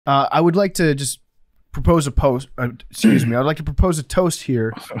I would like to just propose a post. Excuse me. I'd like to propose a toast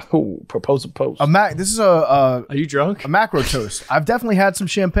here. Oh, propose a post. This is Are you drunk? a macro toast. I've definitely had some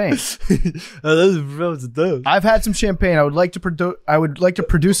champagne. I've had some champagne. I would like to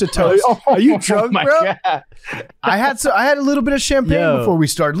produce a toast. Are you drunk, bro? God. I had a little bit of champagne before we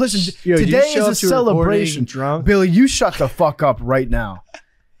started. Listen, today is a celebration. Drunk? Billy, you shut the fuck up right now.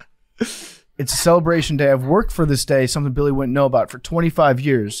 It's a celebration day. I've worked for this day, something Billy wouldn't know about, for 25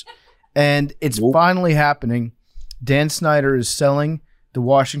 years. And it's finally happening. Dan Snyder is selling the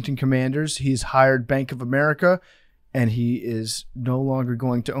Washington Commanders. He's hired Bank of America, and he is no longer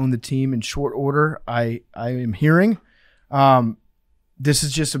going to own the team in short order. I am hearing. This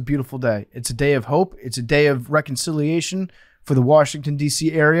is just a beautiful day. It's a day of hope. It's a day of reconciliation for the Washington,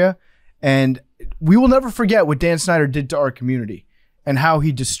 D.C. area. And we will never forget what Dan Snyder did to our community and how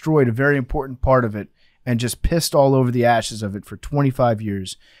he destroyed a very important part of it and just pissed all over the ashes of it for 25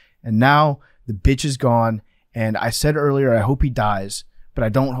 years. And now the bitch is gone. And I said earlier, I hope he dies, but I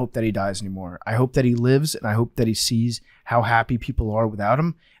don't hope that he dies anymore. I hope that he lives, and I hope that he sees how happy people are without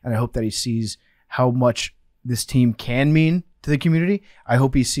him. And I hope that he sees how much this team can mean to the community. I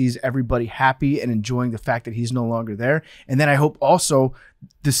hope he sees everybody happy and enjoying the fact that he's no longer there. And then I hope also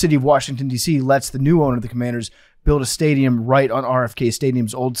the city of Washington, D.C. lets the new owner of the Commanders build a stadium right on RFK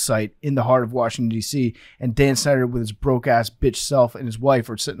Stadium's old site in the heart of Washington, D.C. And Dan Snyder with his broke-ass bitch self and his wife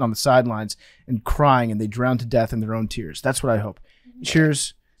are sitting on the sidelines and crying, and they drown to death in their own tears. That's what I hope.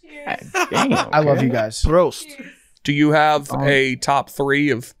 Cheers. Damn, I love you guys. Prost. Do you have a top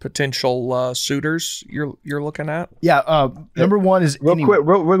 3 of potential suitors you're looking at? Yeah. Number one is real quick.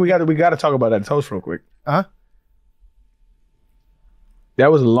 We got to talk about that toast real quick. Huh?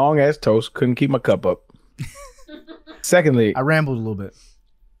 That was a long ass toast. Couldn't keep my cup up. Secondly, I rambled a little bit.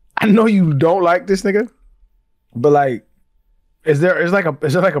 I know you don't like this nigga, but like, is there like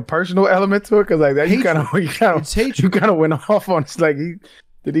a personal element to it? Because like that, you kind of went off on. It's like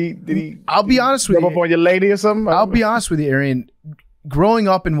did he? I'll be honest with you. Up on your lady or something? I'll be honest with you, Arian. Growing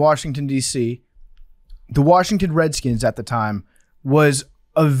up in Washington, D.C., the Washington Redskins at the time was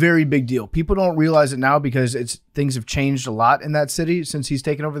a very big deal. People don't realize it now because things have changed a lot in that city since he's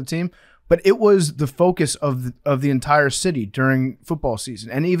taken over the team. But it was the focus of the entire city during football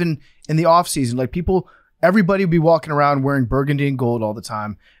season, and even in the off season. Like everybody would be walking around wearing burgundy and gold all the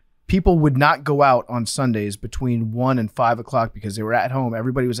time. People would not go out on Sundays between 1 and 5 o'clock because they were at home.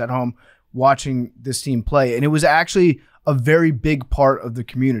 Everybody was at home watching this team play, and it was actually a very big part of the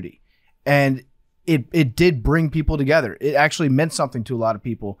community. And it did bring people together. It actually meant something to a lot of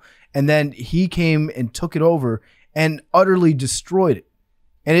people. And then he came and took it over and utterly destroyed it.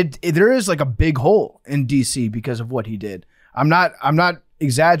 And there is like a big hole in DC because of what he did. I'm not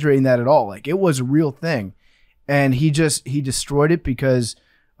exaggerating that at all. Like, it was a real thing. And he destroyed it because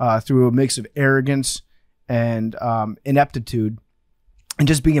through a mix of arrogance and ineptitude and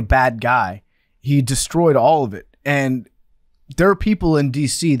just being a bad guy, he destroyed all of it. And there are people in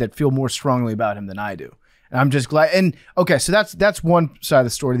DC that feel more strongly about him than I do. And I'm just glad. And okay, so that's one side of the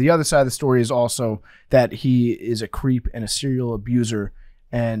story. The other side of the story is also that he is a creep and a serial abuser,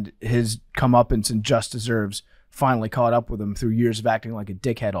 and his comeuppance and just deserves finally caught up with him through years of acting like a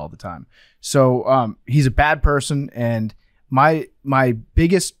dickhead all the time. So he's a bad person, and my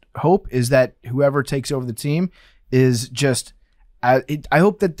biggest hope is that whoever takes over the team is just I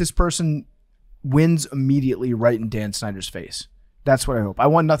hope that this person wins immediately right in Dan Snyder's face. That's what I hope. I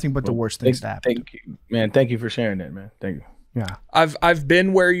want nothing but the worst things to happen. Thank you, man. Thank you for sharing that, man. Thank you. Yeah. I've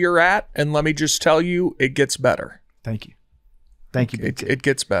been where you're at, and let me just tell you, it gets better. Thank you. Thank you. It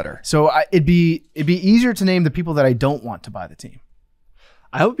gets better. So it'd be easier to name the people that I don't want to buy the team.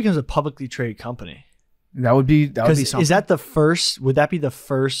 I hope it becomes a publicly traded company. That would be something. Is that the first? Would that be the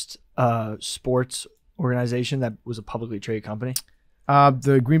first sports organization that was a publicly traded company?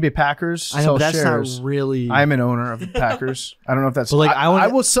 The Green Bay Packers. I know, but that's shares. not really. I'm an owner of the Packers. I don't know if that's. But like, I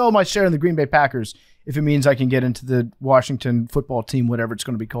will sell my share in the Green Bay Packers if it means I can get into the Washington football team, whatever it's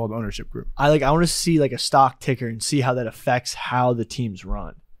going to be called, ownership group. I want to see like a stock ticker and see how that affects how the teams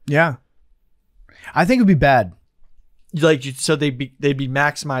run. Yeah, I think it'd be bad. Like, so they'd be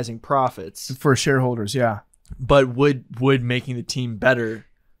maximizing profits for shareholders. Yeah, but would making the team better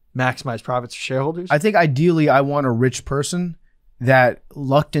maximize profits for shareholders? I think ideally I want a rich person that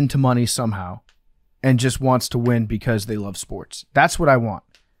lucked into money somehow and just wants to win because they love sports. That's what I want.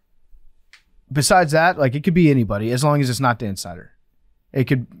 Besides that, like, it could be anybody as long as it's not Dan Snyder.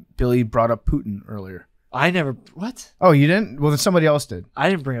 Billy brought up Putin earlier. I never. What? Oh, you didn't? Well, then somebody else did. I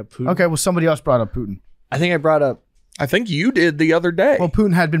didn't bring up Putin. Okay, well, somebody else brought up Putin. I think I brought up. I think you did the other day. Well,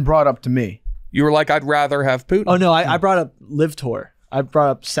 Putin had been brought up to me. You were like, I'd rather have Putin. Oh, no, I brought up Live Tour. I brought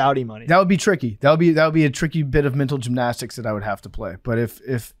up Saudi money. That would be tricky. That would be a tricky bit of mental gymnastics that I would have to play. But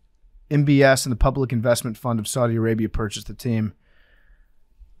if MBS and the Public Investment Fund of Saudi Arabia purchased the team,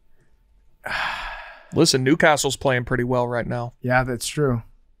 listen, Newcastle's playing pretty well right now. Yeah, that's true.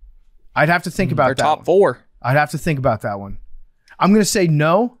 I'd have to think about They're that. top one. 4. I'd have to think about that one. I'm going to say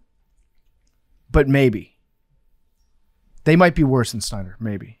no, but maybe. They might be worse than Snyder.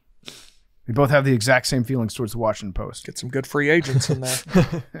 Maybe. We both have the exact same feelings towards the Washington Post. Get some good free agents in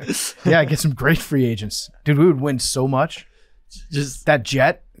there. Yeah, get some great free agents. Dude, we would win so much. Just that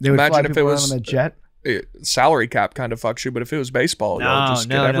jet. They would imagine fly if people it around was on that jet. Salary cap kind of fucks you, but if it was baseball, they'll just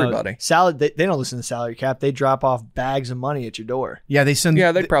get everybody. They don't listen to salary cap. They drop off bags of money at your door. Yeah, they send.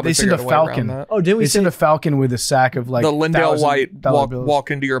 Yeah, they probably send a Falcon. Oh, didn't we send a Falcon with a sack of like the Lindell White $1,000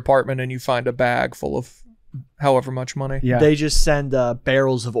 walk into your apartment and you find a bag full of however much money. Yeah, they just send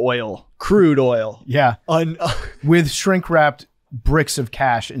barrels of oil, crude oil. Yeah, with shrink wrapped bricks of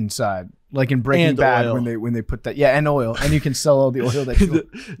cash inside, like in Breaking Bad oil. when they put that. Yeah, and oil, and you can sell all the oil that you.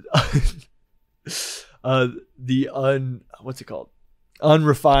 What's it called?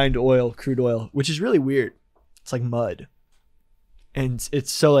 Unrefined oil, crude oil, which is really weird. It's like mud. And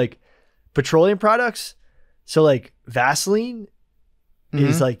it's so like petroleum products. So like Vaseline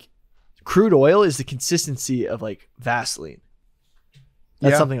is like crude oil is the consistency of like Vaseline.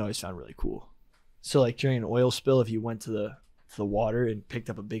 That's something I always found really cool. So like during an oil spill, if you went to the water and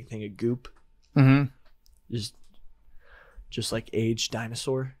picked up a big thing of goop, just like aged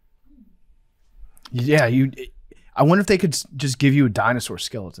dinosaur. Yeah, I wonder if they could just give you a dinosaur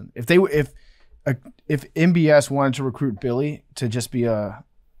skeleton. If MBS wanted to recruit Billy to just be a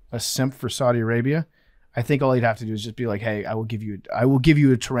simp for Saudi Arabia, I think all he'd have to do is just be like, "Hey, I will give you a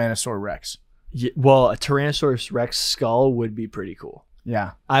Tyrannosaurus Rex." Yeah, well, a Tyrannosaurus Rex skull would be pretty cool.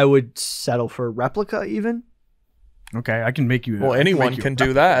 Yeah, I would settle for a replica even. Okay, I can make you. Well, anyone can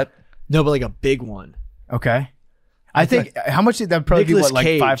do that. No, but like a big one. Okay. I think how much did that probably be? What, like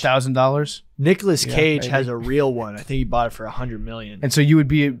 $5,000? Nicolas Cage has a real one. I think he bought it for $100 million. And so you would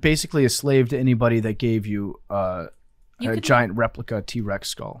be basically a slave to anybody that gave you a giant replica T-Rex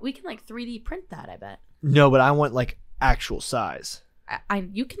skull. We can like 3D print that, I bet. No, but I want like actual size.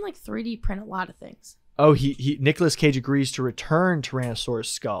 You can like 3D print a lot of things. Oh, Nicolas Cage agrees to return Tyrannosaurus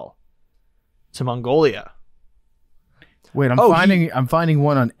skull to Mongolia. Wait, I'm finding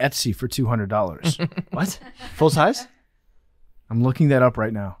one on Etsy for $200. What? Full size? I'm looking that up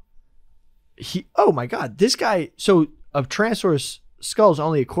right now. Oh my God, this guy. So a Tyrannosaurus skull is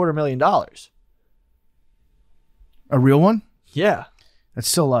only $250,000. A real one? Yeah, that's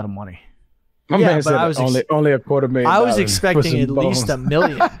still a lot of money. My man said only $250,000. I was expecting at least $1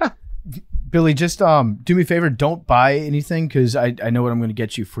 million. Billy, just do me a favor. Don't buy anything because I know what I'm going to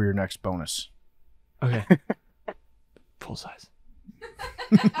get you for your next bonus. Okay. Full size.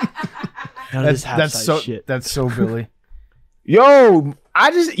 That's so shit. That's so Billy. Yo,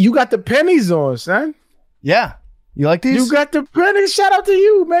 you got the pennies on, son. Yeah. You like these? You got the pennies. Shout out to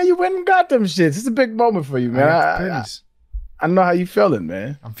you, man. You went and got them shits. It's a big moment for you, man. I know how you feeling,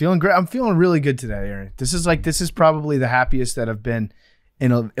 man. I'm feeling great. I'm feeling really good today, Aaron. This is probably the happiest that I've been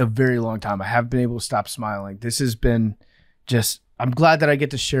in a very long time. I haven't been able to stop smiling. This has been I'm glad that I get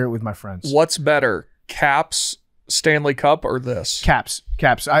to share it with my friends. What's better, Caps Stanley Cup or this? Caps.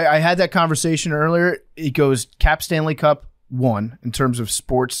 I had that conversation earlier. It goes Cap Stanley Cup 1 in terms of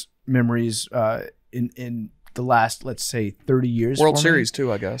sports memories in the last, let's say, 30 years. World Series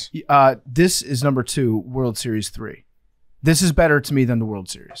 2, I guess. This is number 2, World Series 3. This is better to me than the World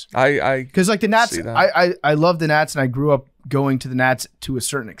Series. Because like the Nats, I love the Nats, and I grew up going to the Nats to a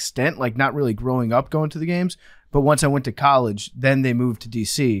certain extent, like not really growing up going to the games. But once I went to college, then they moved to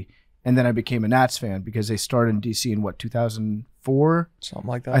DC, and then I became a Nats fan because they started in DC in 2004? Something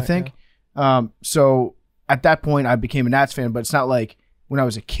like that, I think. Yeah. So at that point, I became a Nats fan, but it's not like when I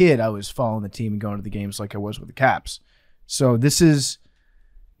was a kid, I was following the team and going to the games like I was with the Caps. So this is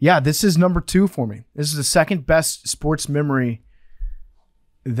number 2 for me. This is the second best sports memory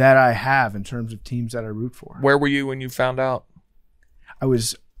that I have in terms of teams that I root for. Where were you when you found out? I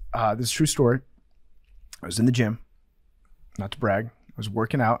was, this is a true story. I was in the gym, not to brag. I was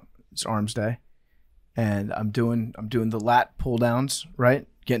working out. It's arms day. And I'm doing the lat pull downs, right?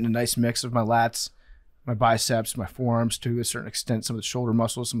 Getting a nice mix of my lats, my biceps, my forearms to a certain extent, some of the shoulder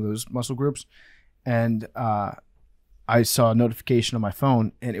muscles, some of those muscle groups. And I saw a notification on my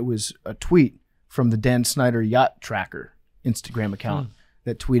phone, and it was a tweet from the Dan Snyder Yacht Tracker Instagram account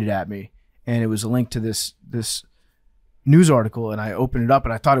that tweeted at me. And it was a link to this news article, and I opened it up,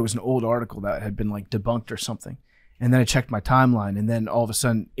 and I thought it was an old article that had been like debunked or something. And then I checked my timeline, and then all of a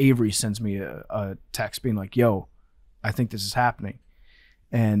sudden Avery sends me a text being like, "Yo, I think this is happening."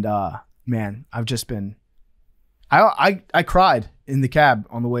 And man, I've just been. I cried in the cab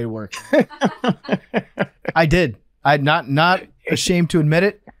on the way to work. I did. I'm not ashamed to admit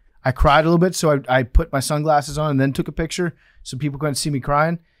it. I cried a little bit, so I put my sunglasses on and then took a picture so people couldn't see me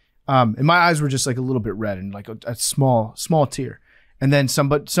crying. And my eyes were just like a little bit red and like a small tear. And then some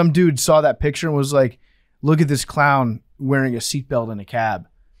dude saw that picture and was like, "Look at this clown wearing a seatbelt in a cab."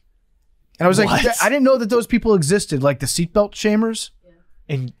 And I was like, I didn't know that those people existed, like the seatbelt shamers. Yeah.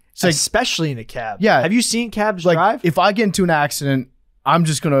 And it's like, especially in a cab. Yeah. Have you seen cabs Like, drive? if I get into an accident, I'm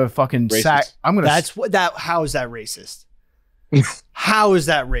just gonna fucking Racist. sack. I'm gonna. How is that racist? How is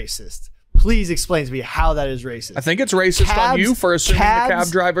that racist? Please explain to me how that is racist. I think it's racist on you for assuming the cab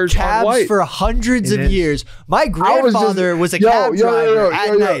drivers aren't white. For hundreds of It is. years. My grandfather was a cab driver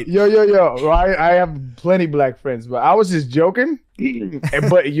at night. I have plenty black friends, but I was just joking.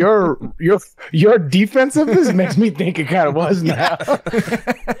 But your defensiveness makes me think it kind of was now.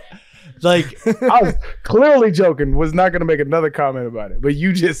 Like, I was clearly joking. Was not going to make another comment about it, but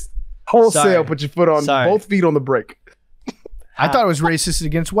you just wholesale Sorry. put your foot on both feet on the brake. I thought it was racist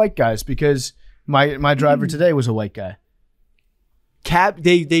against white guys because my driver today was a white guy.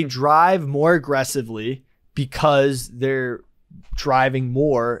 they drive more aggressively because they're driving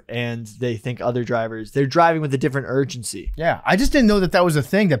more and they think other drivers, they're driving with a different urgency. Yeah, I just didn't know that was a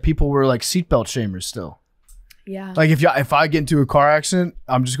thing, that people were like seatbelt shamers still. Yeah. Like if I get into a car accident,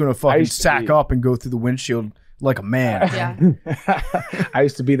 I'm just gonna fucking used to sack be- up and go through the windshield like a man. Yeah. I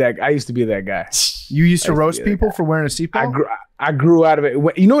used to be that guy. You used to I used to roast be that people guy. for wearing a seatbelt? I grew out of it.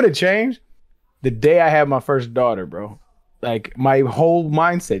 You know what it changed? The day I had my first daughter, bro. Like my whole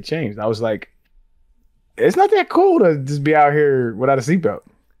mindset changed. I was like, it's not that cool to just be out here without a seatbelt.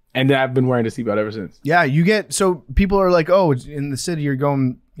 And then I've been wearing the seatbelt ever since. Yeah, you get, so people are like, oh, in the city you're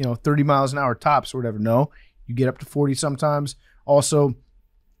going, 30 miles an hour tops or whatever. No, you get up to 40 sometimes. Also,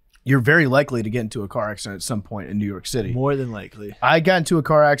 you're very likely to get into a car accident at some point in New York City. More than likely. I got into a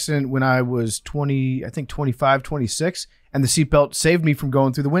car accident when I was 25, 26, and the seatbelt saved me from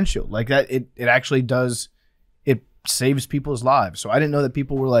going through the windshield. Like that, it actually does, it saves people's lives. So I didn't know that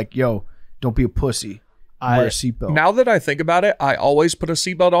people were like, yo, don't be a pussy. Wear a seatbelt. Now that I think about it, I always put a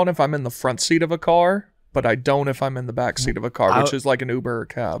seatbelt on if I'm in the front seat of a car, but I don't if I'm in the back seat of a car, which is like an Uber or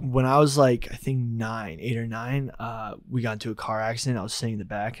cab. When I was like, I think 8 or 9, we got into a car accident. I was sitting in the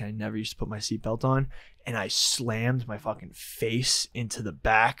back and I never used to put my seatbelt on. And I slammed my fucking face into the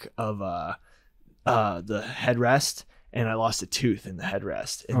back of the headrest. And I lost a tooth in the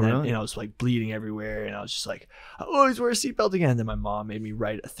headrest. And then really? I was like bleeding everywhere. And I was just like, I always wear a seatbelt again. And then my mom made me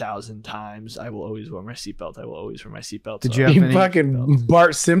write 1,000 times, I will always wear my seatbelt. I will always wear my seatbelt. Did So- you have You any- fucking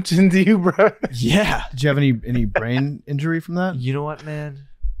Bart Simpson to you, bro. Yeah. Did you have any brain injury from that? You know what, man?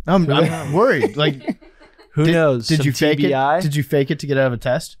 I'm worried. Like, Who knows? Did Some you fake TBI? it? Did you fake it to get out of a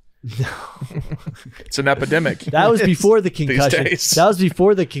test? It's an epidemic. That was before the concussion. days. That was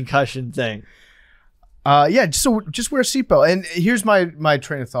before the concussion thing. Yeah. So just wear a seatbelt. And here's my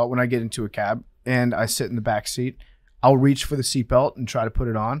train of thought when I get into a cab and I sit in the back seat. I'll reach for the seatbelt and try to put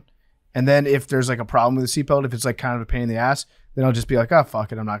it on. And then if there's like a problem with the seatbelt, if it's like kind of a pain in the ass, then I'll just be like, oh,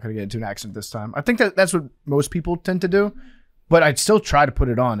 fuck it. I'm not going to get into an accident this time. I think that's what most people tend to do. But I'd still try to put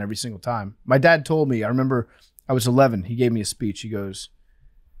it on every single time. My dad told me, I remember I was 11. He gave me a speech. He goes,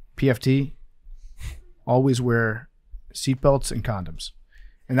 PFT, always wear seatbelts and condoms.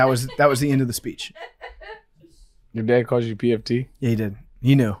 And that was the end of the speech. Your dad calls you PFT? Yeah, he did.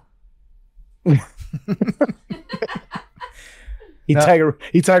 He knew. He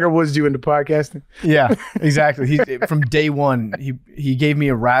Tiger Woods you into podcasting? Yeah, exactly. From day one, he gave me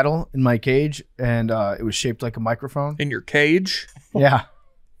a rattle in my cage, and it was shaped like a microphone. In your cage? Yeah,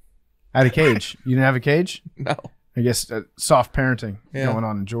 I had a cage. You didn't have a cage? No. I guess soft parenting Yeah. going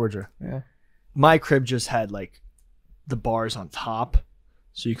on in Georgia. Yeah. My crib just had like the bars on top,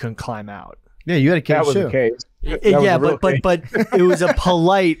 so you couldn't climb out. Yeah, you had a cage That was too. the case. Yeah, but it was a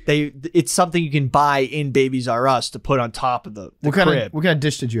polite. It's something you can buy in Babies R Us to put on top of the What crib. kind of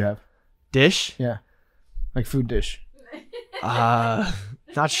dish did you have? Dish? Yeah, like food dish. Not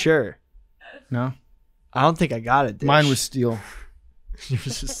sure. No, I don't think I got a dish. mine was steel. It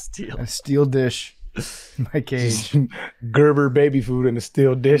was just steel. A steel dish. In my cage. Gerber baby food in a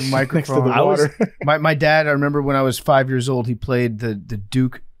steel dish next to the Microphone. water. My dad, I remember when I was 5 years old, he played the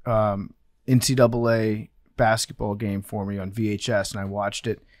Duke NCAA basketball game for me on VHS, and I watched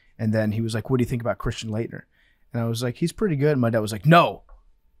it. And then he was like, "What do you think about Christian Laettner?" And I was like, "He's pretty good." And my dad was like, "No,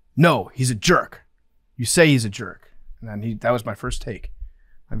 he's a jerk. You say he's a jerk." And then that was my first take,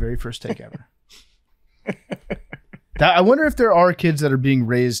 my very first take ever. I wonder if there are kids that are being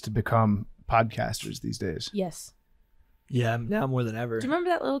raised to become podcasters these days. Yes. Yeah, now more than ever. Do you remember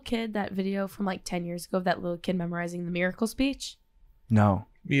that little kid, that video from like 10 years ago of that little kid memorizing the miracle speech? No.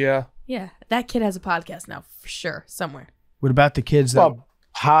 Yeah. Yeah, that kid has a podcast now for sure, somewhere. What about the kids that? Well,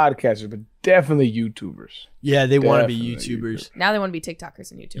 podcasters, but definitely YouTubers. Yeah, they want to be Definitely YouTubers. Now they want to be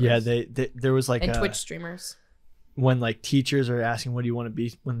TikTokers and YouTubers. Yeah, there was like and Twitch streamers. when like teachers are asking what do you want to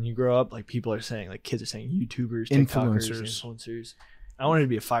be when you grow up, like people are saying, like kids are saying YouTubers, TikTokers, influencers. I wanted to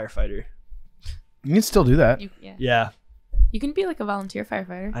be a firefighter. You can still do that. Yeah, you can be like a volunteer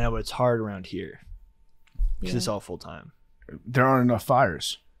firefighter. I know, but it's hard around here because it's all full time. There aren't enough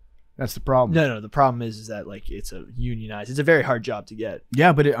fires. That's the problem. No, the problem is that like it's a unionized. It's a very hard job to get.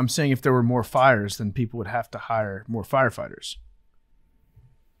 Yeah, but I'm saying if there were more fires, then people would have to hire more firefighters.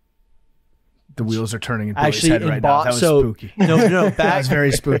 The wheels are turning in Billy's head right now. That was spooky. No, back. That was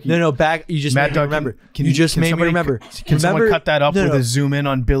very spooky. No, back. You just made me remember. You just made me remember. Can someone cut that up with a zoom in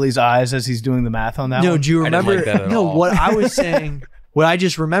on Billy's eyes as he's doing the math on that? No, one? do you remember? I didn't like that at all. What I was saying, what I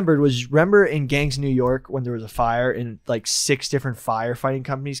just remembered was, remember in Gangs in New York when there was a fire and like 6 different firefighting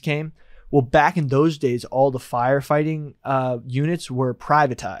companies came? Well, back in those days, all the firefighting units were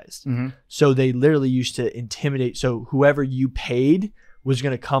privatized. Mm-hmm. So they literally used to intimidate. So whoever you paid was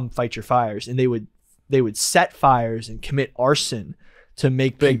going to come fight your fires, and they would set fires and commit arson to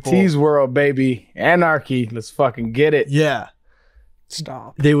make Big people. T's world, baby. Anarchy. Let's fucking get it. Yeah.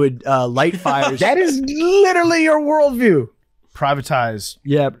 Stop. They would light fires. That is literally your worldview. Privatize.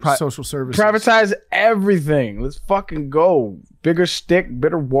 Yeah. Social services. Privatize everything. Let's fucking go. Bigger stick,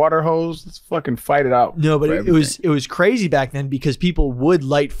 bigger water hose. Let's fucking fight it out. No, but for it was crazy back then because people would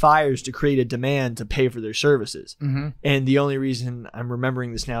light fires to create a demand to pay for their services. Mm-hmm. And the only reason I'm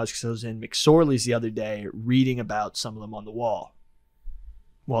remembering this now is because I was in McSorley's the other day reading about some of them on the wall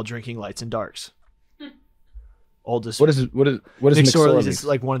while drinking lights and darks. Oldest. What is McSorley's? McSorley's? It's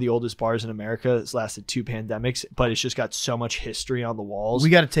like one of the oldest bars in America. It's lasted 2 pandemics, but it's just got so much history on the walls.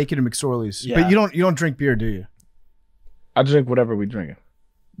 We got to take you to McSorley's. Yeah. But you don't drink beer, do you? I drink whatever we drinking.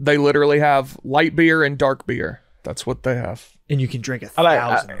 They literally have light beer and dark beer. That's what they have. And you can drink 1,000.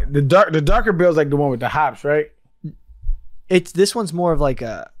 I like the darker beer is like the one with the hops, right? This one's more of like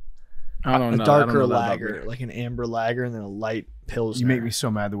a darker lager, beer. like an amber lager, and then a light pilsner. You make me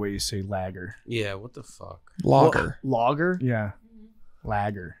so mad the way you say lager. Yeah, what the fuck? Lager. Lager? Yeah.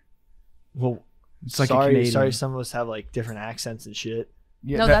 Lager. Well, It's like a sorry, Canadian. some of us have like different accents and shit.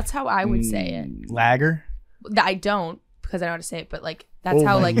 Yeah, No, that's how I would say it. lager. I don't, because I know how to say it, but like that's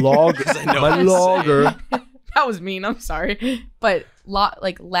how like lager. My lager. that was mean. I'm sorry, but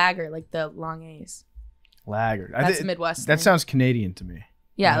like lager, like the long A's. Lager. That's Midwest. That thing. sounds Canadian to me.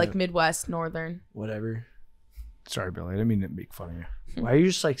 Yeah, like Midwest, Northern. Whatever. Sorry, Billy. I didn't mean to make fun of you. Why are you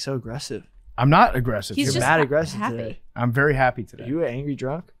just like so aggressive? I'm not aggressive. He's You're just mad aggressive happy. today. I'm very happy Are today. you an angry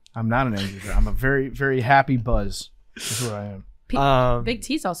drunk? I'm not an angry guy. I'm a very, very happy buzz. That's what I am. Big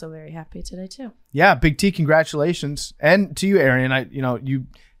T's also very happy today too. Yeah, Big T, congratulations. And to you, Arian. You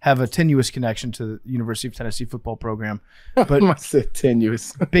have a tenuous connection to the University of Tennessee football program. But I said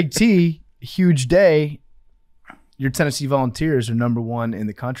tenuous. Big T, huge day. Your Tennessee Volunteers are #1 in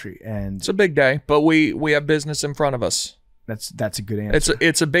the country, and It's a big day, but we have business in front of us. that's a good answer.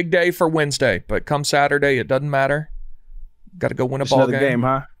 It's a big day for Wednesday, but come Saturday, it doesn't matter. Got to go win a It's ball another game,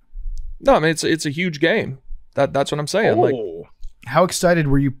 huh? No, I mean it's a huge game. That's what I'm saying. Like How excited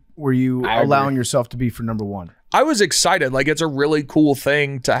were you I allowing agree. yourself to be for #1? I was excited. Like it's a really cool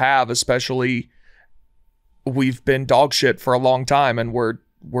thing to have, especially we've been dog shit for a long time and we're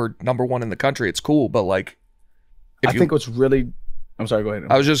 #1 in the country. It's cool, but like I think what's really I'm sorry, go ahead.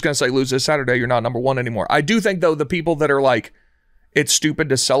 I was just gonna say lose this Saturday, you're not #1 anymore. I do think though the people that are like it's stupid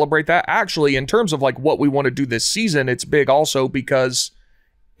to celebrate that, actually in terms of like what we want to do this season, it's big also because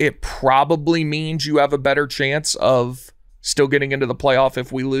it probably means you have a better chance of still getting into the playoff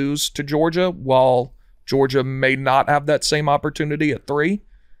if we lose to Georgia, while Georgia may not have that same opportunity at 3.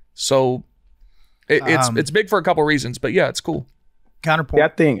 So it's big for a couple reasons, but yeah, it's cool. Counterpoint. Yeah, I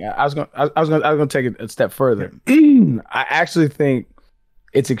think I was gonna take it a step further. I actually think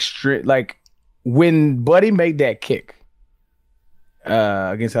it's extreme. Like when Buddy made that kick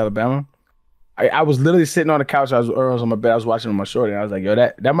against Alabama, I was literally sitting on the couch. I was on my bed. I was watching on my shorty, and I was like, "Yo,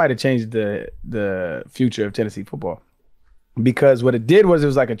 that might have changed the future of Tennessee football." Because what it did was it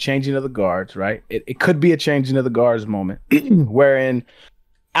was like a changing of the guards, right? It could be a changing of the guards moment, wherein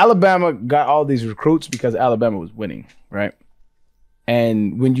Alabama got all these recruits because Alabama was winning, right?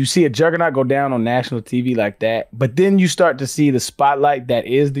 And when you see a juggernaut go down on national TV like that, but then you start to see the spotlight that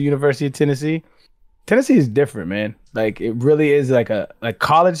is the University of Tennessee. Tennessee is different, man. Like it really is like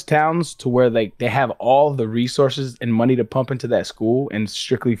college towns to where like they have all the resources and money to pump into that school and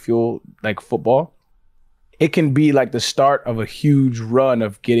strictly fuel like football. it can be like the start of a huge run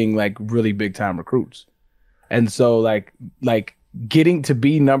of getting like really big time recruits. And so like getting to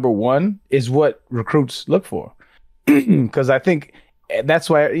be number one is what recruits look for. Because I think that's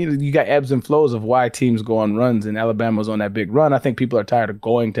why you got ebbs and flows of why teams go on runs, and Alabama's on that big run. I think people are tired of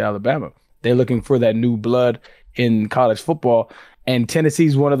going to Alabama. They're looking for that new blood in college football. And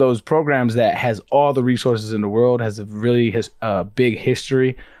Tennessee's one of those programs that has all the resources in the world, has a really big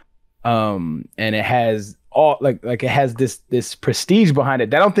history. And it has all like it has this prestige behind it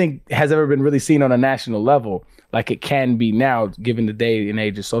that I don't think has ever been really seen on a national level like it can be now, given the day and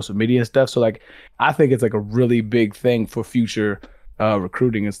age of social media and stuff. So like I think it's like a really big thing for future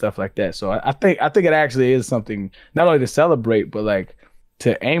recruiting and stuff like that. So I think it actually is something not only to celebrate, but like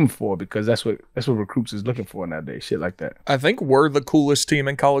to aim for, because that's what recruits is looking for nowadays. Shit like that. I think we're the coolest team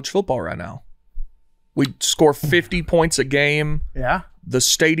in college football right now. We score 50 points a game. Yeah. The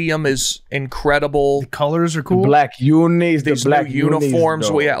stadium is incredible. The colors are cool. The black unis, These the black new uniforms.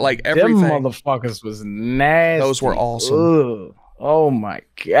 Unis, we had like everything. Them motherfuckers was nasty. Those were awesome. Ugh. Oh my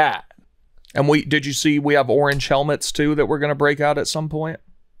God. And did you see we have orange helmets too that we're gonna break out at some point?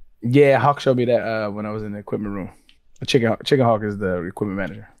 Yeah, Hawk showed me that when I was in the equipment room. Chicken Hawk is the equipment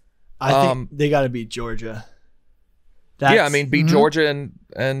manager. I think they got to beat Georgia. Yeah, I mean, beat Georgia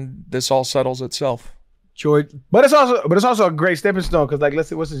and this all settles itself. Georgia, but it's also a great stepping stone, because like, let's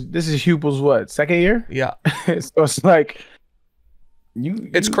see, this is Hupel's second year? Yeah. So it's like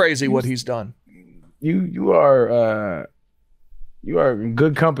it's crazy what he's done. You are in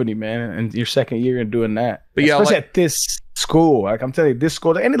good company, man, and your second year in doing that. But yeah, especially at this school. Like I'm telling you, this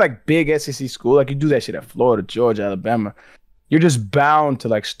school, any like big SEC school, like you do that shit at Florida, Georgia, Alabama, you're just bound to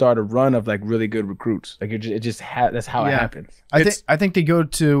like start a run of like really good recruits. Like that's how it happens. I think they go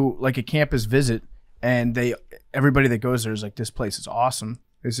to like a campus visit, and everybody that goes there is like, this place is awesome.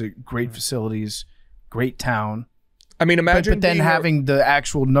 There's a great facilities, great town. I mean, imagine but then having the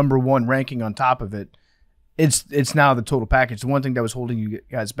actual number one ranking on top of it. It's now the total package. The one thing that was holding you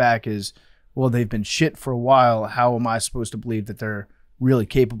guys back is, well, they've been shit for a while. How am I supposed to believe that they're really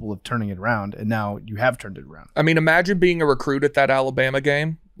capable of turning it around? And now you have turned it around. I mean, imagine being a recruit at that Alabama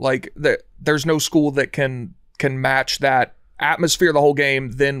game. Like, there's no school that can match that atmosphere the whole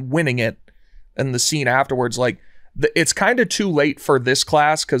game, then winning it and the scene afterwards. Like, it's kind of too late for this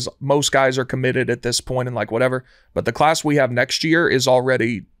class because most guys are committed at this point and like whatever. But the class we have next year is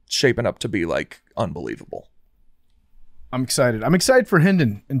already shaping up to be like unbelievable. I'm excited. I'm excited for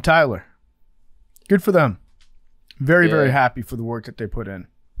Hendon and Tyler. Good for them. Very, very happy for the work that they put in.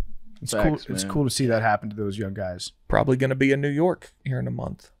 It's cool. It's cool to see that happen to those young guys. Probably going to be in New York here in a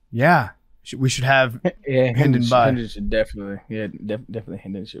month. Yeah. We should have Hendon by. Hendon should definitely. Yeah, definitely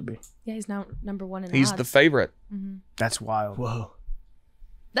Hendon should be. Yeah, he's now number one in He's odds. the favorite. Mm-hmm. That's wild. Whoa.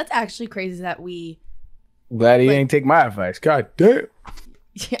 That's actually crazy that we... Glad he ain't take my advice. God damn.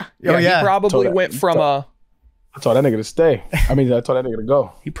 Yeah. He probably went from I told that nigga to stay. I told that nigga to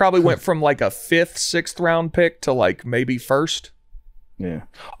go. He probably went from like a 5th, 6th round pick to like maybe 1st. Yeah.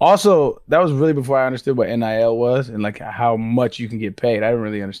 Also, that was really before I understood what NIL was and like how much you can get paid. I didn't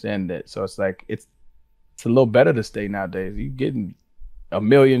really understand that. So it's like it's a little better to stay nowadays. You getting $1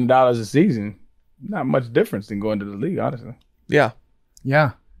 million a season, not much difference than going to the league, honestly. Yeah.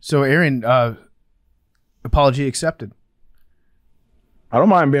 Yeah. So Arian, apology accepted. I don't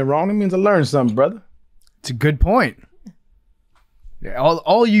mind being wrong. It means I learned something, brother. It's a good point. Yeah,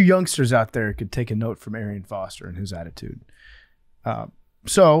 all you youngsters out there could take a note from Arian Foster and his attitude.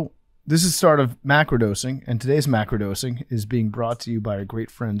 So this is the start of Macrodosing, and today's Macrodosing is being brought to you by our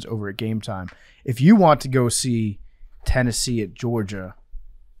great friends over at Game Time. If you want to go see Tennessee at Georgia,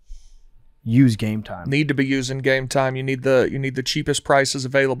 use Game Time. Need to be using Game Time. You need the cheapest prices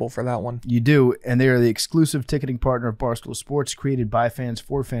available for that one. You do, and they are the exclusive ticketing partner of Barstool Sports, created by fans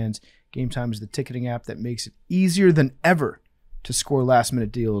for fans. Game Time is the ticketing app that makes it easier than ever to score last-minute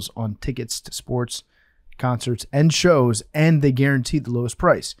deals on tickets to sports, concerts, and shows, and they guarantee the lowest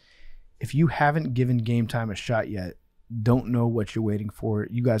price. If you haven't given Game Time a shot yet, don't know what you're waiting for.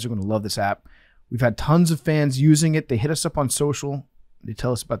 You guys are going to love this app. We've had tons of fans using it. They hit us up on social. They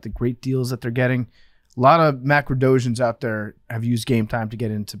tell us about the great deals that they're getting. A lot of Macrodosians out there have used Game Time to get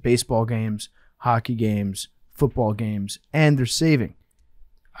into baseball games, hockey games, football games, and they're saving.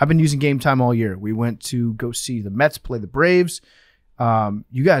 I've been using Game Time all year. We went to go see the Mets play the Braves.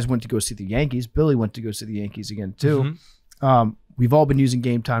 You guys went to go see the Yankees. Billy went to go see the Yankees again, too. Mm-hmm. We've all been using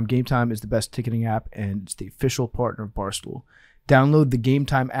Game Time. Game Time is the best ticketing app, and it's the official partner of Barstool. Download the Game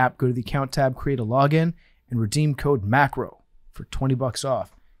Time app, go to the account tab, create a login, and redeem code MACRO for $20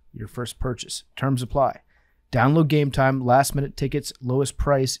 off your first purchase. Terms apply. Download Game Time, last-minute tickets, lowest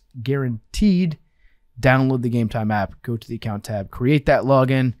price guaranteed. Download the Game Time app, go to the account tab, create that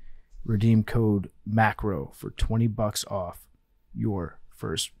login, redeem code MACRO for $20 off your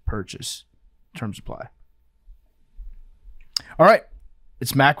first purchase. Terms apply. All right.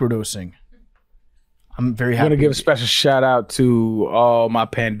 It's Macrodosing. I'm very happy. I want to give a special shout out to all my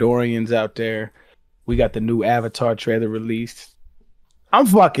Pandorians out there. We got the new Avatar trailer released. I'm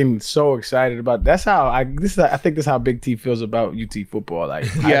fucking so excited about that's how I think this is how Big T feels about UT football. Like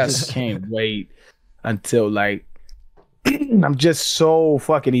Yes. I just can't wait until like I'm just so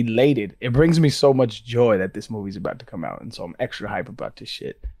fucking elated. It brings me so much joy that this movie's about to come out, and so I'm extra hype about this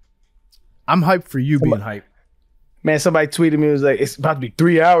shit. I'm hyped for you being hyped. Man, somebody tweeted me, it was like, it's about to be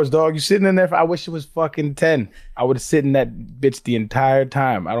 3 hours, dog. You sitting in there I wish it was fucking 10. I would have sit in that bitch the entire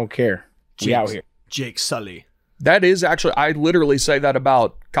time. I don't care. We out here. Jake Sully. That is actually, I literally say that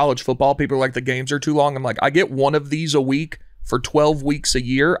about college football. People are like, the games are too long. I'm like, I get one of these a week for 12 weeks a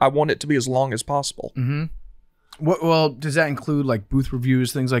year. I want it to be as long as possible. Mm-hmm. Well, does that include like booth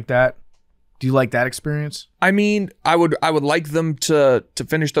reviews, things like that? Do you like that experience? I mean, I would like them to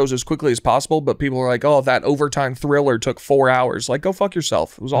finish those as quickly as possible, but people are like, oh, that overtime thriller took 4 hours. Like, go fuck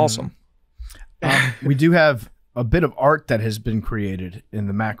yourself. It was awesome. We do have a bit of art that has been created in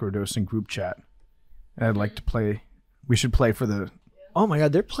the Macrodosing group chat. And I'd like to play. We should play for the Oh my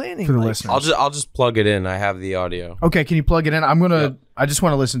god, they're planning for the like, listeners. I'll just plug it in. I have the audio. Okay, can you plug it in? I'm gonna. Yep. I just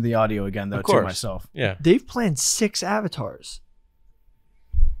want to listen to the audio again though Of to course. myself. Yeah. They've planned 6 avatars.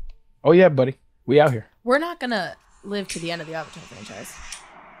 Oh yeah, buddy. We out here. We're not gonna live to the end of the Avatar franchise.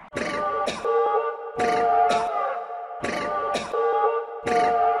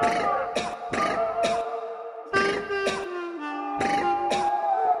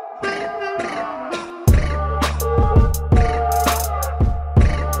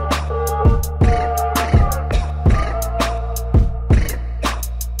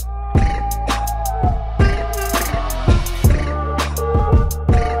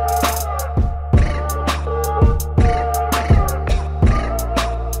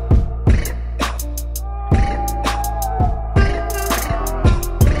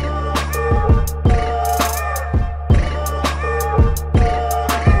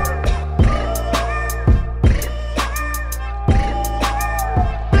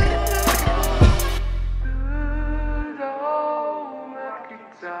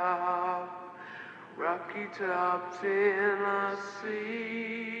 Rocky Top, Tennessee.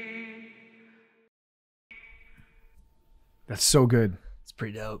 That's so good. It's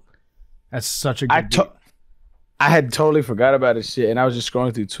pretty dope. That's such a good. beat. I had totally forgot about this shit, and I was just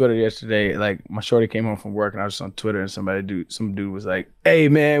scrolling through Twitter yesterday. Like my shorty came home from work, and I was just on Twitter, and some dude was like, "Hey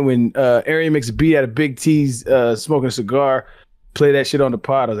man, when Arian makes a beat out of Big T's smoking a cigar, play that shit on the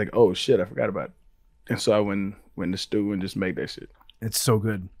pod." I was like, "Oh shit, I forgot about it." And so I went to stew and just made that shit. It's so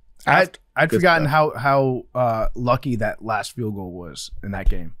good. I'd forgotten how lucky that last field goal was in that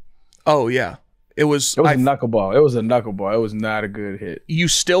game. Oh, yeah. It was a knuckleball. It was a knuckleball. It was not a good hit. You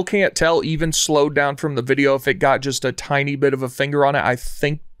still can't tell, even slowed down from the video, if it got just a tiny bit of a finger on it. I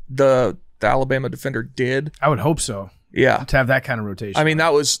think the Alabama defender did. I would hope so. Yeah. To have that kind of rotation. I mean,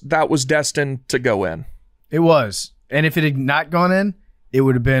 that was destined to go in. It was. And if it had not gone in, it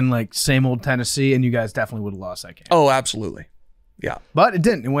would have been like same old Tennessee, and you guys definitely would have lost that game. Oh, absolutely. Yeah. But it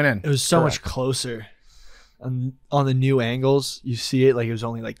didn't. It went in. It was so much closer. On the new angles, you see it like it was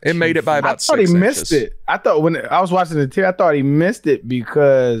only like it made it by about 6 I thought he inches. missed it. I thought when I was watching the TV, I thought he missed it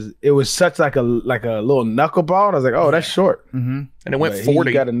because it was such like a little knuckleball. And I was like, oh, that's short. Mm-hmm. And it went But 40.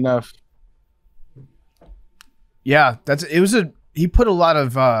 He got enough. Yeah, he put a lot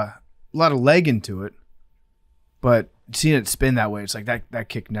of leg into it, but seeing it spin that way, it's like that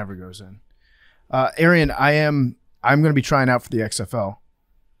kick never goes in. Arian, I'm going to be trying out for the XFL.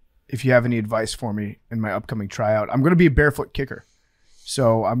 If you have any advice for me in my upcoming tryout, I'm going to be a barefoot kicker.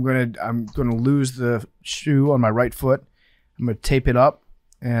 So I'm going to lose the shoe on my right foot. I'm going to tape it up,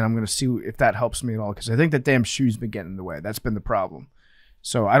 and I'm going to see if that helps me at all, because I think that damn shoe's been getting in the way. That's been the problem.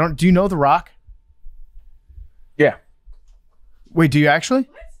 So do you know The Rock? Yeah. Wait, do you actually?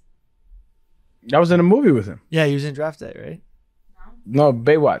 I was in a movie with him. Yeah, he was in Draft Day, right? No,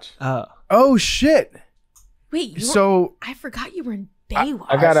 Baywatch. Oh shit. Wait, I forgot you were in Baywatch.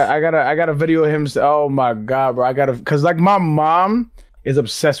 I got a video of him. Oh my god, bro! Cause like my mom is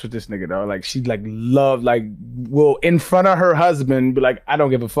obsessed with this nigga, though. Like she will in front of her husband be like, I don't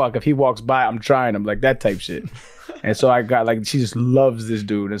give a fuck if he walks by, I'm trying him, like that type shit. And so I got she just loves this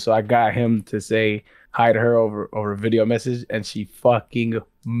dude, and so I got him to say hi to her over a video message, and she fucking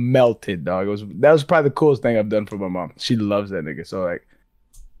melted, dog. That was probably the coolest thing I've done for my mom. She loves that nigga. So like,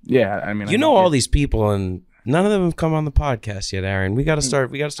 yeah, I mean, you know all these people, and None of them have come on the podcast yet, Aaron. We gotta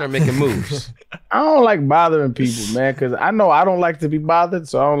start making moves. I don't like bothering people, man, because I know I don't like to be bothered,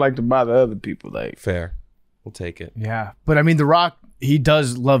 so I don't like to bother other people. Like, fair. We'll take it. Yeah. But I mean, The Rock, he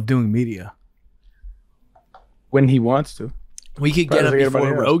does love doing media. When he wants to. We could get him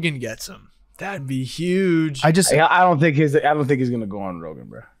before Rogan gets him. That'd be huge. I don't think he's gonna go on Rogan,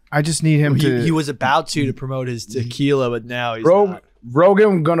 bro. I just need him to. He was about to promote his tequila, but now he's not.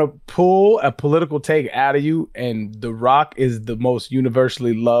 Rogan gonna pull a political take out of you, and The Rock is the most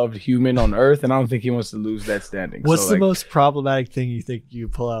universally loved human on earth, and I don't think he wants to lose that standing. What's the most problematic thing you think you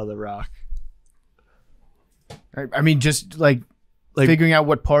pull out of The Rock? I mean, just like figuring out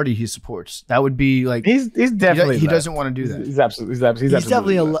what party he supports. That would be like he's definitely he doesn't want to do that. He's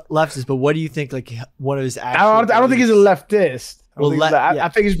definitely a leftist. But what do you think? Like one of his I don't think he's a leftist. I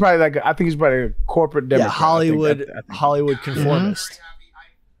think he's probably a corporate Democrat. Yeah, Hollywood conformist.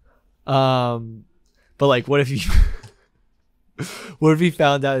 But like, what if he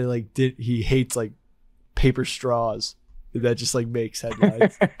found out like he hates like paper straws? That just like makes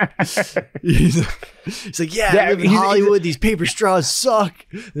headlines. He's like, yeah, I live in Hollywood. These paper straws suck.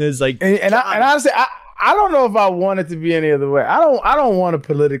 And it's like, and honestly, I don't know if I want it to be any other way. I don't want a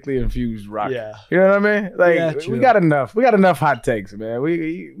politically infused Rock. Yeah. You know what I mean? Like we got enough. We got enough hot takes, man.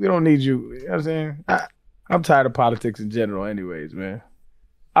 We don't need you. You know what I'm saying? I'm tired of politics in general, anyways, man.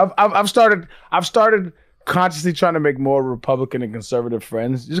 I've started consciously trying to make more Republican and conservative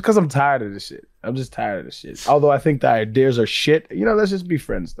friends just because I'm tired of this shit. I'm just tired of this shit. Although I think the ideas are shit, let's just be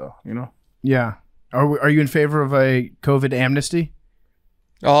friends though, Yeah. Are you in favor of a COVID amnesty?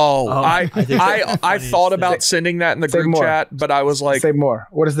 I thought about sending that in the group chat, but I was like, say more.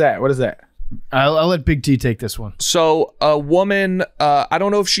 What is that? I'll let Big T take this one. So a woman, I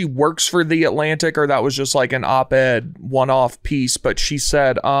don't know if she works for The Atlantic or that was just like an op-ed one-off piece, but she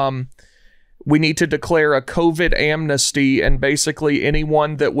said, we need to declare a COVID amnesty, and basically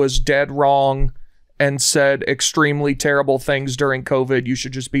anyone that was dead wrong and said extremely terrible things during COVID, you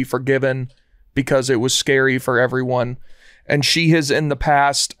should just be forgiven because it was scary for everyone. And she has in the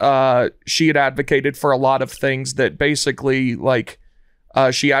past, she had advocated for a lot of things that basically like,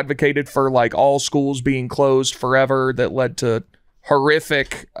 she advocated for like all schools being closed forever that led to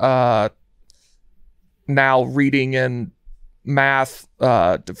horrific now reading and math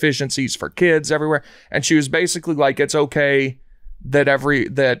deficiencies for kids everywhere. And she was basically like, it's okay that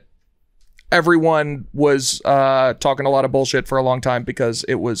everyone was talking a lot of bullshit for a long time because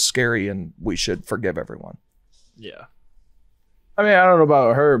it was scary and we should forgive everyone. Yeah. I mean, I don't know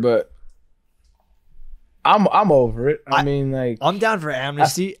about her, but I'm over it. I mean, like, I'm down for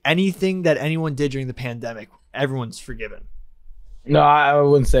amnesty. Anything that anyone did during the pandemic, everyone's forgiven. No, I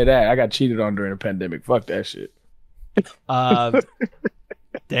wouldn't say that. I got cheated on during the pandemic. Fuck that shit.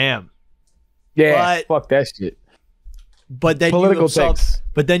 Damn. Yeah, fuck that shit. But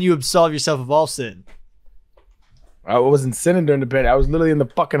then you absolve yourself of all sin. I wasn't sinning during the pandemic. I was literally in the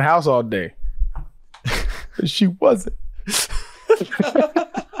fucking house all day. She wasn't.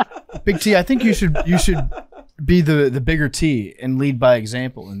 Big T, I think you should be the bigger T and lead by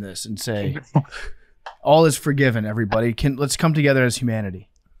example in this and say all is forgiven, everybody. Let's come together as humanity.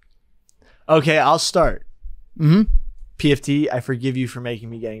 Okay, I'll start. Mm-hmm. PFT, I forgive you for making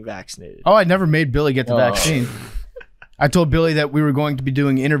me getting vaccinated. Oh, I never made Billy get the vaccine. I told Billy that we were going to be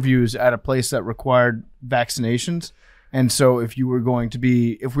doing interviews at a place that required vaccinations. And so if we were going to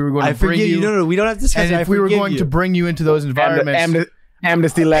bring you, no, we don't have to discuss it. And if we were going to bring you into those environments,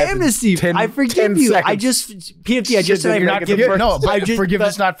 amnesty. I forgive you. Seconds. I just PFT. I just said you're not forgiven. No, but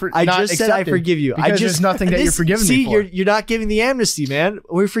forgiveness not for. I just said I forgive you. There's nothing that you're forgiving me for. You're not giving the amnesty, man.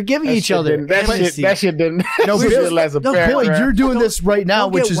 We're forgiving each other. That shit didn't. No, Billy, you're doing this right now,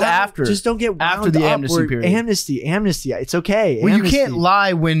 which is after. Just don't get after the amnesty period. Amnesty. It's okay. Well, you can't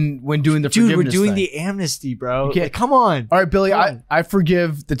lie when doing the forgiveness. Dude, we're doing thing. the amnesty, bro. Come on. All right, Billy. I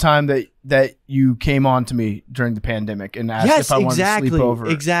forgive the time that you came on to me during the pandemic and asked if I wanted to sleep over.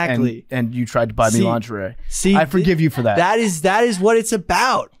 Exactly. And you tried to buy me lingerie. I forgive you for that. That is what it's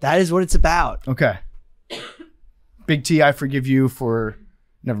about. That is what it's about. Okay. Big T, I forgive you for.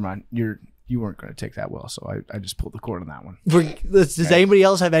 Never mind. You weren't going to take that well, so I just pulled the cord on that one. Does anybody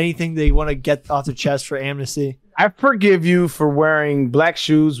else have anything they want to get off their chest for amnesty? I forgive you for wearing black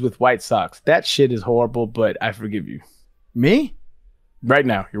shoes with white socks. That shit is horrible, but I forgive you. Me? Right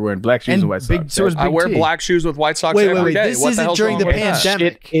now, you're wearing black shoes and white socks. I wear black shoes with white socks every day. This isn't during the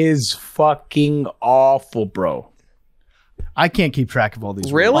pandemic. Shit is fucking awful, bro. I can't keep track of all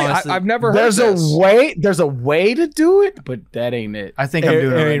these. Really? Honestly, I've never heard this. There's a way to do it, but that ain't it. I think I'm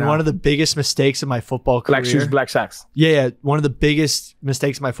doing it right now. One of the biggest mistakes of my football career. Black shoes, black socks. Yeah. One of the biggest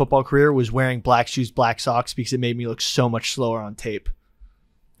mistakes of my football career was wearing black shoes, black socks because it made me look so much slower on tape.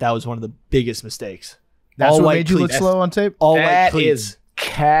 That was one of the biggest mistakes. That's all what white made you look cleats. slow on tape? All white That cleats. is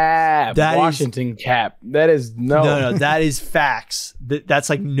cap. That is- Washington cap. That is No, that is facts. That's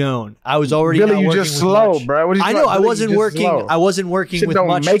like known. I was already Billy, not you working just with slow, much. bro. What are you I know. talking- I Billy, wasn't you just working. slow. I wasn't working Shit with don't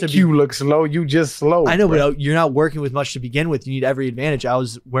much make to be. you look slow. You just slow. I know, bro. but you're not working with much to begin with. You need every advantage. I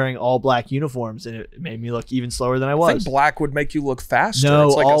was wearing all black uniforms, and it made me look even slower than I I was. think black would make you look faster. No,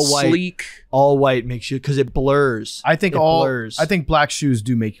 it's like all a white. sleek. All white makes you because it blurs. I think it blurs. I think black shoes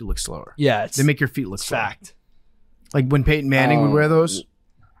do make you look slower. yeah, it's They make your feet look slow. fact. Like when Peyton Manning would wear those,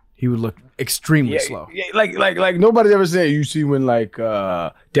 he would look extremely slow. Yeah, like nobody's ever said you see when like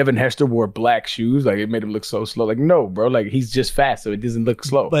Devin Hester wore black shoes, like it made him look so slow. Like no, bro, like he's just fast, so it doesn't look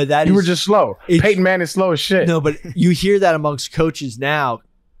slow. But that you is- were just slow. it's- Peyton Manning slow as shit. No, but you hear that amongst coaches now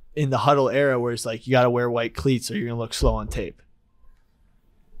in the huddle era where it's like you got to wear white cleats or you're gonna look slow on tape.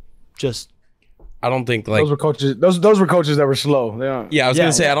 Just I don't think like those were coaches. Those were coaches that were slow. They don't- yeah, I was Yeah.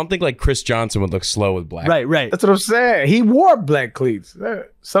 gonna say I don't think like Chris Johnson would look slow with black. right. That's what I'm saying. He wore black cleats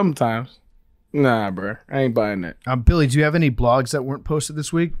sometimes. Nah, bro, I ain't buying that. Billy, do you have any blogs that weren't posted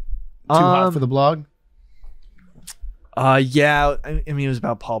this week? Too hot for the blog? Yeah. I mean, it was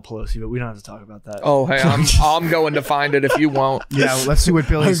about Paul Pelosi, but we don't have to talk about that. Oh, hey, I'm going to find it if you won't. Yeah, let's see what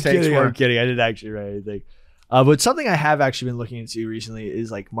Billy's takes were. I'm kidding. I didn't actually write anything. But something I have actually been looking into recently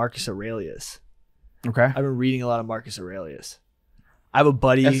is like Marcus Aurelius. Okay. I've been reading a lot of Marcus Aurelius. I have a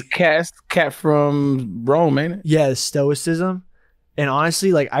buddy. That's cat from Rome, ain't it? Yeah, Stoicism. And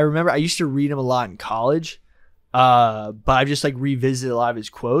honestly, like I remember I used to read him a lot in college. But I've just like revisited a lot of his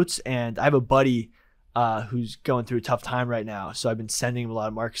quotes. And I have a buddy who's going through a tough time right now. So I've been sending him a lot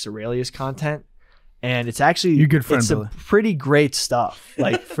of Marcus Aurelius content. And it's actually You're a good friend, it's Billy. some pretty great stuff.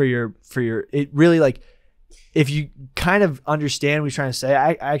 Like for your it really like if you kind of understand what he's trying to say,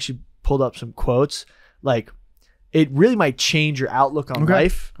 I actually pulled up some quotes. Like it really might change your outlook on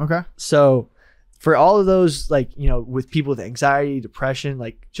life. Okay. So for all of those, like, you know, with people with anxiety, depression,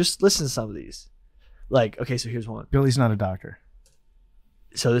 like just listen to some of these. Like, okay, so here's one. Billy's not a doctor.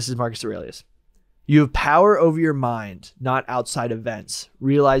 So this is Marcus Aurelius. You have power over your mind, not outside events.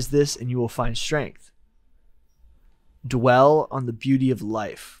 Realize this and you will find strength. Dwell on the beauty of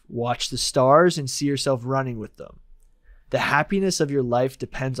life. Watch the stars and see yourself running with them. The happiness of your life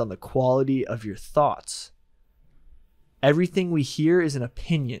depends on the quality of your thoughts. Everything we hear is an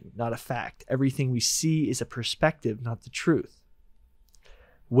opinion, not a fact. Everything we see is a perspective, not the truth.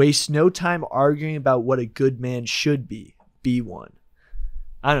 Waste no time arguing about what a good man should be. Be one.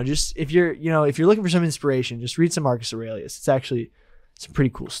 I don't know, just if you're looking for some inspiration, just read some Marcus Aurelius. It's actually some pretty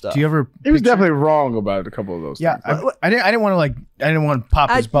cool stuff. Do you ever? He was definitely wrong about a couple of those. Yeah, things. I didn't want to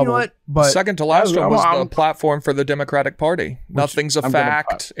pop his you know bubble, what? but Second to last one was the I'm- platform for the Democratic Party. Nothing's a I'm gonna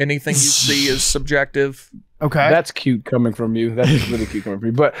fact. Anything you see is subjective. okay. That's cute coming from you. That's really cute coming from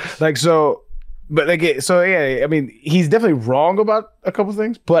you. But yeah, I mean, he's definitely wrong about a couple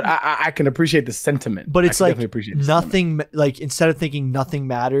things, but I can appreciate the sentiment. But it's I can like definitely appreciate the sentiment. nothing, like instead of thinking nothing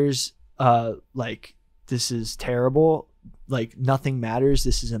matters, like this is terrible, like nothing matters,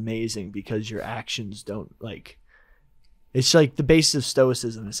 this is amazing because your actions don't like, it's like the basis of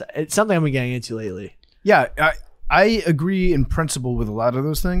stoicism. It's something I've been getting into lately. Yeah, I agree in principle with a lot of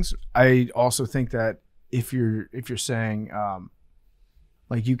those things. I also think that if you're saying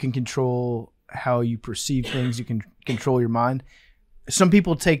like you can control how you perceive things, you can control your mind. Some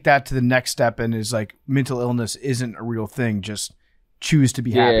people take that to the next step and is like mental illness isn't a real thing. Just choose to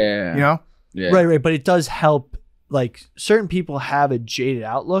be happy. Yeah. You know? Yeah. Right. But it does help. Like certain people have a jaded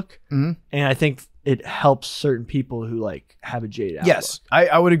outlook, Mhm. and I think it helps certain people who like have a jaded outlook. Yes,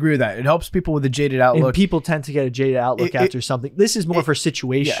 I would agree with that. It helps people with a jaded outlook. And people tend to get a jaded outlook It- after something. This is more for Yes.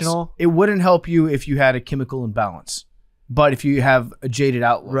 situational. It wouldn't help you if you had a chemical imbalance, but if you have a jaded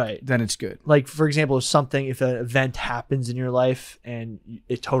outlook, Right. then it's good. Like for example, if an event happens in your life and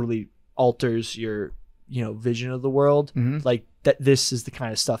it totally alters your, vision of the world, Mhm. like that, this is the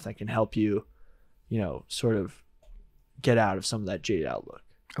kind of stuff that can help you, sort of get out of some of that jaded outlook.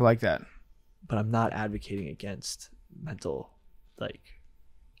 I like that. But I'm not advocating against mental, like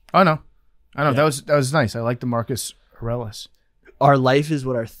Oh no, I know Yeah. that was nice. I like the Marcus Aurelius. our life is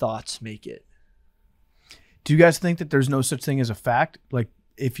what our thoughts make it. Do you guys think that there's no such thing as a fact? Like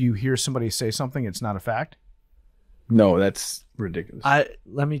if you hear somebody say something, it's not a fact. No, that's ridiculous.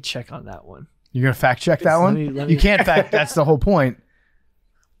 Let me check on that one. You're gonna fact check that one. Let me- You can't fact. That's the whole point.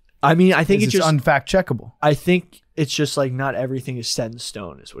 I mean, I think it's just unfact checkable. I think it's just like not everything is set in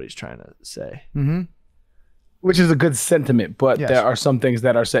stone, is what he's trying to say. Mm-hmm. Which is a good sentiment, but Yes. there are some things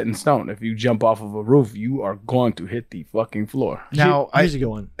that are set in stone. If you jump off of a roof, you are going to hit the fucking floor. Now, Here's a good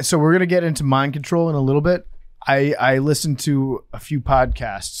one. So we're gonna get into mind control in a little bit. I listened to a few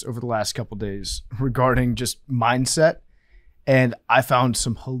podcasts over the last couple days regarding just mindset, and I found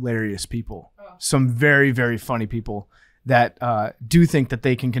some hilarious people, some very, very funny people that do think that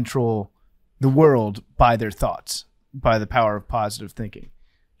they can control the world by their thoughts, by the power of positive thinking,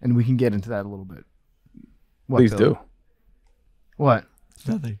 and we can get into that a little bit. What, Please Billy? do. What?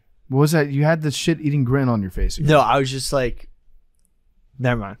 Nothing. What was that? You had the shit-eating grin on your face again. No, I was just like,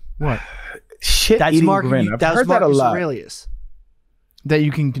 never mind. What? Shit, That's eating Marcus. grin. I've That was heard that a Marcus lot. Aurelius. That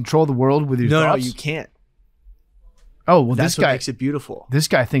you can control the world with your No, thoughts? you can't. Oh, well, That's this what guy makes it beautiful. This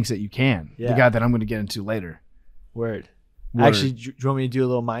guy thinks that you can. Yeah. The guy that I'm going to get into later. Word. Word. Actually, do you want me to do a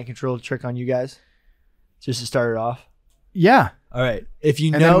little mind control trick on you guys, just to start it off? Yeah. All right. If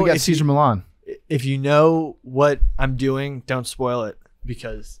you And know, then we got if Cesar Millan. if you know what I'm doing, don't spoil it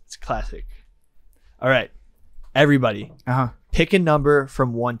because it's classic. All right, everybody, Uh-huh. pick a number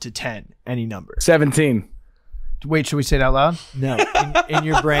from 1 to 10, any number. 17. Wait, should we say it out loud? No, in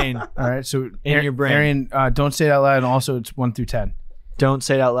your brain. All right. So In your brain. Arian, don't say it out loud. And also, it's 1 through 10. Don't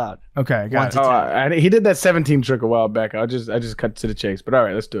say it out loud. Okay, I got it. to- He did that 17 trick a while back. I just cut to the chase. But all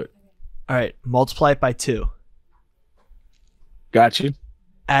right, let's do it. All right, multiply it by 2. Got you.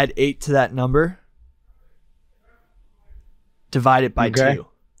 Add 8 to that number. Divide it by Okay. 2.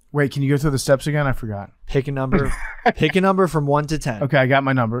 Wait, can you go through the steps again? I forgot. Pick a number. Pick a number from 1 to 10. Okay, I got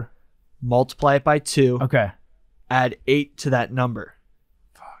my number. Multiply it by 2. Okay. Add 8 to that number.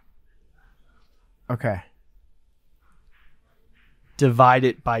 Okay. Divide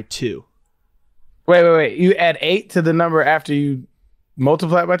it by 2. Wait. You add 8 to the number after you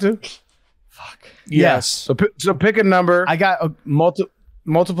multiply it by 2? Fuck. Yes. So pick a number. I got a,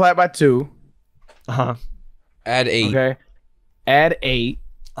 multiply it by 2. Uh-huh. Add 8. Okay. Add 8.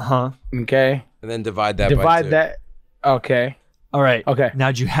 Uh-huh. Okay. And then divide that by 2. Divide that. Okay. All right. Okay.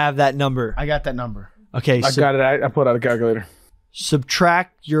 Now, do you have that number? I got that number. Okay. I got it. I pulled out a calculator.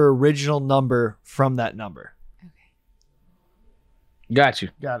 Subtract your original number from that number. Got you.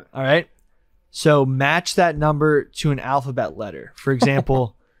 Got it. All right. So match that number to an alphabet letter. For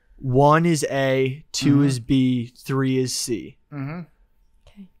example, 1 is A, 2 is B, 3 is C, Mm-hmm.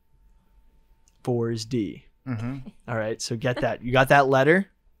 4 is D. Mm-hmm. All right. So get that. You got that letter?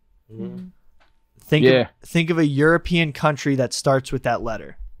 Mhm. Think of a European country that starts with that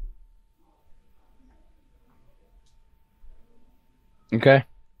letter. Okay.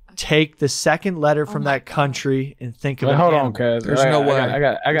 Take the second letter from that country and think of Wait, an hold animal. on, cuz. There's no way. I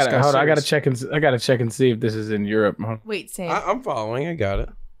got This guy's hold on. I gotta serious. check and see if this is in Europe. Wait, say it. I'm following. I got it.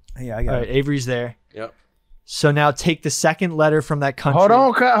 Yeah, I All got right. it. Avery's there. Yep. So now take the second letter from that country. Hold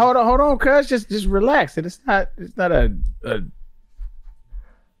on, cuz. Just relax. It's not a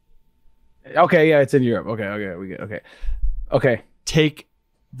Okay, yeah, it's in Europe. Okay, we get okay. Take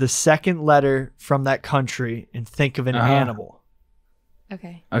the second letter from that country and think of an Uh-huh. animal.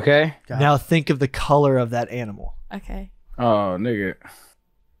 Okay. Okay. Got Now think of the color of that animal. Okay. Oh, nigga.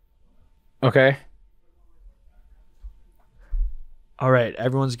 Okay. All right,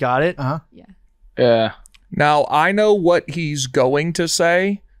 everyone's got it. Uh-huh. Yeah. Yeah. Now, I know what he's going to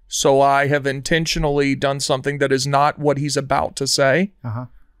say, so I have intentionally done something that is not what he's about to say. Uh-huh.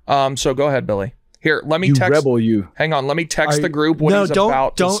 So go ahead, Billy. Here, let me You text. rebel, you. Hang on, let me text Are the you- group what he's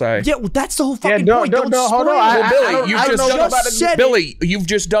about to say. Yeah, well, that's the whole fucking don't- point. don't- Don't hold spoil on. it. Well, Billy, I you've don't just know done about said it. Billy, you've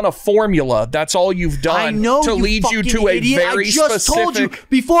just done a formula. That's all you've done I know to you lead you fucking to a idiot. very I just specific. told you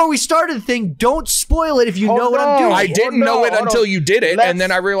before we started the thing. Don't spoil it if you Hold know what I'm on. doing. I didn't know it hold until on. you did it, and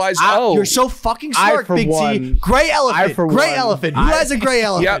then I realized, You're so fucking I, smart, for Big T. one- Gray elephant. for Gray one- elephant. Who I- has a gray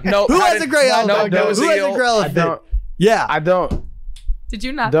elephant? Yeah, no, Who how has did- a gray no, elephant? no, Who has a Zeal. gray I elephant? don't. Yeah. I don't. Did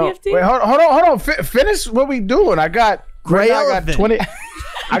you not Don't. PFT? Wait, hold on. Finish what we doing. I got Gray right now, I elephant. got 20.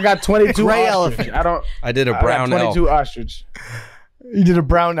 I got 22 Gray ostrich. elephant. I did a I got brown 22 elk. ostrich. You did a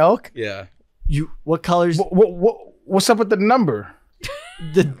brown elk? Yeah. What colors? What's up with the number?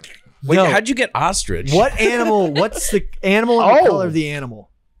 The Wait, no. how'd you get ostrich? What animal? What's the animal and the Oh. color of the animal?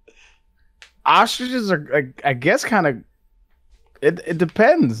 Ostriches are, I guess, kind of. It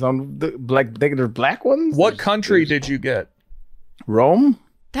depends on the there's black ones. What country did you get? Rome?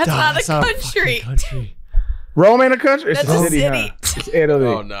 That's not a fucking country. country. Rome ain't a country. It's That's a city. city. Huh? It's Italy.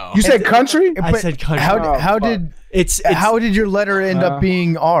 Oh no. You said country? I said country. How fuck. did it's how did your letter end up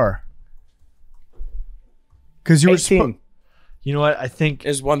being R? Because you were 18. You know what? I think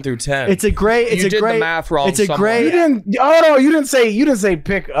Is 1 through 10. it's a gray. It's You a did gray. the math wrong It's a somewhere. gray. You didn't. Hold on. You didn't say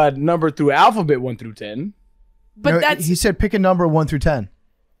pick a number through alphabet 1 through 10. But No, that's he said pick a number 1 through 10.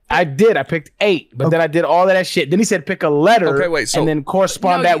 I did. I picked 8, but then I did all of that shit. Then he said pick a letter. Okay, wait, so- and then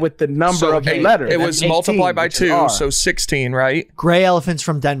correspond No, that you- with the number So of the eight- letter. It That's was 18, multiplied by which is 2, R. so 16, right? Gray elephants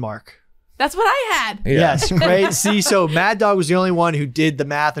from Denmark. that's what I had. Yeah. Yes, great. See, so Mad Dog was the only one who did the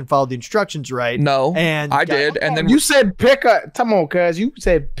math and followed the instructions right. No, and I got- did, and then You said pick a. Come on, cuz you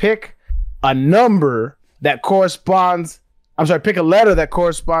said pick a number that corresponds. I'm sorry, pick a letter that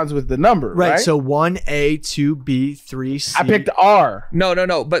corresponds with the number. Right. Right. So 1A, 2B, 3C. I picked R.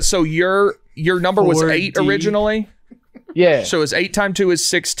 no. But so your number was 8 4D. originally. Yeah. So it's 8 times 2 is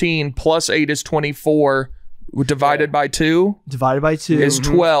 16 plus 8 is 24 divided by 2 divided by 2 is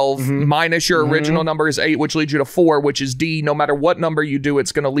 12 minus your original number is 8, which leads you to 4, which is D. No matter what number you do,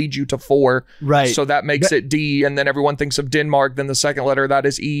 it's going to lead you to 4. Right. So that makes it D, and then everyone thinks of Denmark. Then the second letter that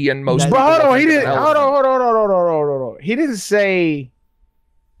is E, and most. But But people hold on, he think of didn't. an Hold elephant. on. He didn't say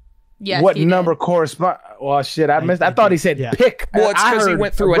Yes, what he did. number correspond. Well, shit, I missed. I thought he said yeah. pick. Well, it's I because he heard-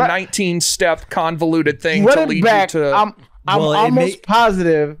 went through a Run- 19-step convoluted thing run to it lead back. you to. I'm Well, it almost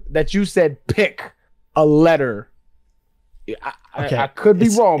positive that you said pick a letter. Okay. I could be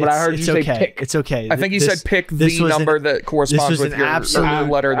wrong, but I heard you it's say okay. pick. It's okay. I think he This- said pick this the was number an- that corresponds was with an your absolute-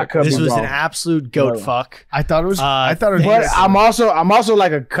 letter I that could be This was wrong. an absolute goat Right. fuck. I thought it was. I thought it was. thanks. But I'm also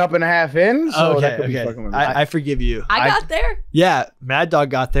like a cup and a half in. So that could be fucking with me. I forgive you. I got there. Yeah, Mad Dog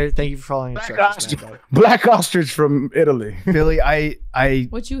got there. Thank you for following Black instructions. ostrich, Mad Dog. black ostrich from Italy. Billy, I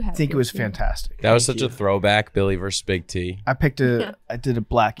What you had? think it was Casey? fantastic. That was such a throwback, Billy versus Big T. I picked a. I did a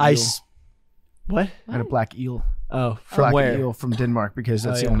black eel. What? I had a black eel. Oh, from Black where? eel from Denmark because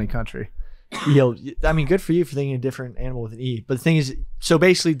that's Oh, the yeah. only country. Eel. I mean, good for you for thinking a different animal with an E. But the thing is, so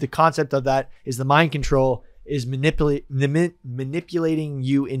basically, the concept of that is the mind control is manipulating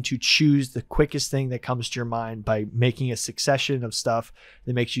you into choose the quickest thing that comes to your mind by making a succession of stuff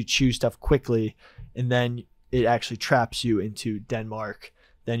that makes you choose stuff quickly, and then it actually traps you into Denmark.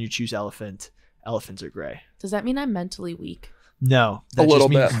 Then you choose elephant. Elephants are gray. Does that mean I'm mentally weak? No, A little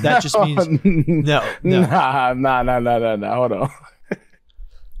means, bit. That just means no. Nah. Hold on.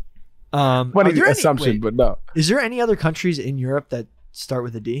 Are Funny there any- assumption, wait, but no. is there any other countries in Europe that start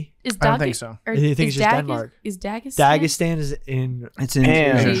with a D? Is I don't Dag- think so. Or You think is it's just Dag- Denmark? Is Dagestan? Dagestan is in It's in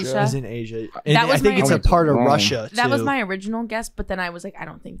Damn. Asia. is in Asia. And That was I think my it's a original- part of Wrong. Russia. That was too. my original guess, but then I was like, I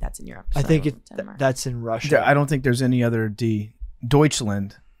don't think that's in Europe. I so think went it with Denmark. that's in Russia. I don't think there's any other D.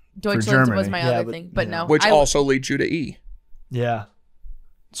 Deutschland. Deutschland Germany. was my Yeah, other but- thing, but yeah. no. which I, also leads you to E. Yeah.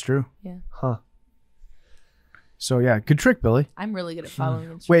 It's true. Huh. So yeah, good trick, Billy. I'm really good at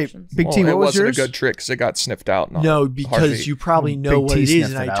following Wait, instructions. Big Well, T, it what was wasn't yours? a good trick because it got sniffed out. No, because you probably know Big what T it is,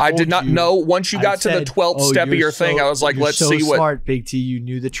 sniffed and it I out. I told did not you. know. Once you I got to the said, 12th "Oh, step of you're your thing, so- I was like, you're let's so see what. smart, Big T. You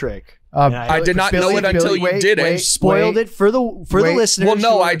knew the trick. Uh, And I did not know Billy, it until you wait, did it. wait, Spoiled wait. it for the Wait. listeners. Well,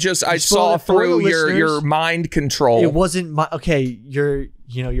 no, who I are- just you I spoiled saw it for the through your listeners. mind control. It wasn't my okay. You're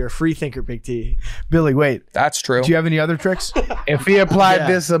a free thinker, Big T. Billy, wait. That's true. Do you have any other tricks? If he applied Yeah.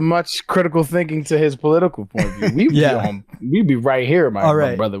 this much critical thinking to his political point of view, we'd be right here, my All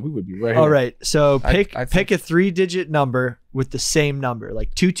right. brother. We would be right here. All right, so I pick think- a 3-digit number with the same number,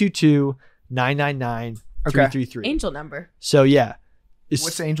 like 222 999 333. Angel number. So yeah, it's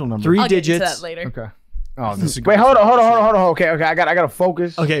What's the angel number? 3 I'll get into digits. that later. Okay. Oh, this is a Wait, good hold on. Okay. I gotta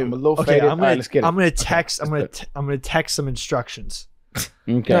focus. Okay, I'm a little okay. faded. I'm All right, gonna let's get it. I'm gonna text. I'm gonna text some instructions.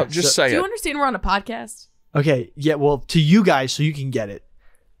 Okay. No, just say Do you it. understand we're on a podcast? Okay, yeah. Well, to you guys, so you can get it.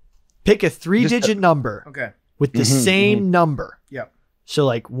 Pick a 3-digit number Okay. with the same number. Yep. So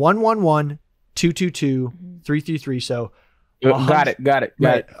like 111 222 333. So Got it.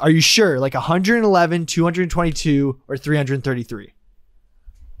 right. Are you sure? Like 111, 222, or 333?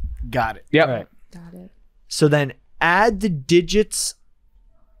 Got it. Yep. All right. Got it. So then add the digits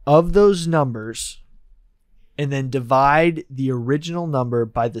of those numbers and then divide the original number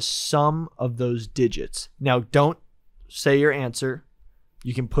by the sum of those digits. Now, don't say your answer.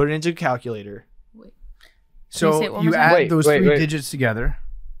 You can put it into a calculator. Wait. Can you So say it one you more time? add Wait, those wait, three wait. digits together.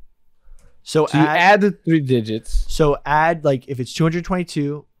 So, So you add the 3 digits. so add like if it's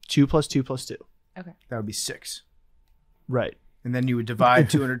 222, 2 plus 2 plus 2. Okay. That would be 6. Right. And then you would divide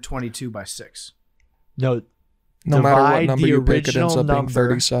 222 by 6. No, No matter what divide number the you pick, it ends original up being number.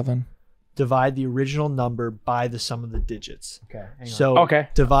 37. divide the original number by the sum of the digits. Okay. So Okay.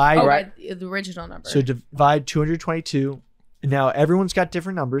 divide Oh, right. right. The original number. so divide 222. Now everyone's got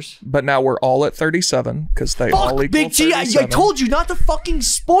different numbers. But now we're all at 37 because they all Fuck, equal Big T, I 37. told you not to fucking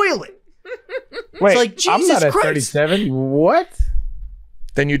spoil it. Wait, like, I'm Jesus not at Christ. 37. What?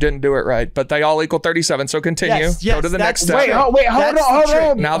 Then you didn't do it right, but they all equal 37. So continue. Yes, Go to the next step. Wait, hold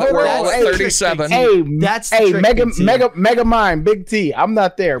on. Now that we're all at 37. That's the trick, mega mind, Big T. I'm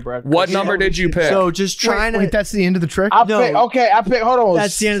not there, bro. What number did you pick? So just trying Wait, that's the end of the trick? I pick. Hold on.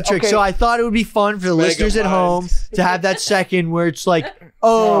 That's the end of the trick. Okay. So I thought it would be fun for the listeners at home to have that second where it's like,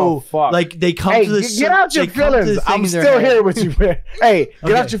 fuck. Like they come to the get out your feelings. I'm still here with you, man. Hey,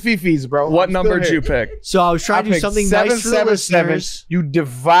 get out your fifis, bro. What number did you pick? So I was trying to do something nice for the listeners. You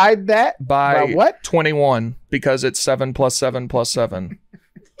divide that by what? 21 because it's 7 plus 7 plus 7.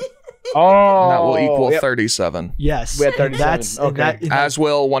 Oh, that will equal 37. Yes, we had 37. That's okay. As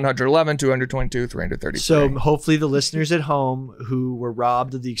will 111, 222, 333. So hopefully the listeners at home who were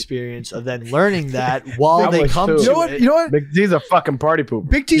robbed of the experience of then learning that while they come to it. You know what? Big T's a fucking party pooper.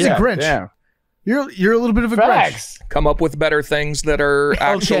 Big T's a Grinch. Yeah. You're a little bit of a Grinch. Come up with better things that are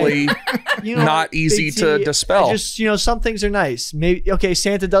actually not easy to dispel. Some things are nice. Maybe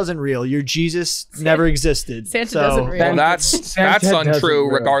Santa doesn't real. Your Jesus never existed. Santa doesn't real. Well, that's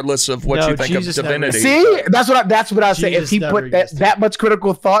untrue, regardless of what you think Jesus of divinity. See, that's what I say. If he put that much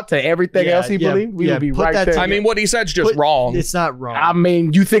critical thought to everything else he believed, we would be right there. I mean, what he said's just wrong. It's not wrong. I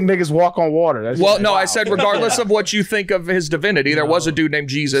mean, you think niggas walk on water? I said regardless of what you think of his divinity, there was a dude named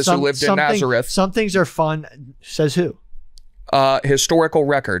Jesus who lived in Nazareth. Some things are fun. Says who? Historical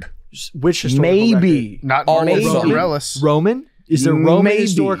record. Which historical record? Not all maybe. of them. Roman? Is there Roman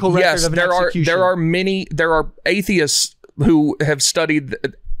historical record yes, of an execution? There are atheists who have studied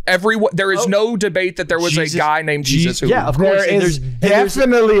everyone. There is no debate that there was a guy named Jesus who of course. There is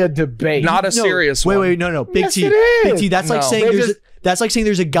definitely a debate. Not a serious one. Wait, no. Big T. Big T, that's like saying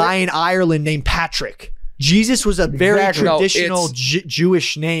there's a guy in Ireland named Patrick. Jesus was a very traditional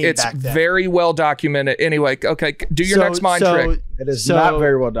Jewish name back then. It's very well documented. Anyway, okay, do your next mind trick. It is not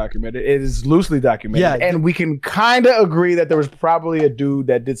very well documented. It is loosely documented. Yeah, and we can kind of agree that there was probably a dude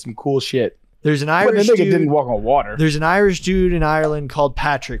that did some cool shit. There's an Irish dude. The nigga didn't walk on water. There's an Irish dude in Ireland called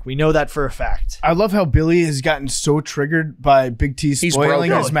Patrick. We know that for a fact. I love how Billy has gotten so triggered by Big T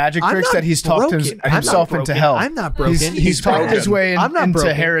spoiling his magic tricks that he's talked himself into hell. I'm not broken. He's talked his way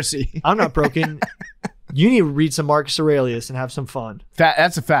into heresy. I'm not broken. You need to read some Marcus Aurelius and have some fun.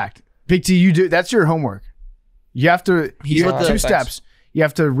 That's a fact. Big T, you do. That's your homework. You have to. You have 2 steps. You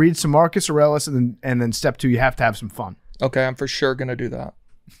have to read some Marcus Aurelius, and then step 2, you have to have some fun. Okay, I'm for sure gonna do that.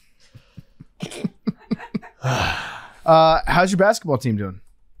 How's your basketball team doing?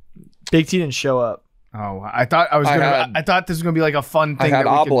 Big T didn't show up. Oh, I thought this was gonna be like a fun thing. I had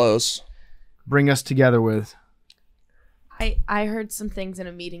Oblos bring us together with. I heard some things in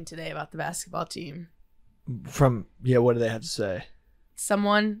a meeting today about the basketball team. What do they have to say?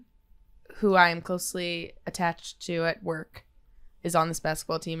 Someone who I am closely attached to at work is on this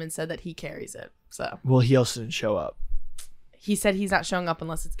basketball team and said that he carries it. So well, he also didn't show up. He said he's not showing up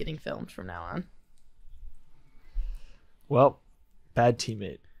unless it's getting filmed from now on. Well, bad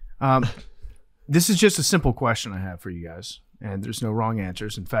teammate. This is just a simple question I have for you guys, and there's no wrong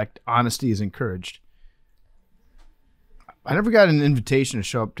answers. In fact, honesty is encouraged. I never got an invitation to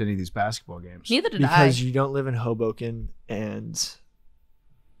show up to any of these basketball games. Neither did I. Because you don't live in Hoboken, and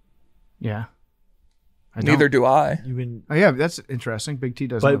yeah, neither do I. Oh yeah, that's interesting. Big T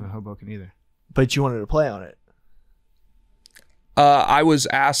doesn't live in Hoboken either. But you wanted to play on it. I was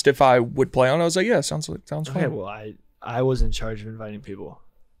asked if I would play on it. I was like, yeah, sounds fun. Okay, well, I was in charge of inviting people.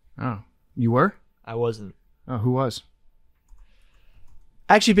 Oh, you were? I wasn't. Oh, who was?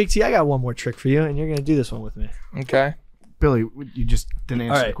 Actually, Big T, I got one more trick for you, and you're going to do this one with me. Okay. Billy, you just didn't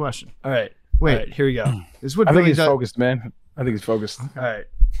answer the question. All right. Wait. All right, here we go. This is what I Billy think he's does. focused, man. I think he's focused. All right.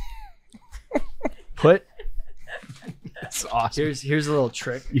 Put. That's awesome. Here's a little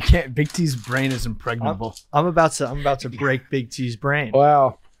trick. You can't. Big T's brain is impregnable. I'm about to break Big T's brain.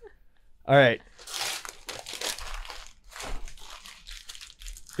 Wow. All right.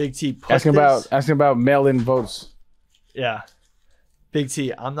 Big T. Asking about mail-in votes. Yeah. Big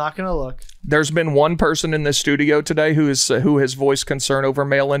T. I'm not gonna look. There's been one person in this studio today who has voiced concern over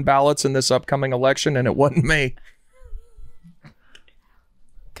mail-in ballots in this upcoming election, and it wasn't me.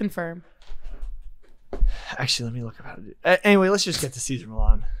 Confirm. Actually, let me look about it. Anyway, let's just get to Cesar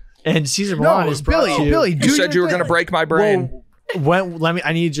Millan. And Cesar Millan is Billy. You said you were going to break my brain.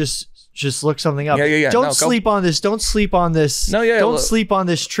 I need to just look something up. Yeah. Don't sleep on this. Don't sleep on this. Don't sleep on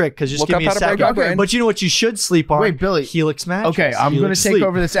this trick because just give me a second. Okay. But you know what you should sleep on? Wait, Billy. Helix Mattress. Okay, I'm going to take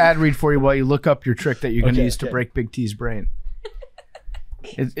over this ad read for you while you look up your trick that you're going to use to break Big T's brain.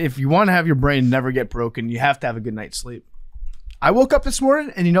 If you want to have your brain never get broken, you have to have a good night's sleep. I woke up this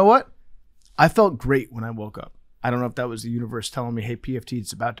morning, and you know what? I felt great when I woke up. I don't know if that was the universe telling me, hey, PFT,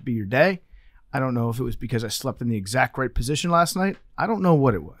 it's about to be your day. I don't know if it was because I slept in the exact right position last night. I don't know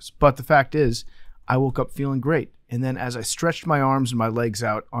what it was. But the fact is, I woke up feeling great. And then as I stretched my arms and my legs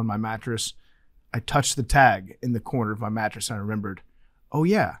out on my mattress, I touched the tag in the corner of my mattress and I remembered, oh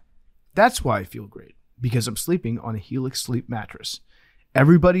yeah, that's why I feel great. Because I'm sleeping on a Helix Sleep mattress.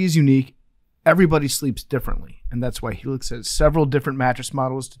 Everybody is unique. Everybody sleeps differently. And that's why Helix has several different mattress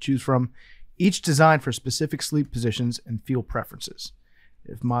models to choose from, each designed for specific sleep positions and feel preferences.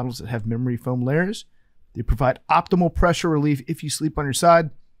 They have models that have memory foam layers. They provide optimal pressure relief if you sleep on your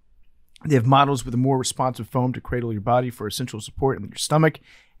side. They have models with a more responsive foam to cradle your body for essential support in your stomach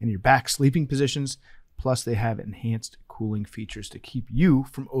and your back sleeping positions. Plus, they have enhanced cooling features to keep you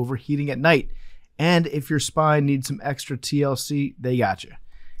from overheating at night. And if your spine needs some extra TLC, they got you.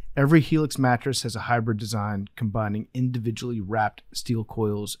 Every Helix mattress has a hybrid design combining individually wrapped steel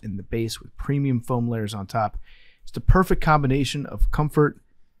coils in the base with premium foam layers on top. It's the perfect combination of comfort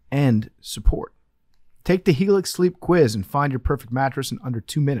and support. Take the Helix Sleep Quiz and find your perfect mattress in under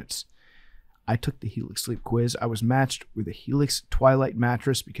 2 minutes. I took the Helix Sleep Quiz. I was matched with a Helix Twilight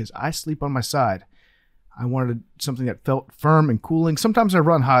mattress because I sleep on my side. I wanted something that felt firm and cooling. Sometimes I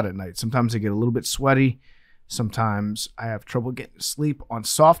run hot at night. Sometimes I get a little bit sweaty. Sometimes I have trouble getting to sleep on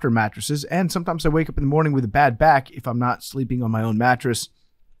softer mattresses. And sometimes I wake up in the morning with a bad back if I'm not sleeping on my own mattress.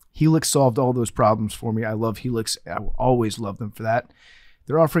 Helix solved all those problems for me. I love Helix. I will always love them for that.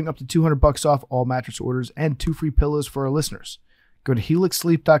 They're offering up to $200 off all mattress orders and 2 free pillows for our listeners. Go to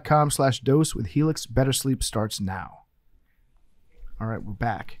helixsleep.com/dose with Helix. Better sleep starts now. All right, we're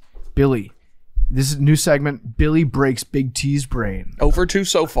back. Billy, this is a new segment. Billy breaks Big T's brain. Over 2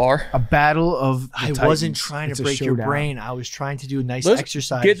 so far. A battle of the I wasn't trying to break your brain. I was trying to do a nice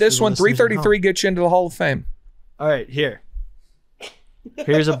exercise. Get this one. 333 gets you into the Hall of Fame. All right, here.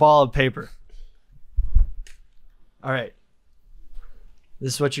 Here's a ball of paper. All right.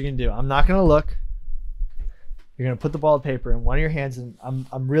 This is what you're going to do. I'm not going to look. You're going to put the ball of paper in one of your hands, and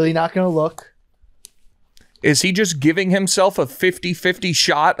I'm really not going to look. Is he just giving himself a 50-50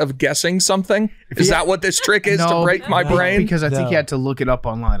 shot of guessing something? Is that what this trick is to break my brain? Because I think he had to look it up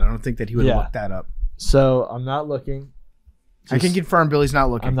online. I don't think that he would have looked that up. So I'm not looking. I can confirm Billy's not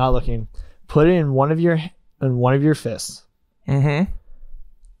looking. I'm not looking. Put it in one of your fists. Mm-hmm.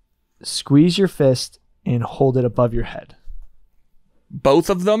 Squeeze your fist and hold it above your head.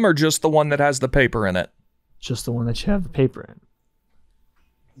 Both of them, or just the one that has the paper in it? Just the one that you have the paper in.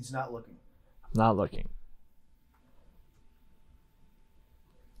 He's not looking. I'm not looking.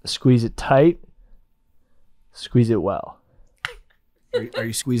 Squeeze it tight. Squeeze it well. Are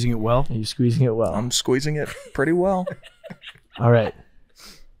you squeezing it well? Are you squeezing it well? I'm squeezing it pretty well. All right.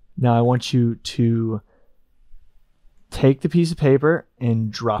 Now I want you to take the piece of paper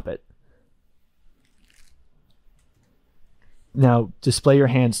and drop it. Now display your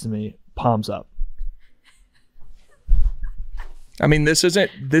hands to me, palms up. I mean, this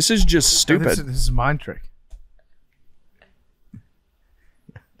is just stupid. This is a mind trick.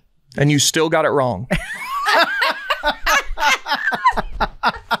 And you still got it wrong.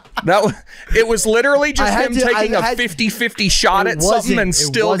 It was literally just him taking a 50-50 shot at something and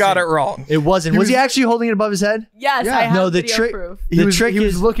still got it wrong. It wasn't. Was he actually holding it above his head? Yes, I have the video trick. proof. He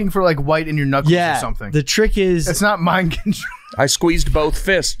was looking for like white in your knuckles or something. The trick is it's not mind control. I squeezed both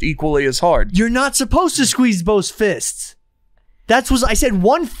fists equally as hard. You're not supposed to squeeze both fists. I said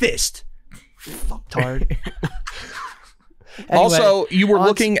one fist. Fucktard. Anyway, also, you were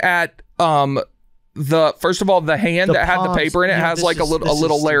looking at first of all, the hand that had the paper in it has like a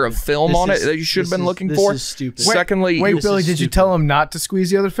little layer of film on it that you should have been looking for. This is stupid. Secondly, wait, Billy, did you tell him not to squeeze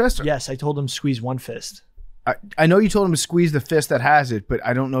the other fist? Yes, I told him squeeze one fist. I know you told him to squeeze the fist that has it, but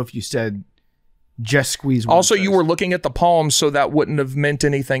I don't know if you said just squeeze one also, fist. you were looking at the palms, so that wouldn't have meant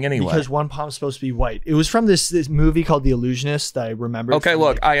anything anyway. Because one palm's supposed to be white. It was from this movie called The Illusionist that I remember. Okay,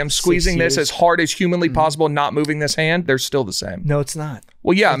 look, I am squeezing this as hard as humanly possible, not moving this hand. They're still the same. No, it's not.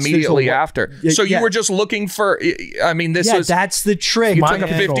 Well, yeah, immediately after. So you were just looking for, I mean, that's the trick. You took a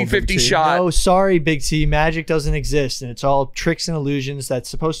 50-50 shot. No, sorry, Big T. Magic doesn't exist, and it's all tricks and illusions that's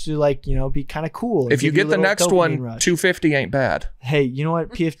supposed to, be kind of cool. If you get the next one, 250 ain't bad. Hey, you know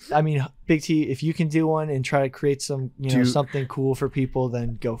what? Big T, if you can do one and try to create some, something cool for people,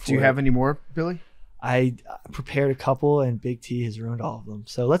 then go for it. Do you have any more, Billy? I prepared a couple, and Big T has ruined all of them.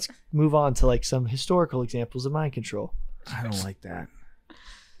 So let's move on to some historical examples of mind control. I don't like that.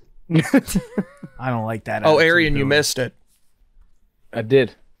 I don't like that. Oh, Arian, you missed it. I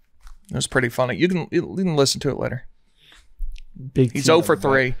did. It was pretty funny. You can listen to it later. He's 0 for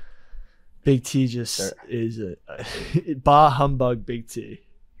 3. Big T just is a bah humbug. Big T.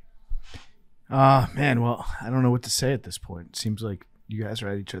 Man, well, I don't know what to say at this point. It seems like You guys are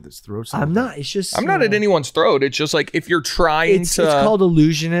at each other's throats. I'm not. It's just I'm not at anyone's throat. It's just like if you're trying it's to. It's called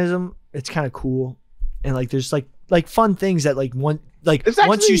illusionism. It's kind of cool, and like there's like fun things that like once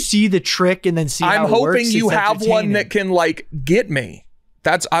you see the trick and then see. I'm how it hoping works, you it's have one that can like get me.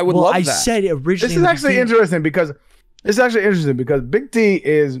 I would love that. I said originally. This is actually interesting because Big T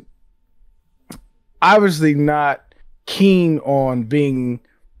is obviously not keen on being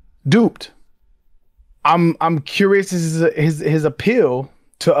duped. I'm curious his appeal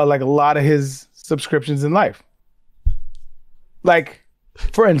to like a lot of his subscriptions in life. Like,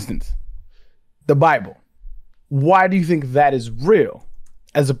 for instance, the Bible. Why do you think that is real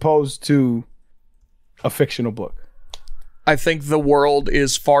as opposed to a fictional book? I think the world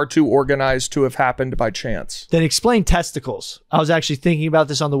is far too organized to have happened by chance. Then explain testicles. I was actually thinking about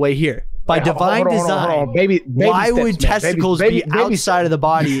this on the way here. By divine design, baby why steps, would testicles be outside steps. of the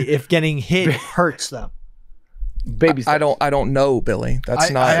body if getting hit hurts them? Baby steps. I don't know, Billy.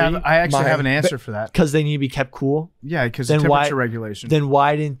 That's not. I actually have an answer for that. Because they need to be kept cool? Yeah, because Then temperature regulation. Then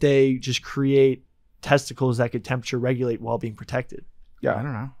why didn't they just create testicles that could temperature regulate while being protected? Yeah, I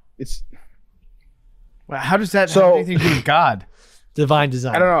don't know. It's how does that have anything to do with God? Divine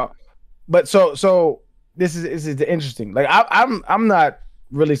design. I don't know, but so this is interesting. Like I'm not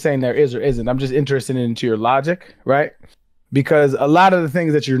really saying there is or isn't. I'm just interested into your logic, right? Because a lot of the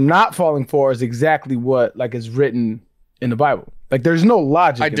things that you're not falling for is exactly what like is written in the Bible. Like there's no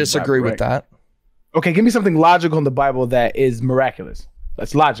logic. I disagree Bible, with right? that. Okay, give me something logical in the Bible that is miraculous.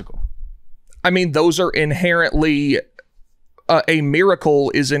 That's logical. I mean, those are inherently a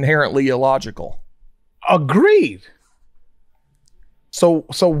miracle is inherently illogical. Agreed. So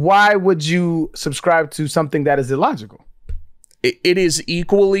why would you subscribe to something that is illogical? It is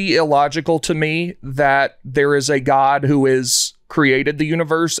equally illogical to me that there is a God who has created the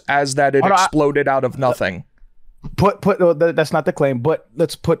universe as that it exploded out of nothing. That's not the claim, but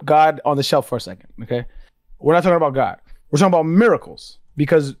let's put God on the shelf for a second, okay? We're not talking about God. We're talking about miracles,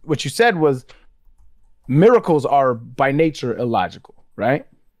 because what you said was miracles are by nature illogical, right?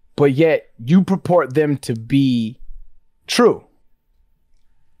 But yet you purport them to be true.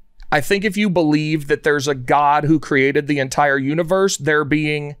 I think if you believe that there's a God who created the entire universe, there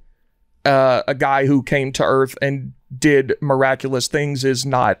being a guy who came to Earth and did miraculous things is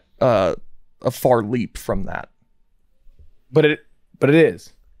not a far leap from that. But it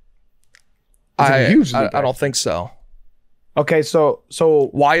is. I don't think so. Okay, so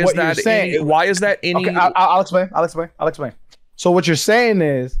why is what that? you're saying, why is that any? Okay, I'll explain. So what you're saying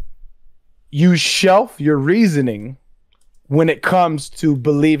is, you shelf your reasoning when it comes to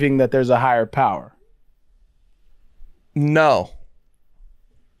believing that there's a higher power. No.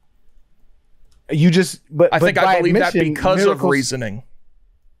 You just, I think I believe that because of reasoning.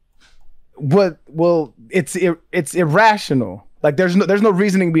 Well, it's irrational. Like there's no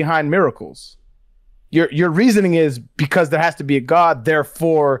reasoning behind miracles. Your reasoning is because there has to be a God,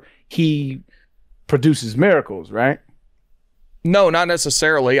 therefore he produces miracles, right? No, not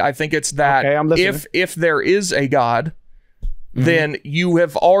necessarily. I think it's that if there is a God, then you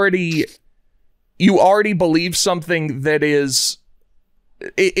already believe something that is.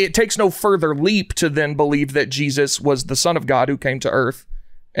 It takes no further leap to then believe that Jesus was the Son of God who came to Earth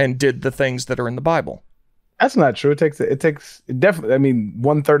and did the things that are in the Bible. That's not true. It definitely. I mean,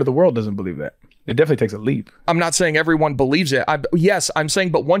 1/3 of the world doesn't believe that. It definitely takes a leap. I'm not saying everyone believes it. Yes, I'm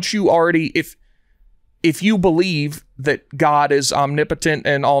saying, but once you already, if you believe that God is omnipotent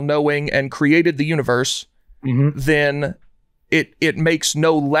and all-knowing and created the universe, then it makes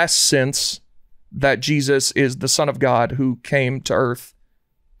no less sense that Jesus is the Son of God who came to Earth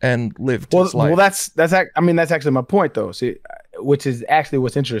and lived his life. Well, that's actually my point, though. See, which is actually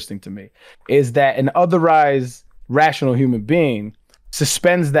what's interesting to me, is that an otherwise rational human being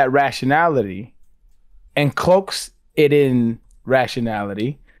suspends that rationality and cloaks it in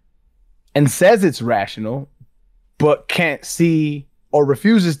rationality and says it's rational, but can't see or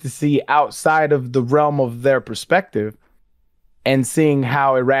refuses to see outside of the realm of their perspective and seeing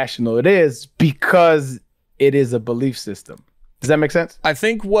how irrational it is because it is a belief system. Does that make sense? I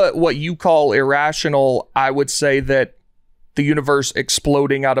think what you call irrational, I would say that the universe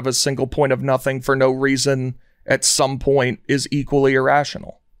exploding out of a single point of nothing for no reason at some point is equally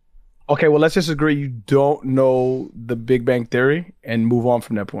irrational. Okay, well, let's just agree you don't know the Big Bang Theory and move on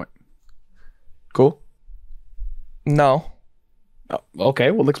from that point. Cool? No. Oh,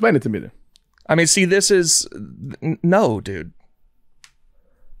 okay, well, explain it to me then. I mean, see, this is... No, dude.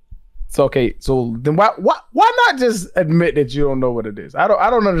 So, okay, so then why not just admit that you don't know what it is? I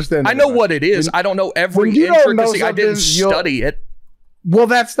don't understand. I know what it is. I don't know every intricacy. I didn't study it. Well,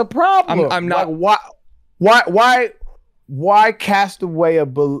 that's the problem. I'm not... Like, why cast away a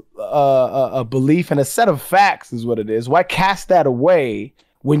belief and a set of facts is what it is. Why cast that away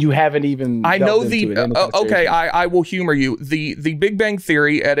when you haven't even? I know okay, I will humor you. The Big Bang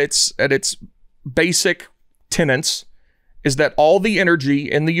Theory at its basic tenets is that all the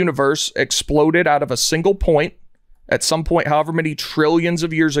energy in the universe exploded out of a single point at some point, however many trillions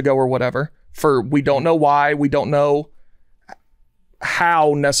of years ago or whatever. For we don't know why, we don't know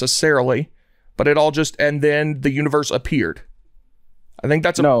how necessarily. But it all just, and then the universe appeared. I think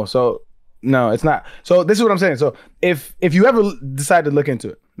that's no, it's not. So this is what I'm saying. So if you ever decide to look into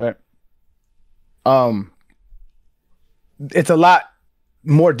it, right? It's a lot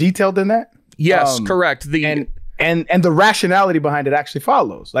more detailed than that. Yes, correct. And the rationality behind it actually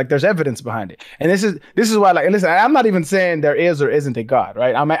follows. Like there's evidence behind it. And this is why, like, listen, I'm not even saying there is or isn't a God,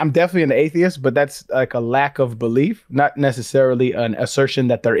 right? I'm definitely an atheist, but that's like a lack of belief, not necessarily an assertion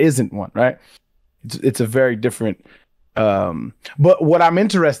that there isn't one, right? It's a very different. But what I'm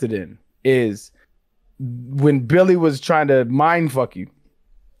interested in is when Billy was trying to mind fuck you,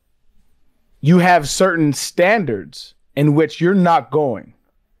 you have certain standards in which you're not going.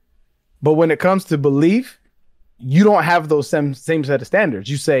 But when it comes to belief, you don't have those same set of standards.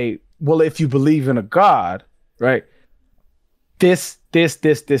 You say, well, if you believe in a God, right? This,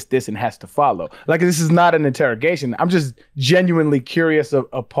 and has to follow. Like, this is not an interrogation. I'm just genuinely curious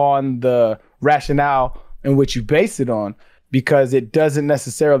upon the rationale in which you base it on, because it doesn't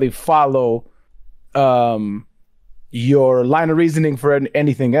necessarily follow your line of reasoning for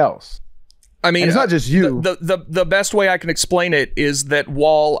anything else. I mean, and it's not just you. The best way I can explain it is that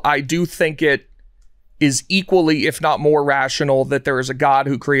while I do think it is equally, if not more rational, that there is a God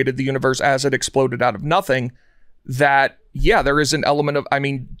who created the universe as it exploded out of nothing, that, yeah, there is an element of, I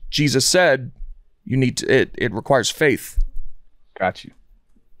mean, Jesus said you need to, it requires faith. Got you.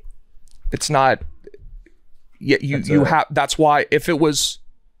 It's not, yeah, you have, that's why if it was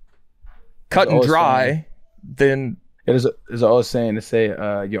cut and dry, then there's an old saying to say,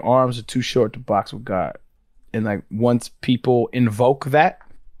 your arms are too short to box with God. And like once people invoke that,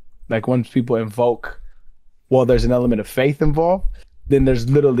 well, there's an element of faith involved, then there's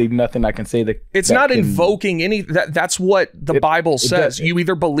literally nothing I can say that it's that not invoking any that's what the Bible says. You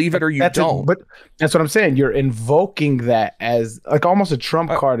either believe it or you don't. But that's what I'm saying. You're invoking that as like almost a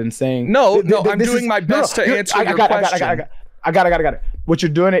trump card and saying no, I'm doing my best to answer your question. I got it. What you're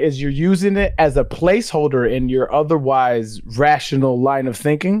doing is you're using it as a placeholder in your otherwise rational line of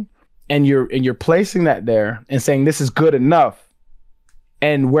thinking, and you're placing that there and saying this is good enough.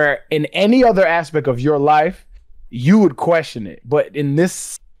 And where in any other aspect of your life, you would question it. But in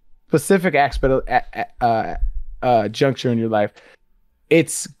this specific aspect of juncture in your life,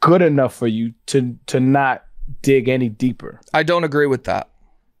 it's good enough for you to not dig any deeper. I don't agree with that.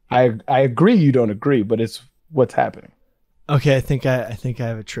 I agree you don't agree, but it's what's happening. Okay, I think I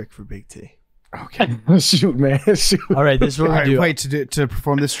have a trick for Big T. Okay. Shoot, man. Shoot. All right, this is what we're doing. Wait, to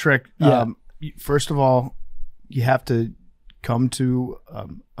perform this trick, first of all, you have to come to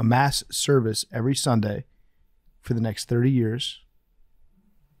a mass service every Sunday for the next 30 years.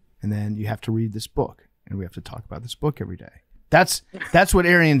 And then you have to read this book. And we have to talk about this book every day. That's what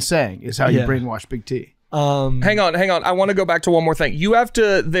Arian's saying, is how you brainwash Big T. Hang on. I want to go back to one more thing. You have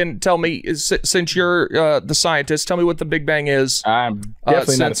to then tell me, since you're the scientist, tell me what the Big Bang is. I'm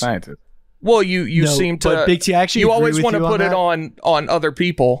definitely not a scientist. Well, you seem to. But Big T actually, you always want to put it on other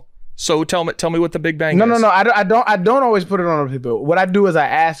people. So tell me what the Big Bang is. No. I don't always put it on other people. What I do is I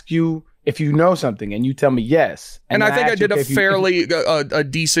ask you if you know something, and you tell me yes. And I think I did a fairly a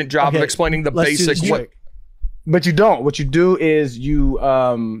decent job of explaining the basic. But you don't. What you do is you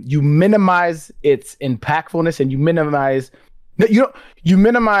minimize its impactfulness, and you minimize.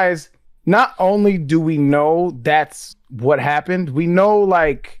 Not only do we know that's what happened, we know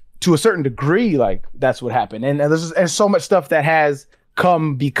like to a certain degree like that's what happened, and there's so much stuff that has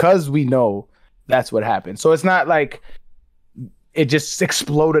come because we know that's what happened. So it's not like it just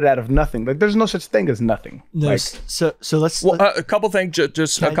exploded out of nothing. Like there's no such thing as nothing. No, like, so let's. Well, a couple things.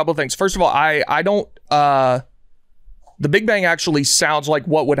 Just a couple things. First of all, I don't. The Big Bang actually sounds like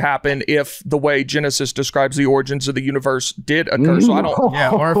what would happen if the way Genesis describes the origins of the universe did occur. So I don't. Yeah,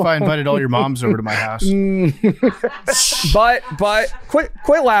 or if I invited all your moms over to my house. but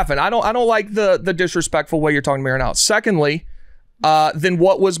quit laughing. I don't like the disrespectful way you're talking to me right now. Secondly, then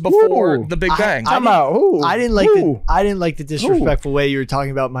what was before the Big Bang? I didn't like the disrespectful way you were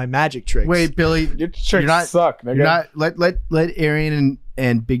talking about my magic tricks. Wait, Billy, your tricks suck. You're not let Arian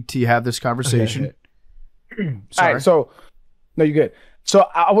and Big T have this conversation. Okay. All right, so no, you're good. So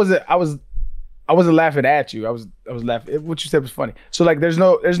I wasn't laughing at you. I was laughing. What you said was funny. So like, there's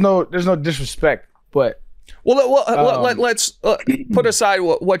no disrespect, but Let's put aside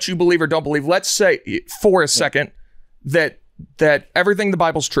what you believe or don't believe. Let's say for a second that everything the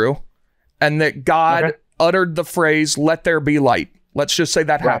Bible's true, and that God uttered the phrase, "Let there be light." Let's just say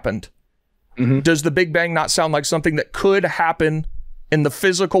that happened. Mm-hmm. Does the Big Bang not sound like something that could happen in the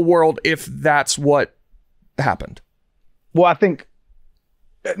physical world if that's what happened? Well, I think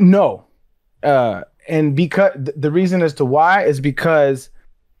no. And because the reason as to why is because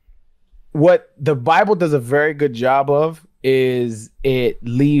what the Bible does a very good job of is it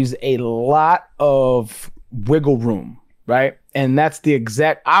leaves a lot of wiggle room, right? And that's the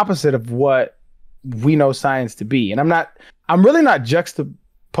exact opposite of what we know science to be. And I'm really not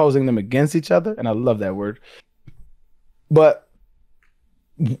juxtaposing them against each other. And I love that word. But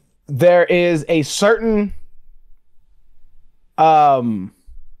there is a certain, there's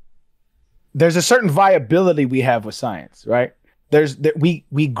a certain viability we have with science, right?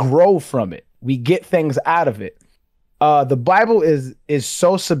 We grow from it. We get things out of it. The Bible is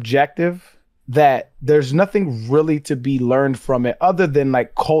so subjective that there's nothing really to be learned from it other than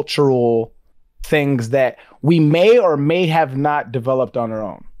like cultural things that we may or may have not developed on our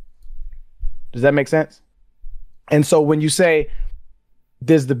own. Does that make sense? And so when you say,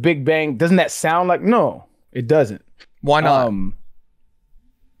 does the Big Bang, doesn't that sound like, no, it doesn't. Why not?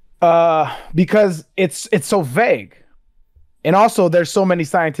 Because it's so vague. And also there's so many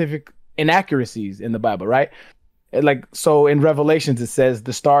scientific inaccuracies in the Bible, right? Like, so in Revelations, it says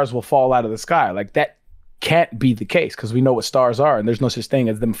the stars will fall out of the sky. Like that can't be the case because we know what stars are and there's no such thing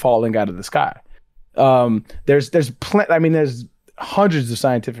as them falling out of the sky. There's hundreds of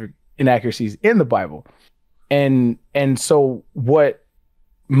scientific inaccuracies in the Bible. And so what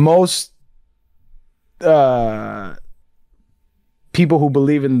most people who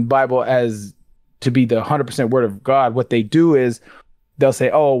believe in the Bible as to be the 100% word of God, what they do is they'll say,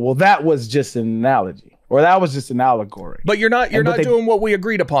 oh, well, that was just an analogy or that was just an allegory. But you're not doing what we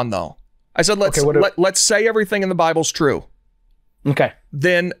agreed upon, though. I said, let's say everything in the Bible's true. Okay.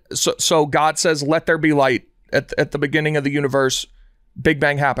 Then, so God says, let there be light at the beginning of the universe. Big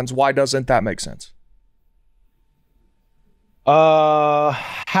Bang happens. Why doesn't that make sense? Let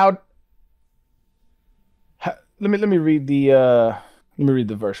me read the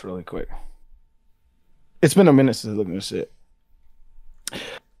verse really quick. It's been a minute since I looked at this shit.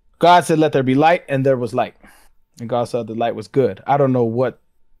 God said, let there be light, and there was light. And God saw the light was good. I don't know what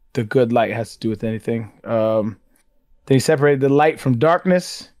the good light has to do with anything. Then he separated the light from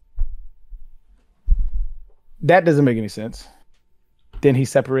darkness. That doesn't make any sense. Then he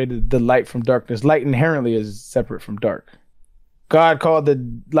separated the light from darkness. Light inherently is separate from dark. God called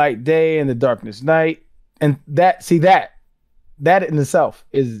the light day and the darkness night. And that in itself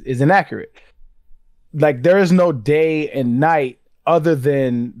is inaccurate. Like there is no day and night other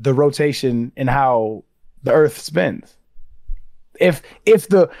than the rotation and how the earth spins. If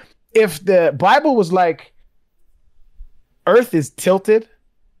the Bible was like earth is tilted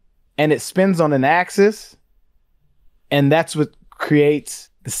and it spins on an axis and that's what creates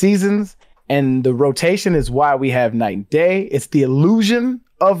the seasons and the rotation is why we have night and day. It's the illusion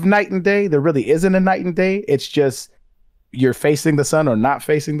of night and day. There really isn't a night and day. It's just you're facing the sun or not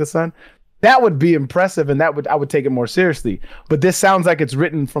facing the sun. That would be impressive, and I would take it more seriously. But this sounds like it's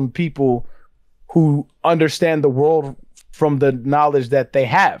written from people who understand the world from the knowledge that they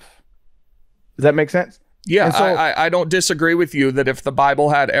have. Does that make sense? Yeah, so, I don't disagree with you that if the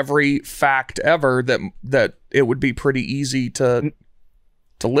Bible had every fact ever, that it would be pretty easy to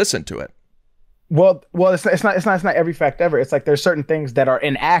listen to it. Well, it's not every fact ever. It's like there's certain things that are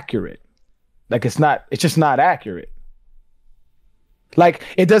inaccurate. Like it's just not accurate. Like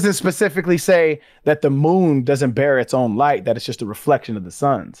it doesn't specifically say that the moon doesn't bear its own light, that it's just a reflection of the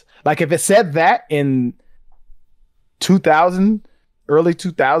sun's. Like if it said that in early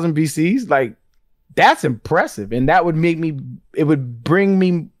 2000 BCs, like that's impressive. And that would it would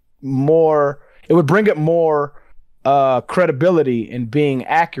bring it more credibility in being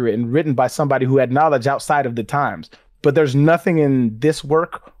accurate and written by somebody who had knowledge outside of the times. But there's nothing in this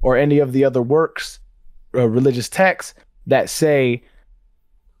work or any of the other works, religious texts that say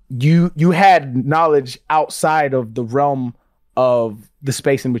you had knowledge outside of the realm of the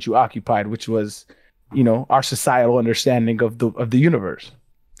space in which you occupied, which was, our societal understanding of the universe.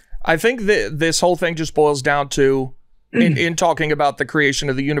 I think that this whole thing just boils down to, in talking about the creation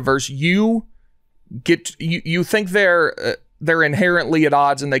of the universe, you think they're inherently at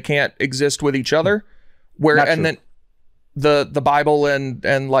odds and they can't exist with each other, then the Bible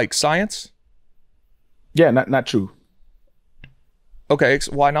and like science. Yeah, not true. Okay,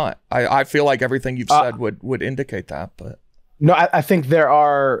 why not? I feel like everything you've said would indicate that, but No, I think there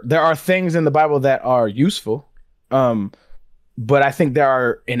are things in the Bible that are useful, but I think there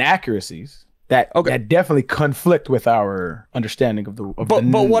are inaccuracies that definitely conflict with our understanding of the. But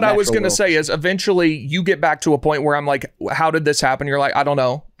what I was going to say is, eventually you get back to a point where I'm like, how did this happen? You're like, I don't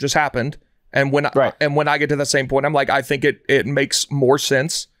know, just happened. And when I get to the same point, I'm like, I think it makes more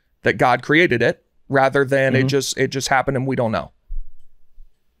sense that God created it rather than it just happened and we don't know.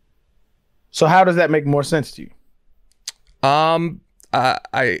 So how does that make more sense to you?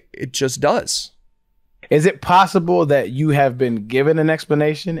 It just does. Is it possible that you have been given an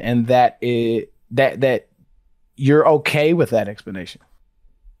explanation and that you're okay with that explanation?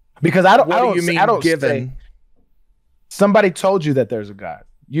 Because I don't given? Somebody told you that there's a God.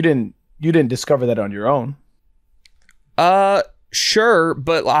 You didn't discover that on your own. Sure,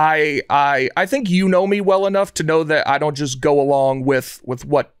 but I think you know me well enough to know that I don't just go along with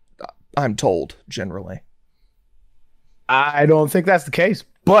what I'm told generally. I don't think that's the case,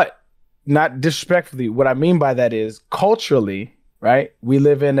 but not disrespectfully. What I mean by that is culturally, right? We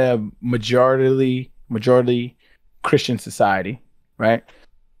live in a majority Christian society, right?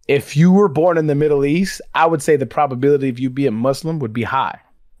 If you were born in the Middle East, I would say the probability of you being Muslim would be high,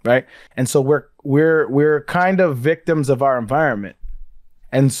 right? And so we're kind of victims of our environment.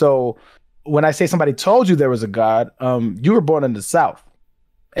 And so when I say somebody told you there was a God, you were born in the South.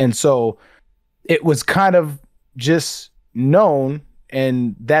 And so it was kind of just known,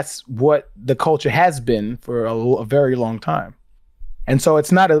 and that's what the culture has been for a very long time. And so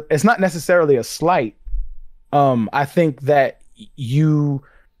it's not necessarily a slight. I think that you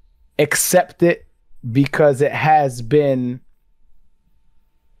accept it because it has been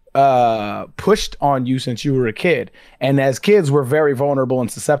pushed on you since you were a kid. And as kids, we're very vulnerable and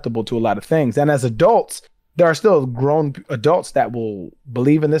susceptible to a lot of things. And as adults, there are still grown adults that will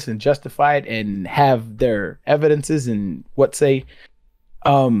believe in this and justify it and have their evidences and what say.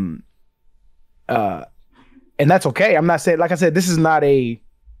 And that's okay. I'm not saying, like I said, this is not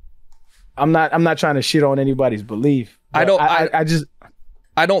I'm not trying to shit on anybody's belief. I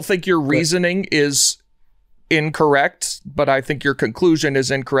don't think your reasoning is incorrect, but I think your conclusion is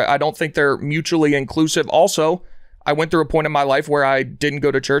incorrect. I don't think they're mutually inclusive. Also, I went through a point in my life where I didn't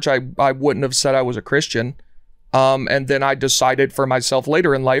go to church. I wouldn't have said I was a Christian. And then I decided for myself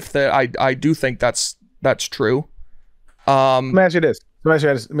later in life that I do think that's true. Let me ask you this.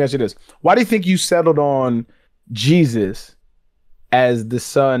 Why do you think you settled on Jesus as the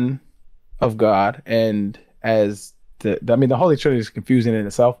Son of God and as the Holy Trinity is confusing in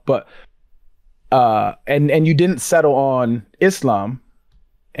itself, but and you didn't settle on Islam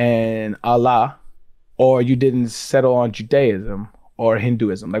and Allah, or you didn't settle on Judaism or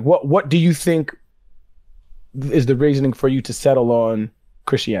Hinduism? Like what do you think is the reasoning for you to settle on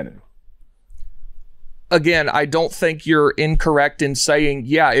Christianity? Again, I don't think you're incorrect in saying,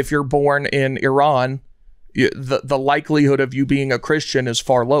 yeah, if you're born in Iran, the likelihood of you being a Christian is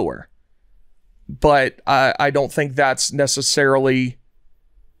far lower. But I don't think that's necessarily,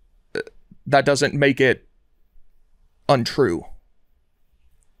 that doesn't make it untrue.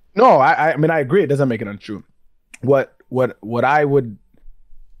 No, I mean, I agree. It doesn't make it untrue. What I would,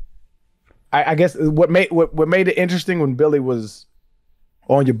 I guess what made it interesting when Billy was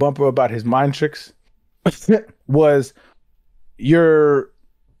on your bumper about his mind tricks was you're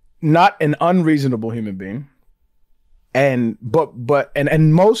not an unreasonable human being, and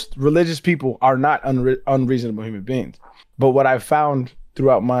most religious people are not unreasonable human beings. But what I've found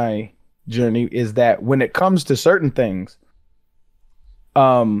throughout my journey is that when it comes to certain things,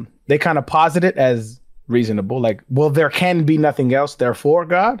 they kind of posit it as reasonable, like, well, there can be nothing else, therefore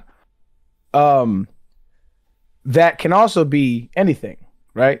God. That can also be anything,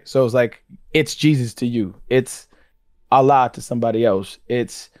 right? So it's like, it's Jesus to you, it's Allah to somebody else,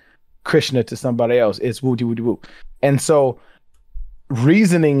 it's Krishna to somebody else, it's woo woo woo. And so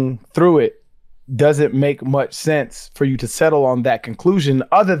reasoning through it doesn't make much sense for you to settle on that conclusion,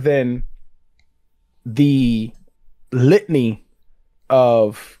 other than the litany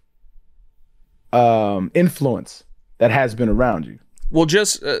of influence that has been around you. Well,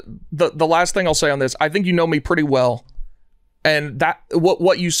 just the last thing I'll say on this, I think you know me pretty well. And that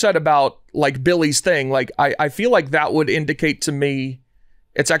what you said about like Billy's thing, like I feel like that would indicate to me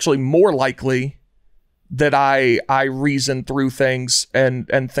it's actually more likely that I reason through things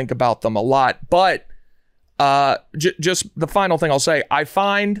and think about them a lot. But just the final thing I'll say, I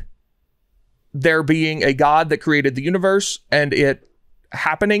find there being a God that created the universe and it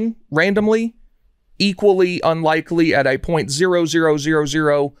happening randomly equally unlikely at a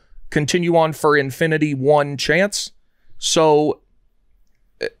 0.0000 continue on for infinity 1 chance. So,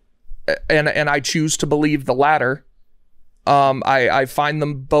 and I choose to believe the latter. I find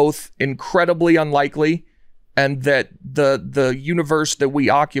them both incredibly unlikely, and that the universe that we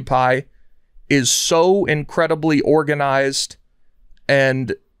occupy is so incredibly organized,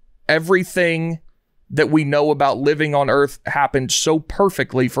 and everything that we know about living on Earth happened so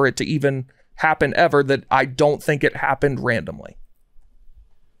perfectly for it to even happen ever, that I don't think it happened randomly.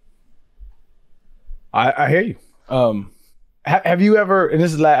 I hear you. Have you ever, and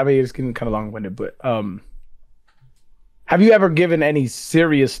this is like, I mean, it's getting kind of long-winded, but have you ever given any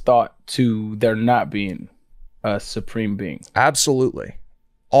serious thought to there not being a supreme being? Absolutely.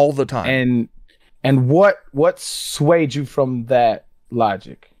 All the time. And what swayed you from that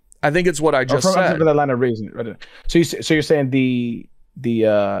logic? I think it's what I just said. From that line of reasoning. Right? So you're saying the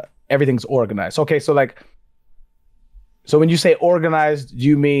everything's organized. Okay, so when you say organized,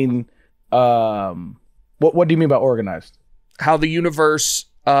 you mean what do you mean by organized? How the universe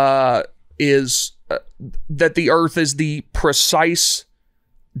is that the Earth is the precise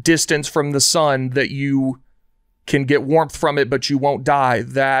distance from the sun that you can get warmth from it, but you won't die.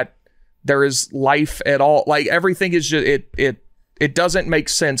 That there is life at all. Like everything is just it doesn't make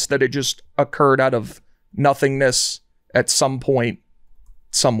sense that it just occurred out of nothingness at some point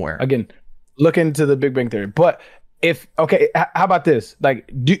somewhere. Again, look into the Big Bang Theory. But how about this?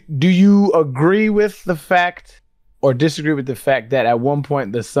 Like, do you agree with the fact or disagree with the fact that at one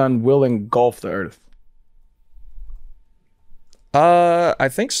point the sun will engulf the Earth? I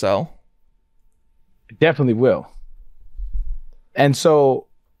think so. It definitely will. And so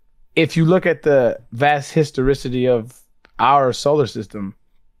if you look at the vast historicity of our solar system,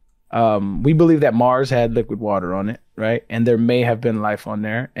 we believe that Mars had liquid water on it, right? And there may have been life on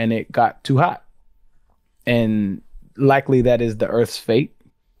there, and it got too hot. And likely that is the Earth's fate.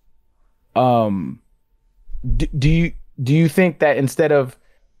 Do you think that instead of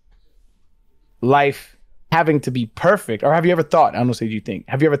life having to be perfect, or have you ever thought, I don't say do you think,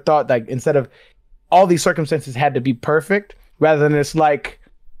 have you ever thought like instead of all these circumstances had to be perfect, rather than it's like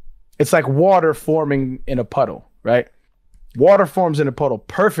water forming in a puddle, right? Water forms in a puddle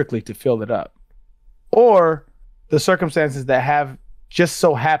perfectly to fill it up. Or the circumstances that have just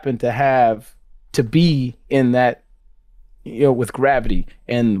so happen to be in that, with gravity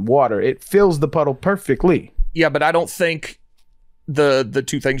and water, it fills the puddle perfectly. Yeah, but I don't think the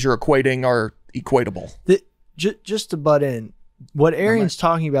two things you're equating are equatable. Just to butt in, what Arian's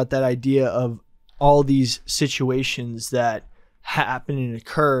talking about, that idea of all these situations that happen and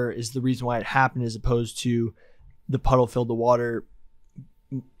occur is the reason why it happened, as opposed to the puddle filled the water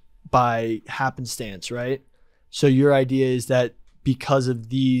by happenstance, right? So your idea is that because of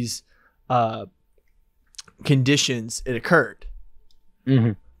these conditions, it occurred.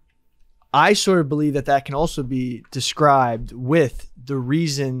 Mm-hmm. I sort of believe that can also be described with the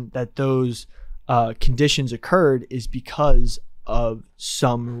reason that those conditions occurred is because of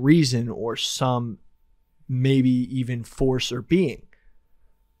some reason or some maybe even force or being.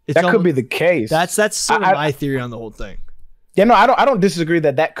 That could be the case. That's sort of my theory on the whole thing. Yeah, no, I don't disagree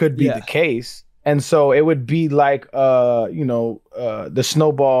that could be the case. And so it would be like the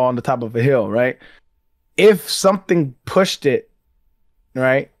snowball on the top of a hill, right? If something pushed it,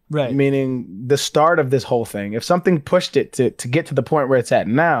 right? Right. Meaning the start of this whole thing. If something pushed it to get to the point where it's at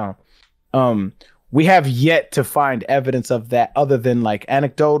now, we have yet to find evidence of that other than like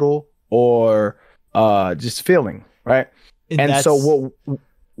anecdotal or just feeling, right? And so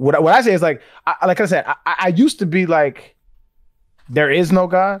what I say is like I said, I used to be like, there is no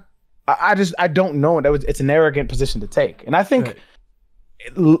God. I don't know. It's an arrogant position to take. And I think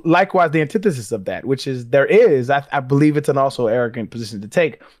likewise the antithesis of that, which is there is, I believe it's an also arrogant position to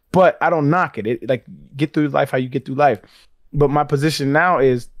take, but I don't knock it. It like get through life how you get through life. But my position now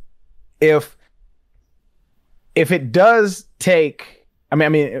is if it does take,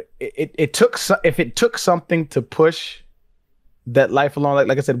 if it took something to push that life along,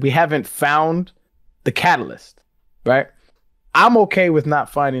 like I said, we haven't found the catalyst, right? I'm okay with not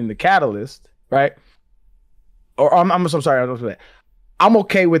finding the catalyst, right? Or I'm sorry, I don't do that. I'm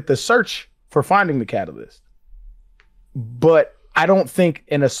okay with the search for finding the catalyst, but I don't think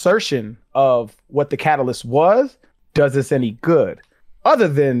an assertion of what the catalyst was does us any good, other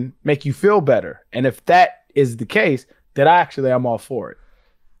than make you feel better. And if that is the case, then I'm all for it.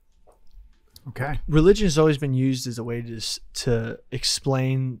 Okay. Religion has always been used as a way to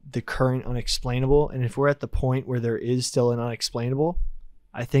explain the current unexplainable. And if we're at the point where there is still an unexplainable,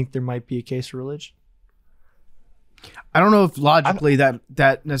 I think there might be a case for religion. I don't know if logically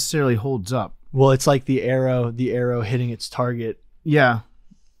that necessarily holds up. Well, it's like the arrow hitting its target. Yeah.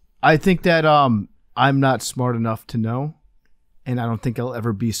 I think that I'm not smart enough to know. And I don't think I'll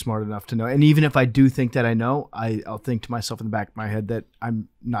ever be smart enough to know. And even if I do think that I know, I'll think to myself in the back of my head that I'm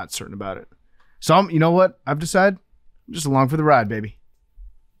not certain about it. So you know what? I've decided I'm just along for the ride, baby.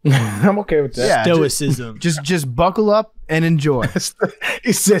 I'm okay with that. Yeah, Stoicism. Just buckle up and enjoy.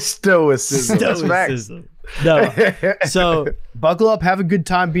 He says stoicism. That's facts. Stoicism. No. So Buckle up, have a good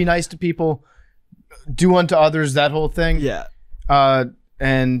time, be nice to people, do unto others, that whole thing. yeah.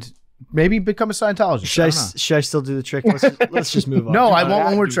 And maybe become a Scientologist. Should I still do the trick? Let's just move on. No, I want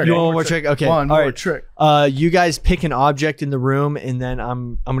one more trick. You want one more trick? Okay. One All more right. trick. You guys pick an object in the room, and then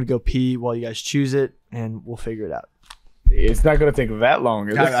I'm gonna go pee while you guys choose it, and we'll figure it out. It's not going to take that long.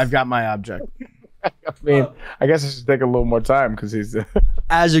 Is it? I've got my object. I mean, I guess it should take a little more time because he's.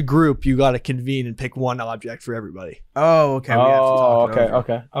 As a group, you got to convene and pick one object for everybody. Oh, okay. We have to talk it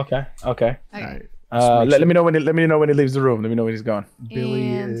over. Okay. Okay. All right. Let me know when he leaves the room. Let me know when he's gone.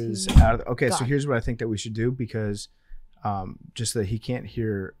 Billy And is he's out of okay, so gone. here's what I think that we should do because just so that he can't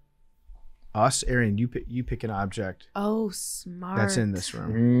hear us. Arian, you pick an object Oh, smart. that's in this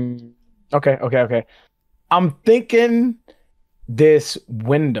room. Okay. I'm thinking this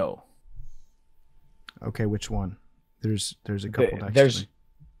window. Okay, which one? There's a couple next to There's me.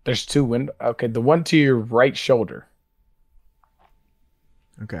 there's two windows. Okay, the one to your right shoulder.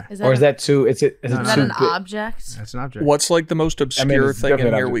 Okay. Is Or is a- that too? Is it is that too an big? object? That's an object. What's like the most obscure it's thing in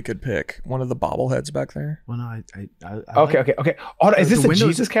definitely here not- we could pick? One of the bobbleheads back there. Well, no, I Okay. Hold on, is The this a windows-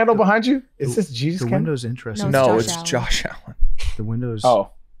 Jesus candle behind you? Is the- this Jesus The candle? window's interesting. No, No, Josh it's Allen. Josh Allen. The window's Who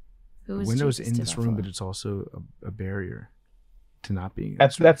the is window's Jesus in to this that room, for? but it's also a barrier to not being.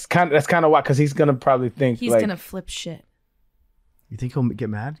 That's kind of why, because he's gonna probably think He's like, gonna flip shit. You think he'll get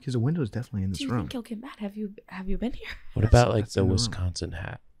mad because the window's definitely in Do this you room. think he'll get mad? Have you been here? What about like that's the in the room. Wisconsin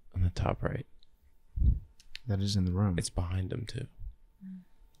hat on the top right? That is in the room. It's behind him too.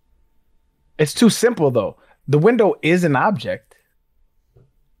 it's too simple though. The window is an object,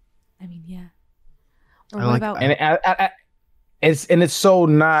 I mean, yeah. Or I what like- about? and it's so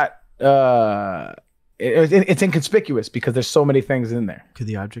not it's inconspicuous because there's so many things in there. Could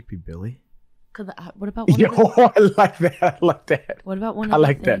the object be Billy? What about one Yo, of the, I like that. what about one I of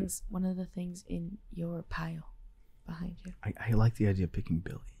like the that. things? One of the things in your pile behind you. I like the idea of picking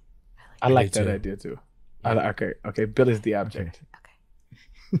Billy. I like do that too. idea too. Okay. Billy's the object.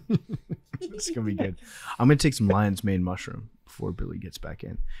 It's gonna be good. I'm gonna take some lion's mane mushroom before Billy gets back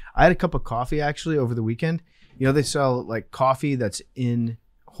in. I had a cup of coffee actually over the weekend. You know they sell like coffee that's in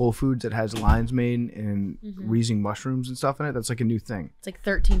Whole Foods that has lion's mane and Riesling mushrooms and stuff in it. That's like a new thing. It's like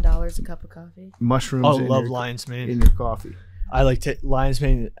 $13 a cup of coffee. Mushrooms. Oh, in love your, lion's mane. in your coffee. I like lion's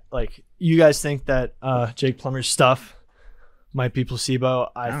mane. Like, you guys think that Jake Plummer's stuff might be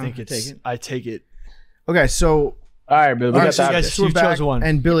placebo. I No, think I it's. take it. I take it. Okay, so All right, Billy. We all got right, so the you guys object. you we're back, chose one.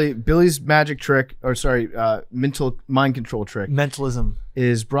 and Billy's magic trick, or sorry, mental mind control trick Mentalism.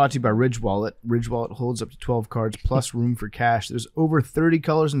 is brought to you by Ridge Wallet. Ridge Wallet holds up to 12 cards plus room for cash. There's over 30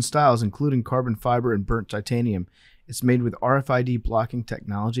 colors and styles, including carbon fiber and burnt titanium. It's made with RFID blocking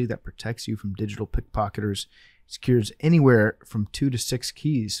technology that protects you from digital pickpocketers. It secures anywhere from 2 to 6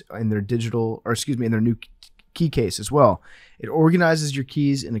 keys in their in their new key case as well. It organizes your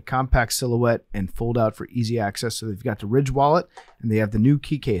keys in a compact silhouette and fold out for easy access. So they've got the Ridge Wallet and they have the new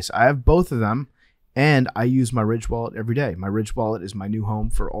key case. I have both of them. And I use my Ridge Wallet every day. My Ridge Wallet is my new home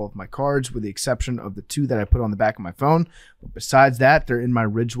for all of my cards, with the exception of the 2 that I put on the back of my phone. But besides that, they're in my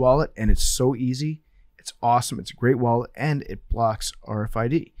Ridge Wallet, and it's so easy. It's awesome. It's a great wallet, and it blocks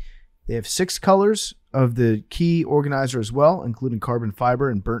RFID. They have 6 colors of the key organizer as well, including carbon fiber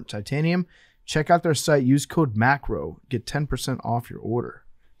and burnt titanium. Check out their site. Use code MACRO. Get 10% off your order.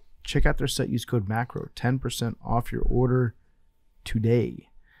 Check out their site. Use code MACRO. 10% off your order today.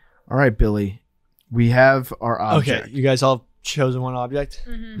 All right, Billy. We have our object. Okay, you guys all chosen one object.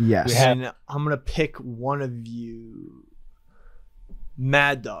 Yes. And I'm gonna pick one of you.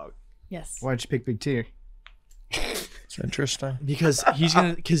 Mad Dog, Yes. Why'd you pick Big T? It's interesting. because he's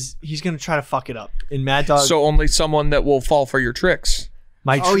gonna try to fuck it up. In Mad Dog, So only someone that will fall for your tricks.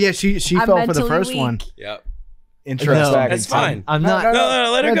 my Oh yeah, she I'm fell for the mentally first weak. one. Yep. Interesting. No, That's fine. I'm not. No,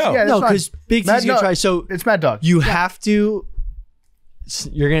 let it go. Yeah, No, that's fine. because Big Mad T's gonna Dog. try. So It's Mad Dog. you have to.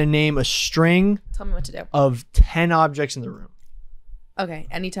 You're gonna name a string Tell me what to do. of 10 objects in the room. Okay.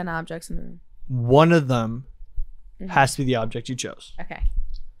 Any 10 objects in the room. One of them has to be the object you chose. Okay.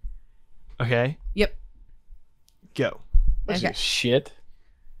 Okay, Yep. go. Okay. Shit.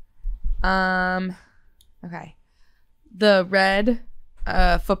 Okay. The red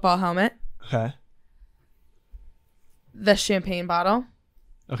football helmet. Okay. The champagne bottle.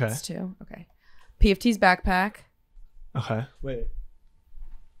 Okay. That's 2. Okay. PFT's backpack. Okay. Wait.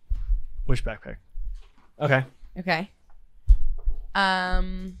 Which backpack? Okay. Okay.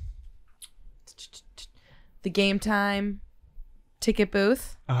 The Game Time ticket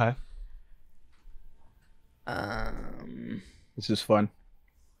booth. Okay. This is fun.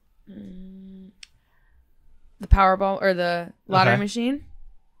 The Powerball or the lottery machine.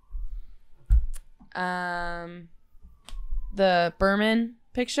 The Berman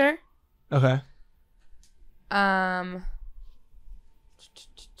picture. Okay.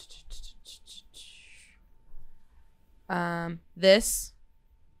 This.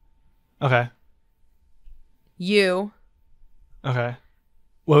 Okay. You. Okay.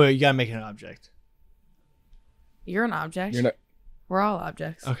 Wait, you gotta make it an object. You're an object. You're not. We're all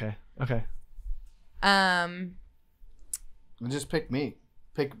objects. Okay. Okay. Just pick me.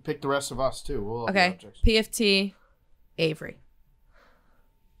 Pick the rest of us too. We'll all be Okay. objects. PFT, Avery.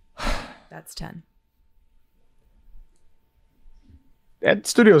 That's 10. That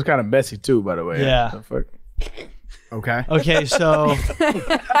studio is kind of messy too, by the way. Yeah. The fuck? Okay. Okay, so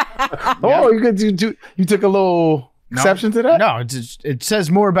Oh, you took a little exception to that? No, it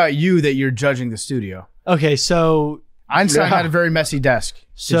says more about you that you're judging the studio. okay, so Einstein had a very messy desk.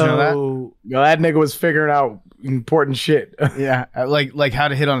 Did you know that? Yo, that nigga was figuring out important shit. Yeah, like how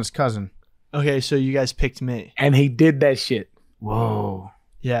to hit on his cousin. okay, so you guys picked me. And he did that shit. Whoa.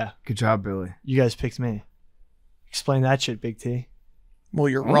 Yeah, Good job, Billy. you guys picked me. Explain that shit, Big T. Well,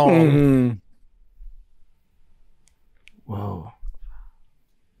 you're wrong. Mhm. Whoa.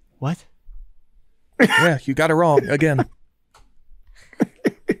 What? Yeah, you got it wrong again.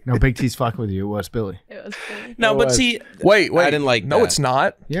 No, Big T's fucking with you. It was Billy. It was funny. No, It but was. see, Wait. I didn't like No, that. it's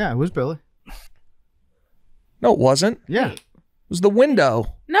not. Yeah, it was Billy. No, it wasn't. It Yeah. was the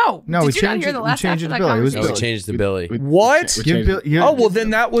window. No. No, we Did you not changed hear it- the we last changed half it of to that Billy. It was No, we conversation? changed to Billy. What? We Give changed Bill- it. you- Oh well, then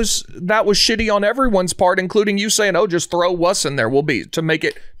that was shitty on everyone's part, including you saying, "Oh, just throw us in there. We'll be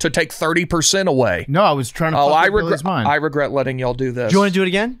to take 30% away." No, I was trying to Oh, fuck I with Billy's regret. mind. I regret letting y'all do this. Do you want to do it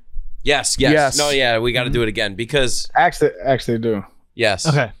again? Yes. Yes. No, yeah, we got to do it again because Actually do. yes.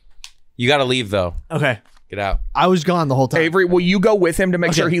 Okay. You got to leave though. Okay. Get out. I was gone the whole time. Avery, will you go with him to make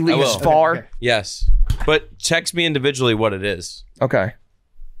Okay, sure he I leaves will. far? Okay. Yes. But text me individually what it is. Okay.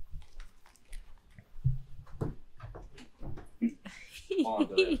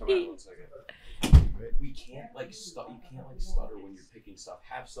 We can't like you can't like stutter when you're picking stuff.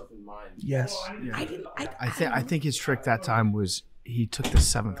 Have stuff in mind. Yes. I think his trick that time was he took the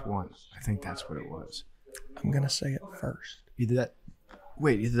 7th one. I think that's what it was. I'm gonna say it first. Either that.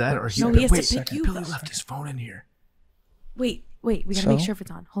 Wait, either that or he. No, he has to wait, pick you Billy first. left his phone in here. Wait. We gotta make So? sure if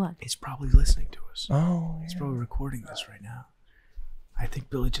it's on. Hold on. He's probably listening to us. Oh, He's yeah. probably recording this right now. I think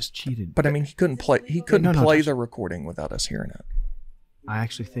Billy just cheated. But I mean, he couldn't play. He couldn't No, play just- the recording without us hearing it. I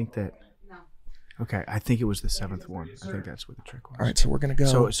actually think that. Okay, I think it was the 7th one. I think that's what the trick was. All right, so we're gonna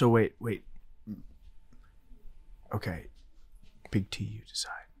go. So wait. Okay, Big T, you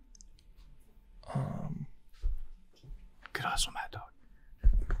decide. Good hustle, Mad Dog.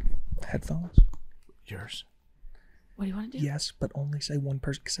 Headphones. Yours. What do you want to do? Yes, but only say one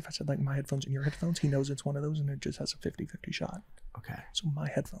person. Because if I said like my headphones and your headphones, he knows it's one of those, and it just has a 50-50 shot. Okay. So my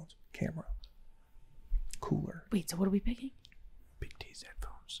headphones, camera, cooler. Wait, so what are we picking? Big T's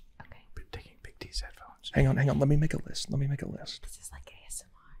headphones. Okay. We're taking Big T's headphones. Hang on. Let me make a list. This is like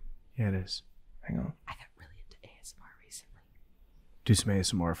ASMR. Yeah, it is. Hang on. I got really into ASMR recently. Do some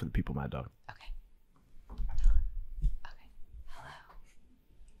ASMR for the people, Mad Dog. Okay.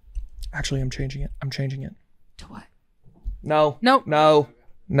 Actually, I'm changing it. To what? No. Nope.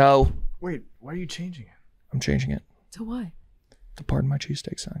 No. Wait, why are you changing it? I'm changing it. To what? The pardon my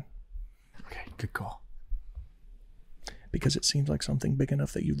cheesesteak sign. Okay, good call. Because it seems like something big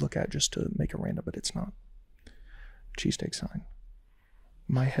enough that you look at just to make a random, but it's not. Cheesesteak sign.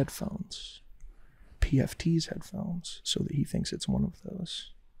 My headphones. PFT's headphones, so that he thinks it's one of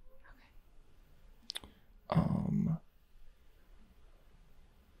those.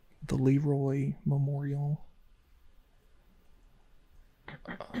 The Leroy Memorial.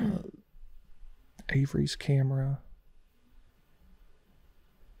 Avery's camera.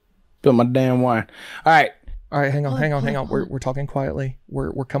 Spill my damn wine. All right. All right, hang on. Hold on. We're talking quietly.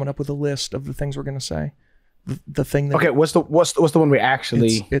 We're coming up with a list of the things we're gonna say. The thing that Okay. What's the one we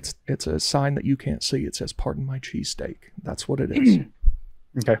actually? it's a sign that you can't see. It says "Pardon my cheesesteak." That's what it is.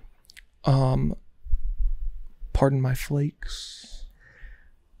 Okay. Pardon my flakes.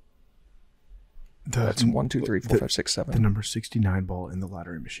 That's 1, 2, 3, 4, 5, 6, 7. The number 69 ball in the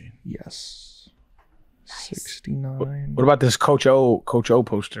lottery machine. Yes. 69. What about this Coach O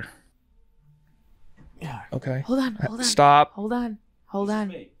poster? Yeah. Okay. Hold on. Stop. Hold on.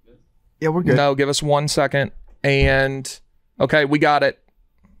 Yeah, we're good. No, give us 1 second. And okay, we got it.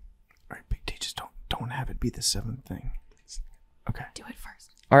 All right, Big T, just don't have it be the 7th thing. Okay. Do it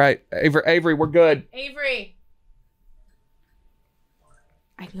first. All right, Avery, we're good. Avery.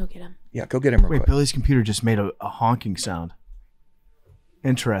 I can go get him. Yeah, go get him real Wait, quick. Billy's computer just made a honking sound.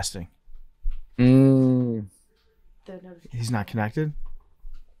 Interesting. Mm. The notification. He's not connected?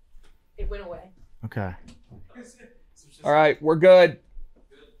 It went away. Okay. All right, we're good.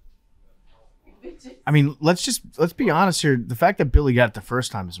 I mean, let's be honest here. The fact that Billy got it the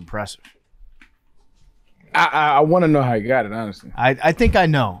first time is impressive. I want to know how you got it, honestly. I think I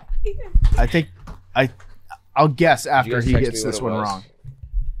know. I'll guess after guys he text gets me what this it one was? wrong.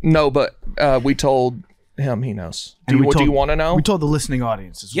 No, but we told him he knows. Do And you want to know? We told the listening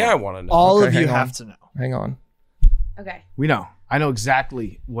audience as well. Yeah, I want to know. All Okay, of you hang on. have to know. Hang on. Okay. We know. I know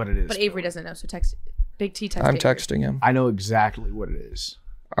exactly what it is. But Avery doesn't know, so text Big T text I'm Avery. texting him. I know exactly what it is.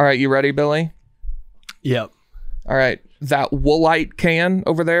 All right, you ready, Billy? Yep. All right, that Woolite can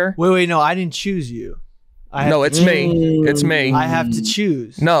over there. Wait, no, I didn't choose you. No, it's me. It's me. I have to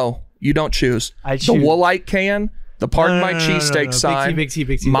choose. No, you don't choose. I The choose. Woolite can, the Pardon My Cheesesteak sign, Big T.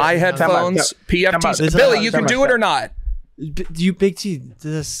 my No, headphones, PFT. This- Billy, you time can out, do it or time not. You Big T.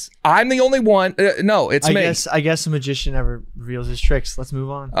 This. I'm the only one. No, it's I me. guess a magician never reveals his tricks. Let's move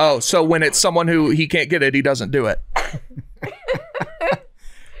on. Oh, so when it's someone who he can't get it, he doesn't do it.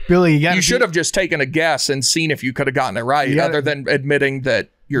 Billy, You should have just taken a guess and seen if you could have gotten it right, gotta- other than admitting that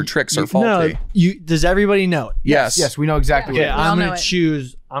your tricks are faulty. No, you. Does everybody know it? Yes. Yes, we know exactly Okay, what it is. all I'm know gonna it.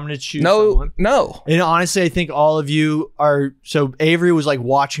 choose. I'm gonna choose. No, someone. no. And honestly, I think all of you are. So Avery was like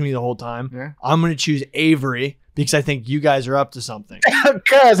watching me the whole time. Yeah. I'm gonna choose Avery because I think you guys are up to something.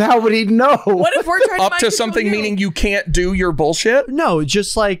 Cuz, how would he know? What if we're trying to Up mind to control something you? meaning you can't do your bullshit? No,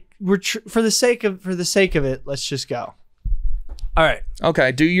 just like we're for the sake of it. Let's just go. All right.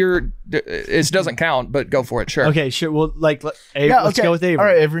 Okay, do your. It doesn't count, but go for it. Sure. Okay. Sure. Well, like, Yeah, let's okay. go with Avery. All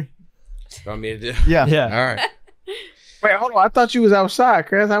right, Avery. You want me to do? Yeah. Yeah. All right. Wait, hold on. I thought you was outside,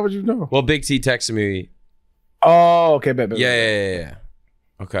 Cuz. How would you know? Well, Big T texted me. Oh, okay, bet. Yeah.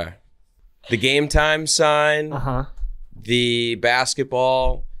 Okay. The game time sign, Uh huh. the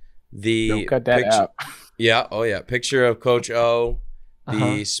basketball, the Don't cut that picture. out. Yeah. Oh, yeah. Picture of Coach O, the Uh-huh.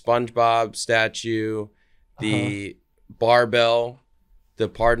 SpongeBob statue, the barbell, the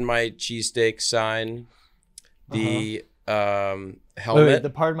Pardon My Cheesesteak sign, the helmet Wait, the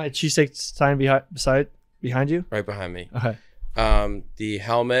part of my cheesesteak sign behind you. right behind me. Okay. The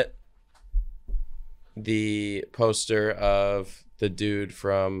helmet, the poster of the dude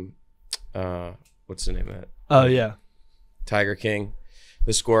from what's the name of it? Oh yeah. Tiger King,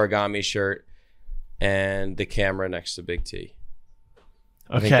 the Scorigami shirt, and the camera next to Big T.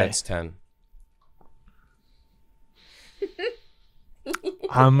 I think Okay. that's 10.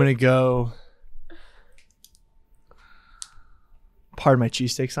 I'm gonna go. Part of my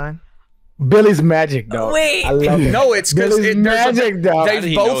cheesesteak sign. Billy's magic, dog. Wait. I love it. No, it's because Billy's magic, dog. did they've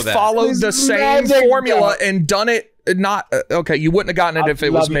he know both that? followed It's the same magic, formula dog. and done it. Not okay. You wouldn't have gotten it I if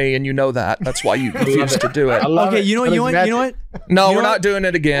it was love me, and you know that. That's why you refused to do it. I love Okay. it. You know Billy's what? You know what? No, You we're know not what? doing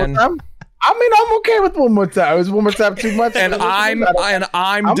it again. I mean, I'm okay with one more time. Is one more time too much? And I'm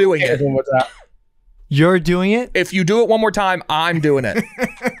doing okay with it. one more time. You're doing it? If you do it one more time, I'm doing it.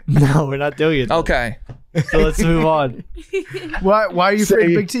 No, we're not doing it. Okay. So let's move on. Why are you afraid of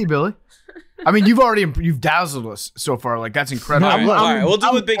Say- Big T, Billy? I mean, you've dazzled us so far. Like that's incredible. All right, all right, we'll do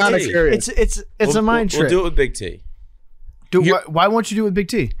it with Big kinda T. curious. It's a mind trick. We'll do it with Big T. Why won't you do it with Big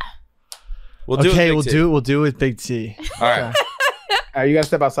T? We'll do it Okay, with Big T. We'll do it with Big T. All right. You gotta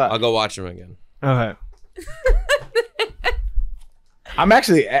step outside. I'll go watch him again. Okay. I'm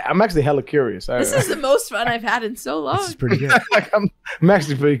actually hella curious. This is the most fun I've had in so long. This is pretty good. I'm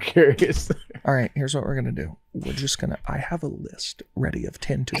actually pretty curious. All right. Here's what we're gonna do. We're just gonna. I have a list ready of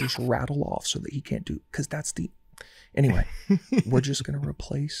 10 to just rattle off so that he can't do. Because that's the. Anyway, we're just gonna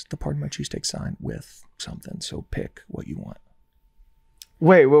replace the Pardon My Cheesesteak sign with something. So pick what you want.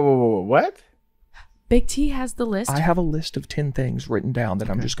 Wait, what? Big T has the list. I have a list of 10 things written down that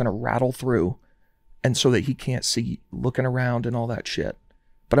I'm just gonna rattle through, and so that he can't see looking around and all that shit.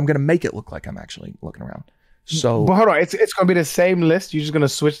 But I'm gonna make it look like I'm actually looking around. So But hold on, it's gonna be the same list. You're just gonna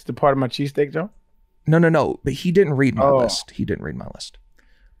switch the part of my cheesesteak, Joe? no. But he didn't read my Oh. list. He didn't read my list.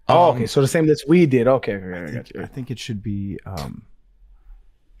 Oh, okay. So the same list we did. Okay, I got I you. think it should be.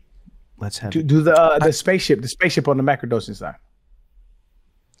 Let's have. Do the spaceship on the macrodosing side.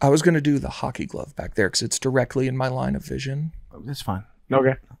 I was gonna do the hockey glove back there because it's directly in my line of vision. That's fine.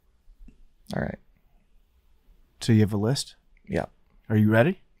 Okay. All right. So you have a list. Yeah. Are you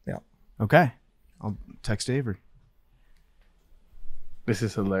ready? Yeah. Okay. I'll text Avery. This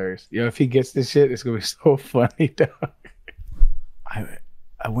is hilarious. Yo, if he gets this shit, it's gonna be so funny, dog.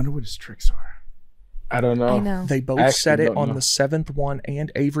 I wonder what his tricks are. I don't know. I know. They both said it on the 7th one,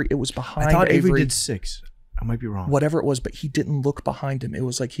 and Avery. It was behind. I thought Avery did 6. I might be wrong. Whatever it was, but he didn't look behind him. It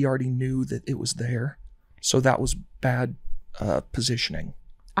was like he already knew that it was there. So that was bad positioning.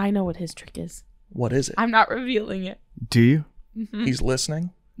 I know what his trick is. What is it? I'm not revealing it. Do you? Mm-hmm. He's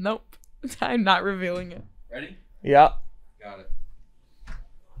listening. Nope. I'm not revealing it. Ready? Yeah. Got it.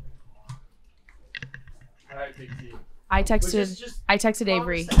 I texted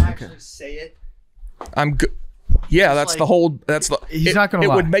Avery. Actually say it. I'm good. Yeah, that's the whole. That's the. He's not gonna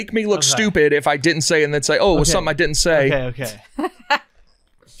lie. It would make me look stupid if I didn't say and then say, "Oh, it was something I didn't say." Okay.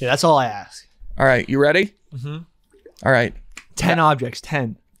 Yeah, that's all I ask. All right, you ready? Mm-hmm. All right. 10 objects.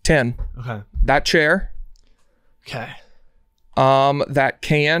 10. 10. Okay. That chair. Okay. That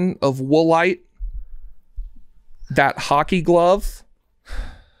can of Woolite. That hockey glove.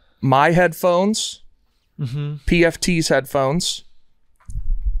 My headphones. Mm-hmm. PFT's headphones.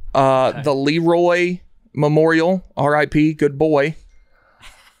 The Leroy Memorial, R.I.P. Good boy.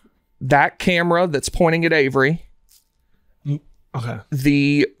 That camera that's pointing at Avery. Okay.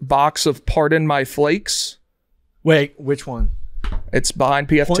 The box of Pardon My Flakes. Wait, which one? It's behind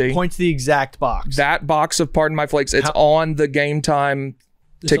PFT. Point to the exact box. That box of Pardon My Flakes. It's on the Game Time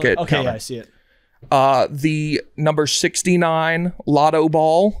ticket. Okay, counter. yeah, I see it. The number 69 Lotto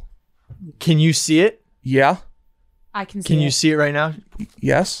Ball. Can you see it? Yeah. I can see Can it. you see it right now?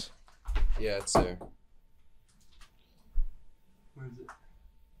 Yes. Yeah, it's there.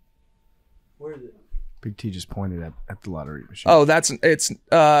 Where is it? Big T just pointed at the lottery machine. Oh, it's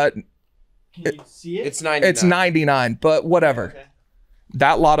Can you see it? It's 99. it's 99, but whatever. Okay.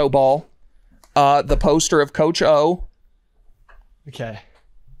 That Lotto Ball. The poster of Coach O, Okay.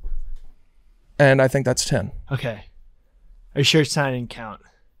 and I think that's 10. Okay. Are you sure it's not in count?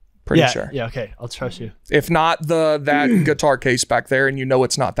 Pretty sure. Yeah, okay. I'll trust you. If not that guitar case back there, and you know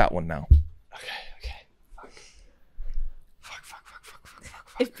it's not that one now. Okay. Fuck.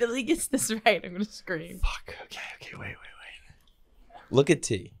 If Billy gets this right, I'm gonna scream. Fuck. Okay. Wait. Look at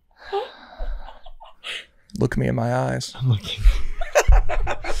T. Look me in my eyes. I'm looking. Fuck.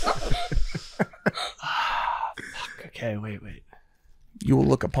 Okay, wait. You will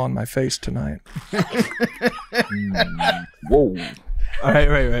look upon my face tonight. Whoa. All right,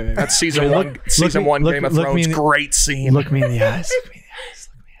 right. That's season one. Season one Game of Thrones. Great scene. Look me in the eyes. Look me in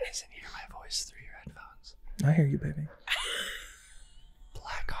the eyes, and hear my voice through your headphones. I hear you, baby.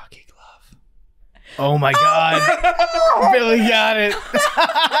 Black hockey glove. Oh my God. Billy got it.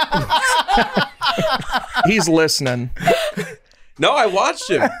 He's listening. No, I watched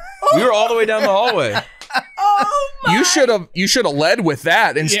him. We were all the way down the hallway. You should have led with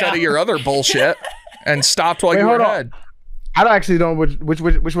that instead of your other bullshit and stopped while you were hold on. ahead. I don't actually know which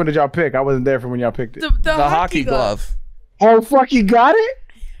one did y'all pick. I wasn't there for when y'all picked it. The hockey glove. Oh fuck, you got it?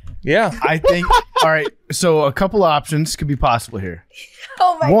 Yeah. I think. All right. So a couple options could be possible here.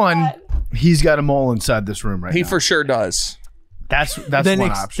 Oh my One, God. he's got a mole inside this room right He now. for sure does. That's Then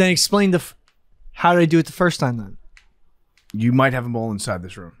one option. Then explain how did I do it the first time then? You might have a mole inside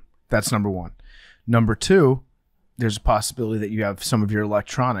this room. That's number one. Number two, there's a possibility that you have some of your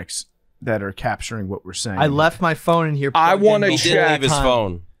electronics that are capturing what we're saying. I left my phone in here. I plugged in wanna the He whole didn't leave his time.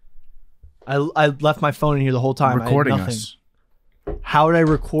 phone. I left my phone in here the whole time. recording I had nothing. us. How would I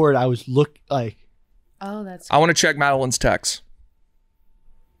record? I was like. Oh, that's. I want to check Madeline's text.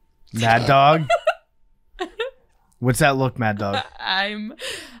 Mad Dog. What's that look, Mad Dog? I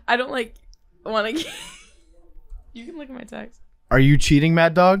don't want to. You can look at my text. Are you cheating,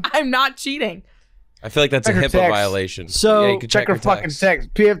 Mad Dog? I'm not cheating. I feel like that's a Check her HIPAA text. violation. So- yeah, you can Check her fucking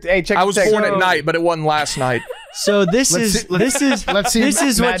text. PFT. Hey, check I your was text. born at night, but it wasn't last night. So this Let's is see- let's see this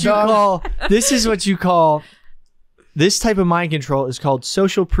is Mad what you Dog. call this type of mind control is called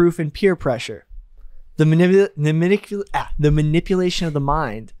social proof and peer pressure. The manipulation of the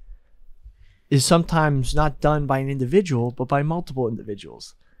mind is sometimes not done by an individual, but by multiple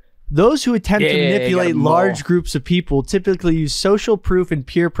individuals. Those who attempt to Yeah, manipulate you got 'em all. large groups of people typically use social proof and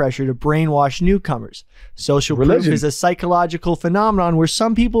peer pressure to brainwash newcomers. Social proof Religion. is a psychological phenomenon where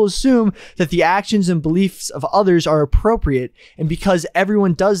some people assume that the actions and beliefs of others are appropriate, and because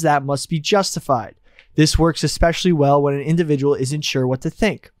everyone does that must be justified. This works especially well when an individual isn't sure what to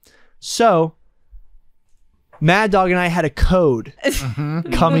think. So, Mad Dog and I had a code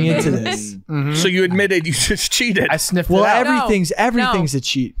coming into this. So you admitted you just cheated. I sniffed Well, it out. everything's a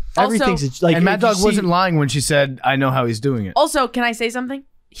cheat. Also- Everything's like and Mad if you Dog see- wasn't lying when she said, "I know how he's doing it." Also, can I say something?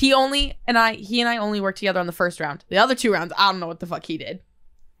 He and I only worked together on the first round. The other 2 rounds, I don't know what the fuck he did.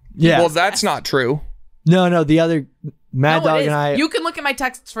 Yeah. Well, that's not true. No, the other Mad No, it Dog is. and I. You can look at my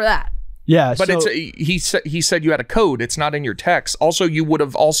texts for that. Yeah, But so, he said you had a code. It's not in your text. Also, you would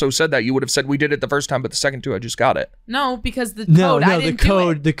have also said that. You would have said we did it the first time, but the second two I just got it. No, because the code, I didn't do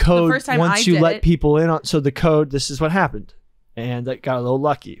it. The code, The first time once I you did let it- people in on, so the code, this is what happened. And I got a little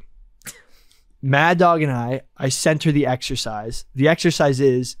lucky. Mad Dog and I sent her the exercise. The exercise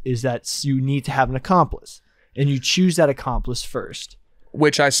is that you need to have an accomplice. And you choose that accomplice first.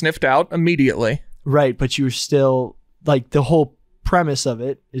 Which I sniffed out immediately. Right, but you were still, like, the whole premise of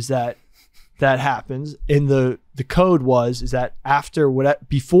it is that happens. And the code is that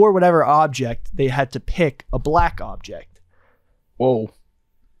before whatever object, they had to pick a black object. Whoa.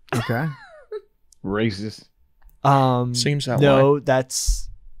 Okay. Racist. Seems that no, way. that's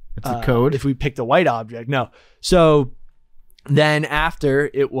a code. If we picked a white object, no. So then after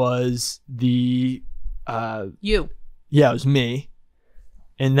it was the You. yeah, it was me.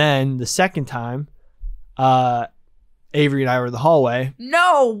 And then the second time, Avery and I were in the hallway,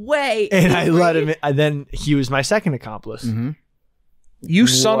 No way. and I let him in, and then he was my second accomplice. Mm-hmm. You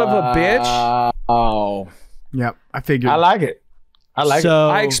son of a bitch. Oh. Yep. I figured. I like it. I like it.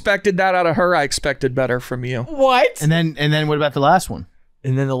 I expected that out of her. I expected better from you. What? And then what about the last one?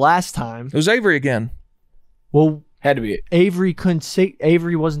 And then the last time, It was Avery again. well, Had to be it.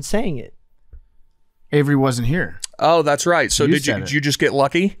 Avery wasn't saying it. Avery wasn't here. Oh, that's right. So You did said it. you just get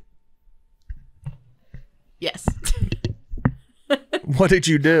lucky? Yes. What did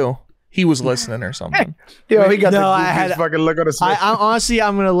you do? He was listening or something. Yo, he got No, the I goofiest had- fucking look on his face. I honestly,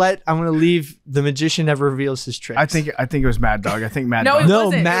 I'm gonna leave. The magician never reveals his tricks. I think it was Mad Dog. I think Mad No, Dog. it no,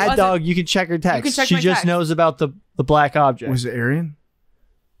 wasn't. It Mad wasn't. Dog. You can check her text. can check she my just text. knows about the black object. Was it Arian?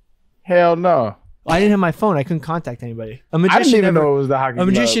 Hell no. I didn't have my phone. I couldn't contact anybody. A I magician didn't even never, know it was the hockey a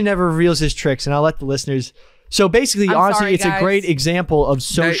magician glove. never reveals his tricks, and I'll let the listeners. So basically, I'm honestly, sorry, it's a guys. great example of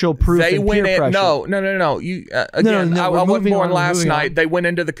social proof They and went peer in. pressure. No. You again. no, I we're went moving born on, we're last moving night. on. They went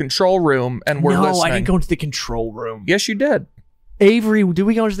into the control room and were no, listening. I didn't go into the control room. Yes, you did. Avery, did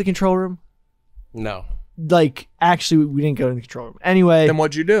we go into the control room? No. Like, actually, we didn't go into the control room. Anyway, Then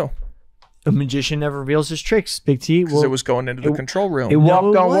what'd you do? a magician never reveals his tricks. Big T. Because it was going into the control room. It walked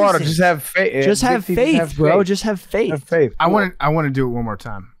it on water. wasn't. Just have faith. just have faith, bro. Just have faith. have faith. I want to do it one more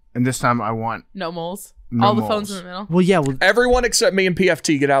time, and this time I want. No moles. No All the moles. phones in the middle. Well, yeah. Well, Everyone except me and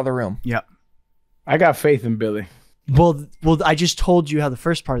PFT get out of the room. Yep. I got faith in Billy. well. I just told you how the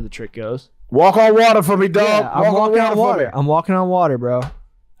first part of the trick goes. Walk on water for me, dog. Yeah, I'm walking on for water. me. I'm walking on water, bro.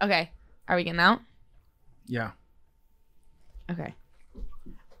 Okay. Are we getting out? Yeah. Okay.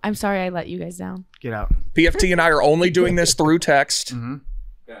 I'm sorry I let you guys down. Get out. PFT and I are only doing this through text. Mm-hmm.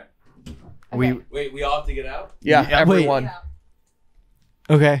 Okay. We Wait, we all have to get out? Yeah, Yeah, everyone.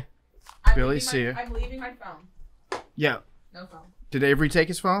 Okay. Billy, see ya. I'm leaving my phone. Yeah. No phone. Did Avery take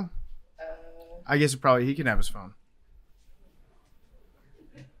his phone? I guess he can have his phone.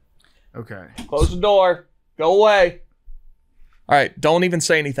 Okay. Close the door. Go away. All right. Don't even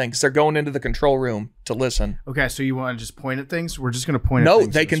say anything because they're going into the control room to listen. Okay. So you want to just point at things? We're just gonna point. at No,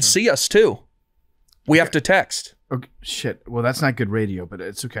 things they in can this room. see us too. We have to text. Okay. Shit. Well, that's not good radio, but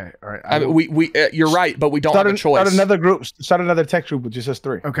it's okay. All right. I mean, you're right, but we don't Start, have a choice. start another group. Start another text group with just us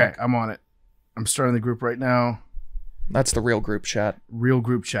three. Okay. I'm on it. I'm starting the group right now. That's the real group chat. Real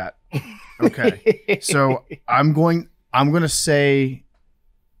group chat. Okay. So I'm gonna say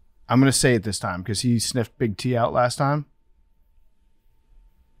it this time because he sniffed Big T out last time.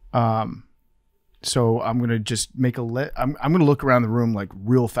 So I'm gonna just make a lit. I'm gonna look around the room like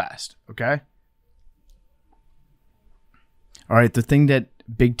real fast. Okay. All right. The thing that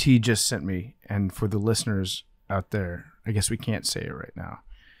Big T just sent me, and for the listeners out there, I guess we can't say it right now.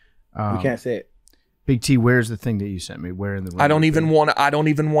 We can't say it. Big T, where's the thing that you sent me? Where in the room? I don't even want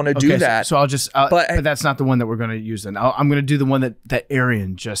to do that. So I'll just. But- but that's not the one that we're going to use. Then I'm going to do the one that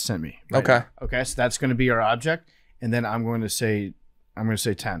Arian just sent me. right Okay. now. Okay. So that's going to be our object, and then I'm going to say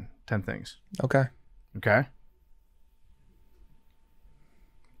 10 things. Okay. Okay.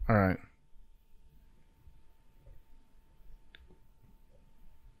 All right.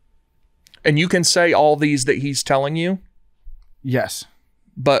 And you can say all these that he's telling you, Yes.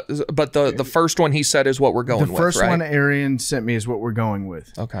 but the first one he said is what we're going The with, first right? one Arian sent me is what we're going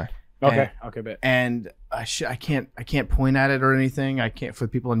with. Okay. Okay. Okay, bet. And I can't point at it or anything. I can't, for the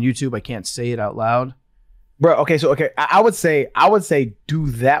people on YouTube, I can't say it out loud. Bro, okay, so I would say do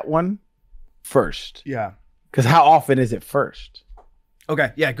that one first. Yeah. Because how often is it first?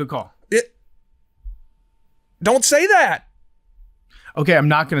 Okay. Yeah. Good call. Don't say that. Okay. I'm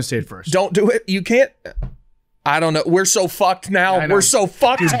not going to say it first. Don't do it. You can't. I don't know. We're so fucked now. I know. We're so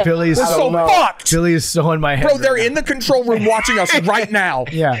fucked. Dude, Billy's We're so fucked. Billy is so in my head. Bro, right they're now. in the control room watching us right now.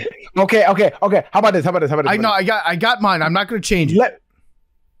 Yeah. Okay. How about this? I know. I got mine. I'm not going to change it.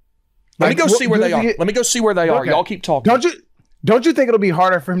 Let me go see where they are. Let me go see where they are. Y'all keep talking. Don't you think it'll be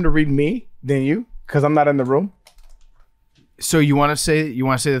harder for him to read me than you? Because I'm not in the room. So you want to say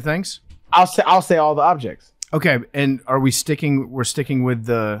the things? I'll say all the objects. Okay, and we're sticking with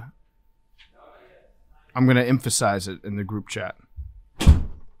the. I'm going to emphasize it in the group chat.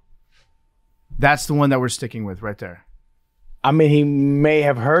 That's the one that we're sticking with right there. I mean, he may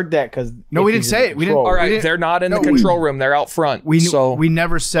have heard that because no, we didn't say it. We didn't. All right, they're not in the control room. They're out front. We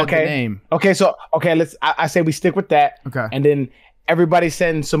never said the name. Okay, so I say we stick with that. Okay, and then everybody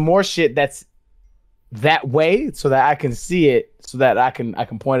send some more shit that's that way so that I can see it, so that I can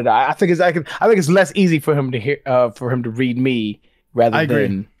point it out. I think it's less easy for him to hear, for him to read me rather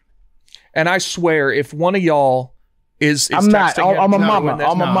than. And I swear, if one of y'all is I'm not. texting him, I'm a mama.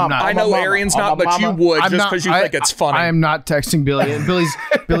 I'm a mama. I know Arian's not, but you would just because you think it's funny. I am not texting Billy. And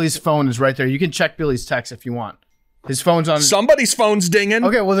Billy's phone is right there. You can check Billy's text if you want. His phone's on. Somebody's phone's dinging.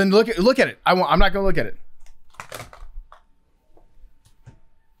 Okay, well then look at it. I'm not gonna look at it.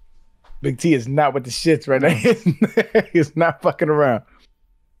 Big T is not with the shits right now. He's not fucking around.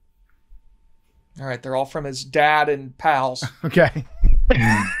 All right, they're all from his dad and pals. Okay.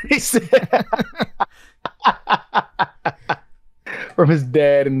 He said from his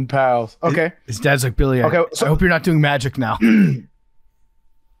dad and pals. Okay. His dad's like, Billy, okay, I hope you're not doing magic now.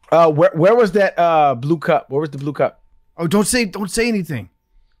 Where was that blue cup? Where was the blue cup? Oh, don't say anything.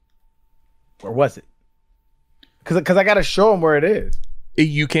 Where was it? Because I gotta show him where it is.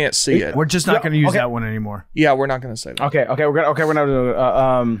 You can't see it. We're just not going to use that one anymore. Yeah, we're not going to say that. Okay, we're not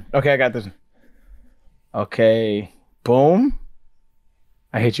doing okay, I got this. Okay, boom.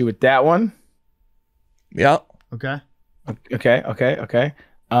 I hit you with that one. Yeah. Okay. Okay.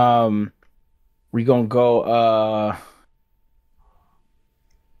 We gonna go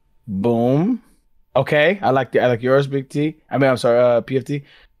boom. Okay, I like yours, Big T. I mean, I'm sorry, PFT.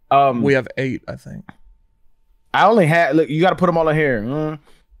 We have 8, I think. I only had. Look, you got to put them all in here.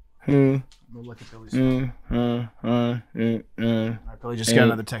 Look at Billy's Billy just got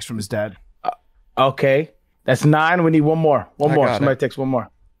another text from his dad. Okay, that's 9. We need one more. Somebody text one more.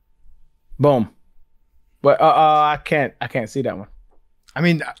 Boom. But I can't see that one. I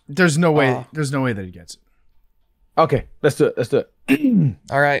mean, there's no way. There's no way that he gets it. Okay, let's do it.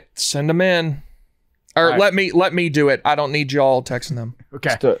 All right, send them in. Or right. let me do it. I don't need y'all texting them.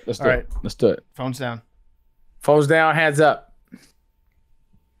 Okay. Let's do it. Phones down. Phones down, hands up.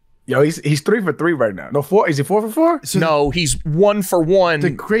 Yo, he's 3 for 3 right now. No, 4. Is he 4 for 4? So no, he's 1 for 1.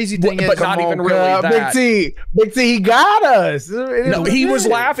 The crazy thing is, but not even really that. Big T, he got us. No, he was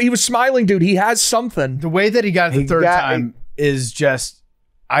laughing. He was smiling, dude. He has something. The way that he got it the third time is just.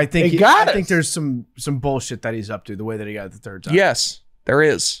 I think there's some bullshit that he's up to. The way that he got it the third time. Yes, there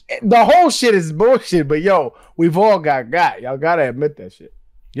is. The whole shit is bullshit. But yo, we've all got. Y'all gotta admit that shit.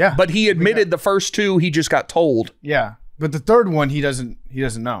 Yeah, but he admitted the first 2. He just got told. Yeah, but the third one he doesn't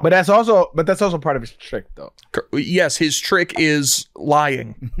know. But that's also part of his trick, though. Yes, his trick is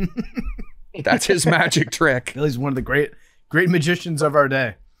lying. That's his magic trick. Billy's one of the great magicians of our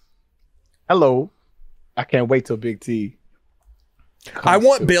day. Hello, I can't wait till Big T. I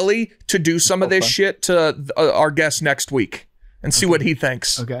want Billy to do some of this shit to our guest next week and see what he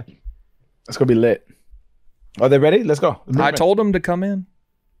thinks. Okay, it's gonna be lit. Are they ready? Let's go. I told him to come in.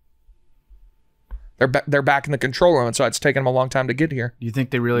 They're back in the control room, and so it's taken them a long time to get here. Do you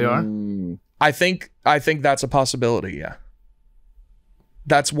think they really are? I think that's a possibility, yeah.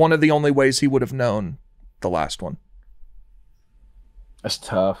 That's one of the only ways he would have known the last one. That's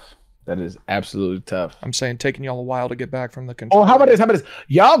tough. That is absolutely tough. I'm saying taking y'all a while to get back from the control. Oh, how about this?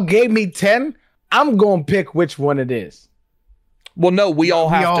 Y'all gave me 10. I'm going to pick which one it is. Well, no, we all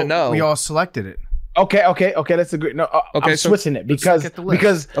have to know. We all selected it. Okay, let's agree. No, I'm switching it because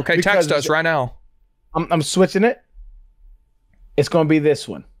text us right now. I'm switching it. It's going to be this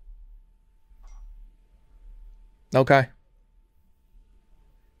one. Okay.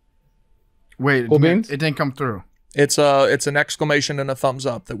 Wait, it didn't come through. It's an exclamation and a thumbs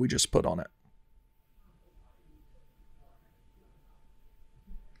up that we just put on it.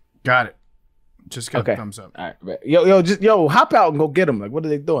 Got it. Just got a thumbs up. All right. Yo, hop out and go get them. Like, what are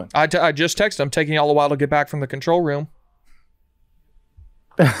they doing? I just texted them, taking y'all a while to get back from the control room.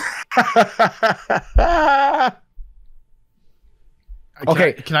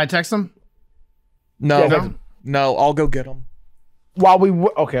 Okay. Can I text them? No, I'll go get them. While we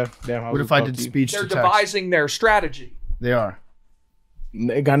okay, damn. What if I did speech? They're devising their strategy. They are.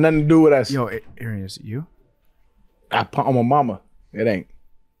 It got nothing to do with us. Yo, Arian, is it you? I'm my mama. It ain't.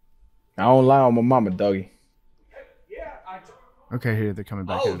 I don't lie on my mama, doggy. Yeah. Okay, here they're coming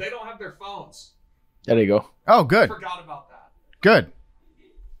back. Oh, they don't have their phones. There you go. Oh, good. I forgot about that. Good.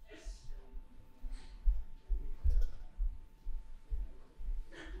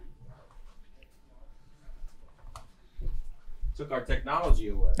 took our technology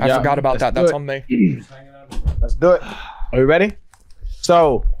away. I forgot about that. That's on me. Let's do it. Are you ready?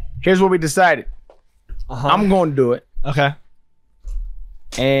 So here's what we decided. I'm going to do it. Okay.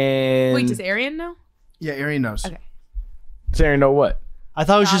 And Wait, does Arian know? Yeah, Arian knows. Okay. Sarah know what? I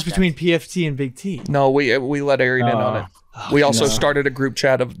thought it was just between PFT and Big T. No, we let Arian in on it. We also no. started a group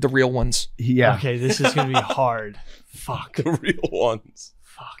chat of the real ones. Yeah. Okay, this is gonna be hard. Fuck. The real ones.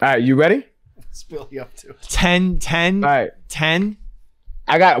 All right, you ready? What's Billy up to? 10. All right. 10.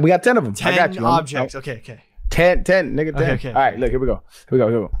 We got 10 of them. 10 I got you. objects. Okay. 10, nigga, 10. Okay. All right, look, here we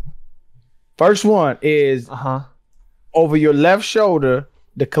go. First one is over your left shoulder,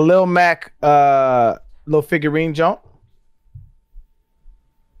 the Khalil Mack little figurine jump.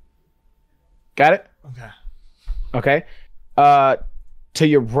 Got it? Okay. To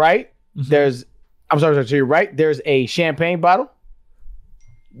your right, there's to your right, there's a champagne bottle.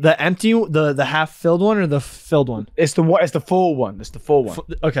 The empty, the half filled one or the filled one? It's the one. It's the full one. It's the full one.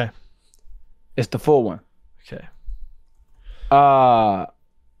 Okay. It's the full one. Okay.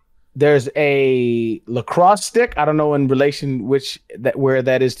 There's a lacrosse stick. I don't know in relation where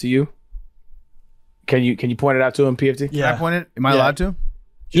that is to you. Can you point it out to him, PFT? Can I point it? Am I allowed to?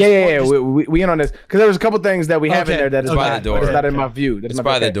 Yeah. We in on this because there was a couple things that we have in there that is by the door. It's not in my view. It's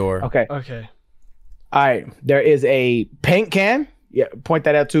by the door. Okay. Okay. All right. There is a paint can. Yeah. Point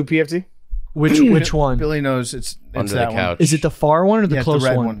that out to PFT. Which one? Billy knows it's Under that the couch. Is it the far one or the Yeah, it's close the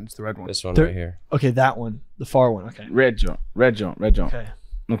red one? one. It's the red one. This one There- right here. Okay, that one. The far one. Okay. Red joint. Okay.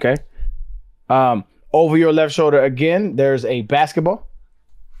 Okay. Over your left shoulder again, there's a basketball.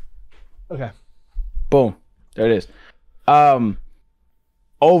 Okay. Boom. There it is.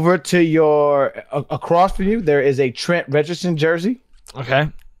 Over to your across from you, there is a Trent Richardson jersey. Okay.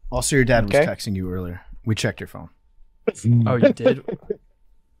 Also, your dad was Okay. texting you earlier. We checked your phone. Oh, you did?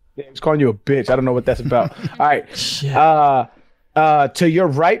 Yeah, he's calling you a bitch. I don't know what that's about. All right. Shit. To your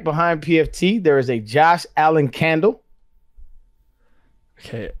right behind PFT, there is a Josh Allen candle.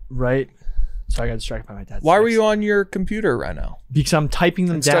 Okay, right. So I got distracted by my dad's Why were text. you on your computer right now? Because I'm typing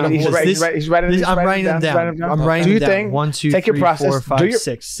them Instead down. of- He's because writing I'm writing them down. I'm writing Do them your down. thing. 1, 2, Take your 3, process. 4, 5, Do your-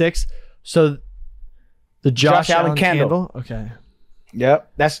 6. 6. So the Josh Allen candle. Okay.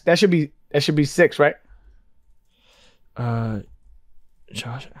 Yep. That should be 6, right?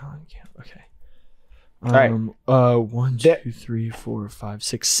 Josh Allen candle. Okay. All right. 1, 2, 3, 4, 5,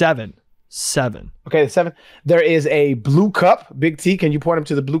 6, 7. 7. Okay, 7. There is a blue cup. Big T, can you point him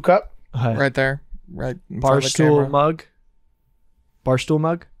to the blue cup? Okay. Right there. Right in front of the Barstool camera. mug. Barstool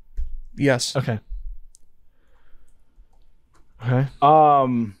mug. Yes. Okay. Okay.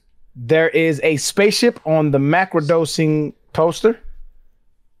 There is a spaceship on the Macrodosing poster.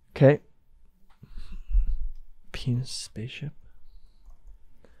 Okay. Penis spaceship.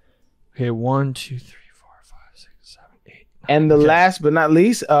 Okay, 1, 2, 3, 4, 5, 6, 7, 8. And the Okay. last but not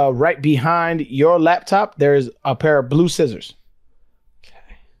least, right behind your laptop, there's a pair of blue scissors.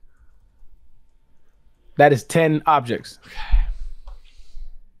 Okay. That is 10 objects.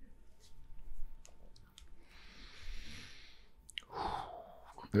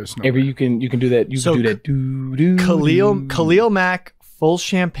 There's no. Avery, you can do that. You So can do that. Do. Khalil Mack, full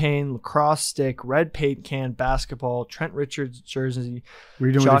champagne, lacrosse stick, red paint can, basketball, Trent Richards jersey, What are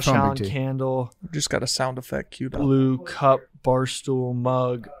you doing Josh with your phone, Allen Big T? candle, Just got a sound effect queued up. blue cup, barstool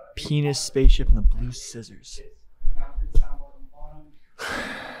mug, penis spaceship, and the blue scissors.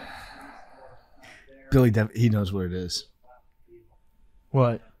 Billy, he knows what it is.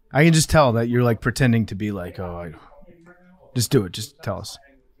 What? I can just tell that you're like pretending to be like, just do it. Just tell us.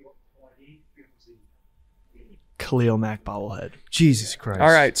 Khalil Mack bobblehead. Jesus Christ. All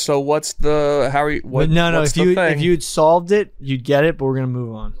right. So what's the how are you? What, But no. what's If the thing? you had solved it, you'd get it. But we're gonna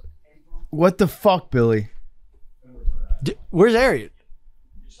move on. What the fuck, Billy? Where's Arian?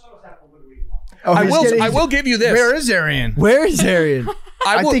 Oh, I will give you this. Where is Arian? Where is Arian?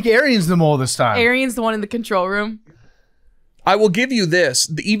 I think Arian's the mole this time. Arian's the one in the control room. I will give you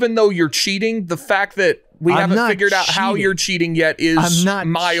this. Even though you're cheating, the fact that we I'm haven't not figured out how cheating. you're cheating yet is I'm not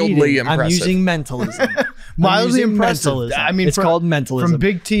mildly cheating. impressive. I'm using mentalism. Mildly using impressive. mentalism. I mean, it's called mentalism. From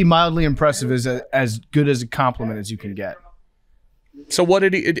Big T, mildly impressive is as good as a compliment as you can get. So what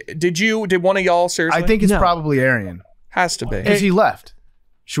did he? Did one of y'all seriously? I think it's No. probably Arian has to be. because he left.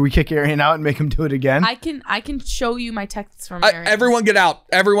 Should we kick Arian out and make him do it again? I can show you my texts from Arian. Everyone get out.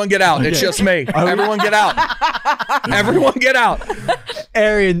 Everyone get out. It's just me. Everyone get out. Everyone get out.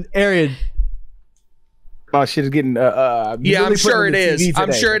 Arian. Oh, shit is getting. Yeah, really I'm putting sure it the is. TV I'm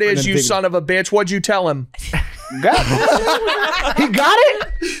today. sure it is, you Putting son of a bitch. What'd you tell him? God. He got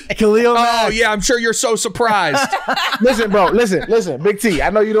it. Khalil Oh, Mack. yeah, I'm sure you're so surprised. Listen, bro. Listen. Big T. I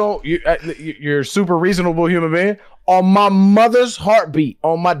know you don't. You're a super reasonable human being. on my mother's heartbeat,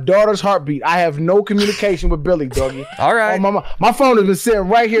 on my daughter's heartbeat, I have no communication with Billy, doggy. All right. On my phone has been sitting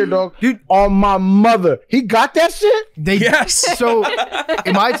right here, dog. Dude, on my mother. He got that shit? Yes. So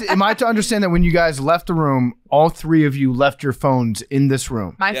am I to understand that when you guys left the room, all three of you left your phones in this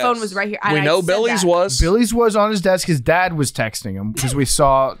room? My phone was right here. We know Billy's was. Billy's was on his desk. His dad was texting him because we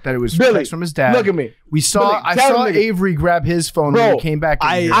saw that it was Billy, text from his dad. look at me. We saw. Billy, I tell saw him, nigga. Avery grab his phone when he came back.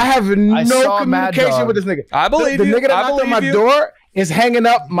 I have no saw Mad communication Dog. with this nigga. I believe the you. nigga that I knocked on my believe you. door is hanging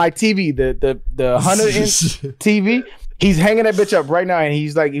up my TV, the 100-inch TV. He's hanging that bitch up right now, and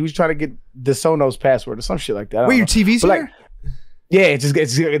he's like, he was trying to get the Sonos password or some shit like that. I don't Wait, your know. TV's But, here? like, yeah,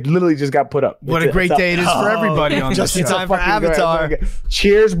 it literally just got put up. What a great day it is for everybody on just this in show. time for Avatar.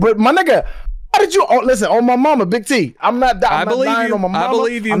 Cheers, but my nigga, how did you? Oh, listen, on my mama, Big T. I'm not I believe lying you. on my mama. I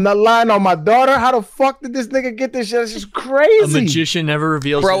believe you. I'm not lying on my daughter. How the fuck did this nigga get this shit? That's just crazy. A magician never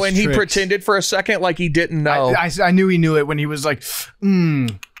reveals Bro, his and he tricks. pretended for a second like he didn't know. I knew he knew it when he was like,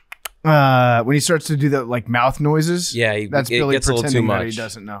 when he starts to do the like mouth noises. Yeah, that's it Billy gets a little pretending too that he much.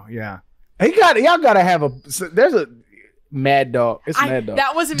 doesn't know. Yeah. Y'all gotta have there's a Mad Dog. It's Mad Dog.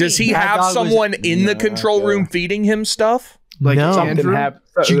 That wasn't Does me. he Mad have Dog was- someone in the control room feeding him stuff? Like No. Something Andrew? happened.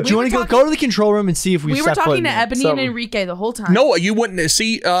 Do you want to talking- go to the control room and see if We were talking to Ebony and Enrique the whole time. No, you wouldn't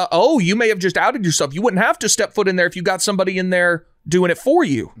see. You may have just outed yourself. You wouldn't have to step foot in there if you got somebody in there doing it for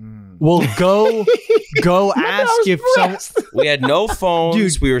you. Well, go ask if some. We had no phones.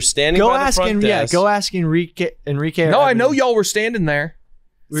 Dude, we were standing Go by the ask front desk. go ask Enrique. No, I know y'all were standing there.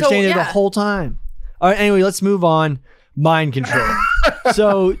 We were So, staying there the yeah. whole time. All right, anyway, let's move on. Mind control.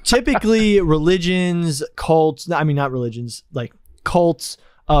 So typically religions, cults, I mean, not religions, like cults,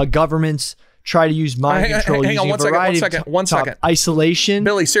 governments try to use mind control hang on, using one a second, variety one of second, one second. isolation.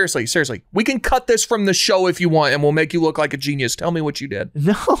 Billy, seriously. We can cut this from the show if you want, and we'll make you look like a genius. Tell me what you did.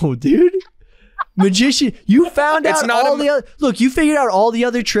 No, dude. Magician, you found It's out not all the other. Look, you figured out all the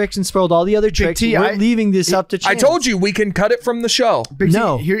other tricks and spoiled all the other tricks. T, We're leaving this up to chance. I told you we can cut it from the show. Big T,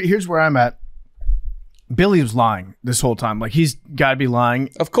 No. here's where I'm at. Billy was lying this whole time. Like he's got to be lying.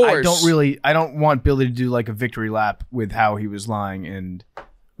 Of course. I don't want Billy to do like a victory lap with how he was lying and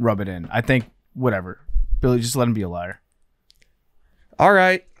rub it in. I think whatever. Billy, just let him be a liar. All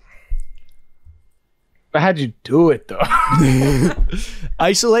right. But how'd you do it though?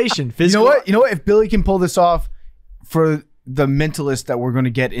 Isolation, You physical. know what? You know what? If Billy can pull this off for the mentalist that we're going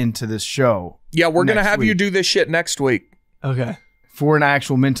to get into this show. Yeah, we're going to next have you week, do this shit next week. Okay. for an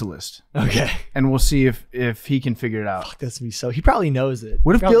actual mentalist, Okay. and we'll see if he can figure it out. Fuck, that's me. So he probably knows it.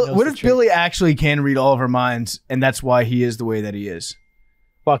 What if He probably Bill, knows what the if trick. Billy actually can read all of our minds, and that's why he is the way that he is?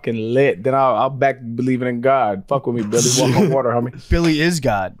 Fucking lit. Then I'll back believing in God. Fuck with me, Billy. Walk on water, homie. Billy is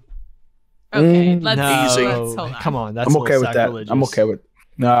God. Okay, let's No, let's hold on. come on. That's I'm a okay little with that. sacrilegious. I'm okay with.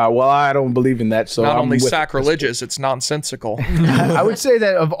 Nah, well, I don't believe in that. So Not I'm only with it. sacrilegious, it's nonsensical. I would say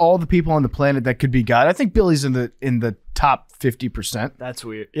that of all the people on the planet that could be God, I think Billy's in the top 50%. That's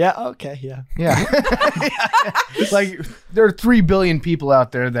weird. Yeah. Okay. Yeah. Yeah. Like there are 3 billion people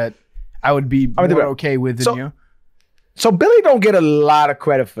out there that I would be more okay with than So- you. So Billy don't get a lot of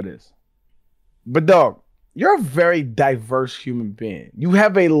credit for this. But dog, you're a very diverse human being. You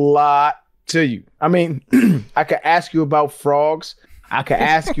have a lot to you. I mean, I could ask you about frogs. I could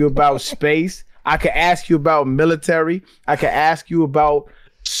ask you about space. I could ask you about military. I could ask you about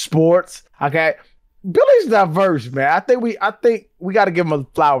sports. Billy's diverse, man. I think we got to give him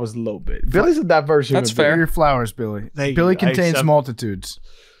flowers a little bit. Billy's a diverse human That's being. fair. Your flowers, Billy. Thank Billy you. contains I- multitudes.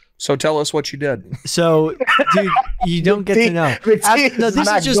 So tell us what you did. So, dude, you don't get to know. Big T No, is this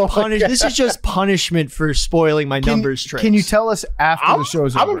not is just going- This is just punishment for spoiling my numbers tricks. Can you tell us after the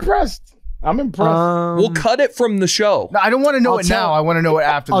show's I'm over? impressed. I'm impressed. We'll cut it from the show. No, I don't want to know I'll it tell- now. I want to know it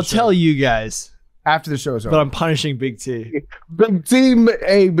after the I'll show. tell you guys, After the show's over. but I'm punishing Big T. Big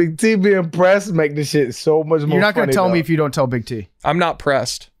T be impressed. Make this shit so much more. You're not going to funny, tell me dog. if you don't tell Big T. I'm not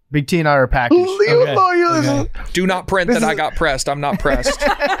pressed. Big T and I are a package. Okay. Do not print that I got pressed. I'm not pressed.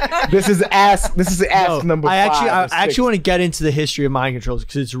 This is ask No, number I 5. actually actually want to get into the history of mind controls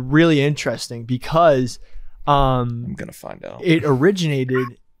because it's really interesting because I'm gonna find out. it originated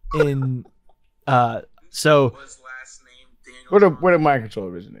in so Where the mind control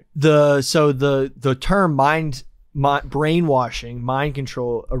originate? the term brainwashing, mind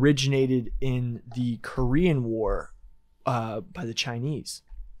control originated in the Korean War by the Chinese.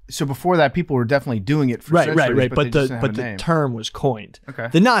 So before that, people were definitely doing it for centuries, But they just didn't have a the name. term was coined. Okay.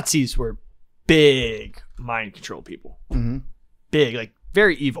 The Nazis were big mind control people. Mm-hmm. Big, like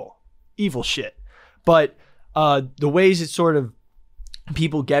very evil shit. But the ways it sort of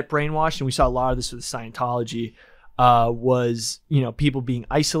people get brainwashed, and we saw a lot of this with Scientology, was, people being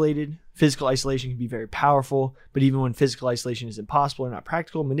isolated. Physical isolation can be very powerful, but even when physical isolation is impossible or not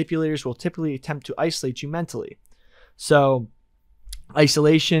practical, manipulators will typically attempt to isolate you mentally. So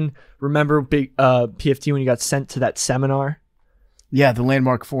isolation, remember big PFT when you got sent to that seminar? Yeah, the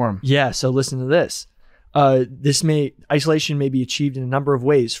landmark forum. Yeah, so listen to this. Isolation may be achieved in a number of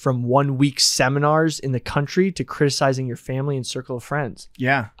ways, from 1 week seminars in the country to criticizing your family and circle of friends.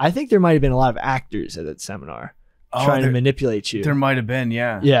 Yeah. I think there might have been a lot of actors at that seminar trying to manipulate you. There might have been,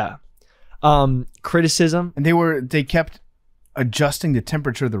 yeah. Yeah. Criticism. And they kept adjusting the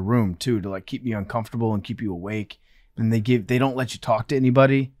temperature of the room too, to like keep you uncomfortable and keep you awake. And they don't let you talk to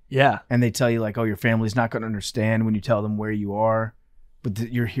anybody. Yeah. And they tell you like, oh, your family's not going to understand when you tell them where you are, but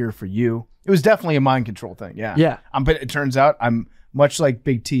you're here for you. It was definitely a mind control thing. Yeah. Yeah. But it turns out I'm much like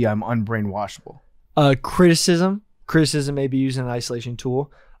Big T. I'm unbrainwashable. Criticism may be used as an isolation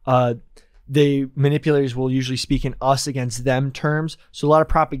tool. The manipulators will usually speak in us against them terms. So a lot of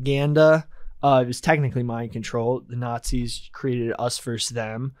propaganda is technically mind control. The Nazis created us versus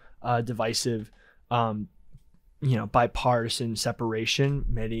them, divisive, bipartisan separation.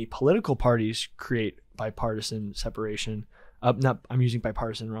 Many political parties create bipartisan separation. I'm using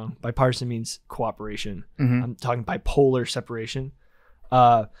bipartisan wrong. Bipartisan means cooperation. Mm-hmm. I'm talking bipolar separation.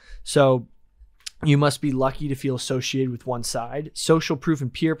 So you must be lucky to feel associated with one side. Social proof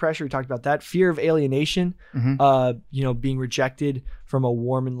and peer pressure. We talked about that. Fear of alienation. Mm-hmm. Being rejected from a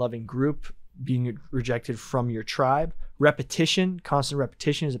warm and loving group, being rejected from your tribe. Repetition. Constant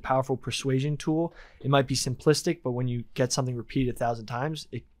repetition is a powerful persuasion tool. It might be simplistic, but when you get something repeated 1,000 times,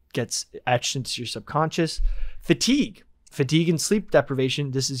 it gets etched into your subconscious. Fatigue and sleep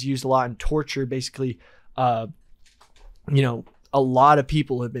deprivation. This is used a lot in torture. Basically, a lot of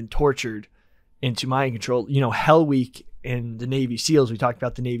people have been tortured into mind control. Hell Week in the Navy SEALs, we talked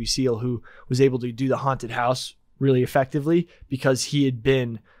about the Navy SEAL who was able to do the haunted house really effectively because he had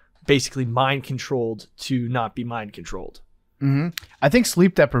been basically mind controlled to not be mind controlled. Mm-hmm. I think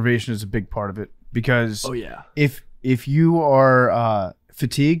sleep deprivation is a big part of it because if you are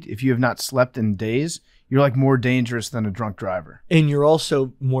fatigued, if you have not slept in days, you're like more dangerous than a drunk driver. And you're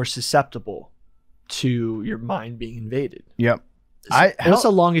also more susceptible to your mind being invaded. Yep. What's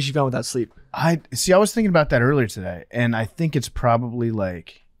the longest you've gone without sleep? I was thinking about that earlier today, and I think it's probably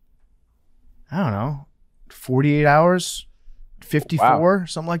like, I don't know, 48 hours, 54,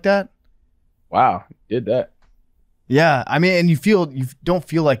 something like that. Wow, did that. Yeah, I mean, and you don't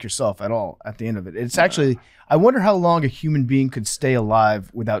feel like yourself at all at the end of it. It's actually, I wonder how long a human being could stay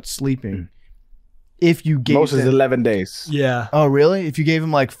alive without sleeping. If you gave most is 11 days. Yeah. Oh, really? If you gave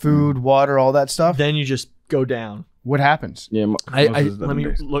them like food, water, all that stuff, then you just go down. What happens? Yeah, let me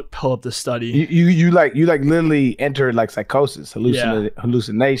pull up the study. You literally enter like psychosis,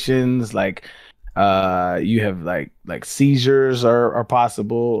 hallucinations, like you have like seizures are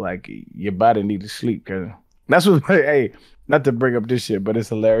possible. Like your body needs to sleep. Cause that's what. Hey, not to bring up this shit, but it's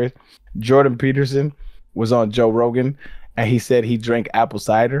hilarious. Jordan Peterson was on Joe Rogan, and he said he drank apple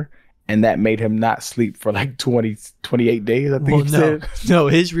cider. And that made him not sleep for like 28 days, I think he said. No,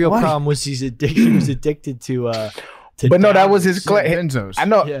 his real problem was he was addicted to but no, that was his benzos. I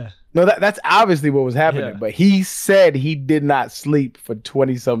know. Yeah. No, that's obviously what was happening. Yeah. But he said he did not sleep for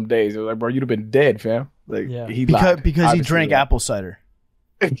 20-some days. It was like, bro, you'd have been dead, fam. Like he lied. Because he drank apple cider.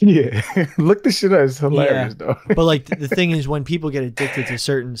 Yeah. Look this shit up. It's hilarious though. But like the thing is, when people get addicted to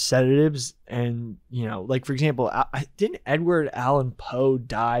certain sedatives, and like for example, didn't Edward Allan Poe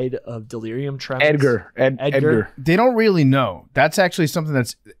died of delirium tremens? Edgar. They don't really know. That's actually something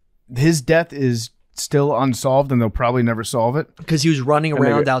his death is still unsolved, and they'll probably never solve it because he was running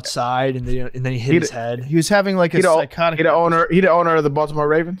around outside, and then he hit his head. He was having like a psychotic. He the owner of the Baltimore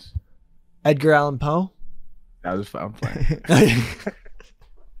Ravens. Edgar Allan Poe. I was playing.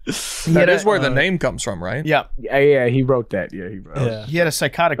 That is where the name comes from, right? Yeah. Yeah, he wrote that. Yeah, he wrote. Yeah. He had a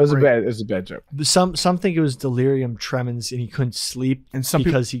psychotic. It was a bad joke. Some think it was delirium tremens, and he couldn't sleep, and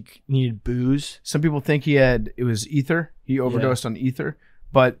because he needed booze. Some people think it was ether. He overdosed on ether,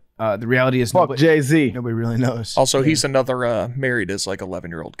 but the reality is Jay-Z. Nobody really knows. Also, he's another married his like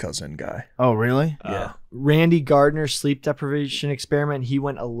 11-year-old cousin guy. Oh, really? Yeah. Randy Gardner's sleep deprivation experiment. He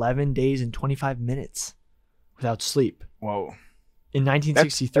went 11 days and 25 minutes without sleep. Whoa. In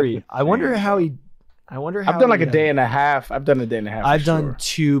 1963. I wonder how he. I've done like a day and a half. I've done a day and a half. I've done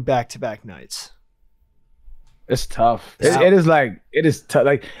 2 back-to-back nights. It's tough. It is tough.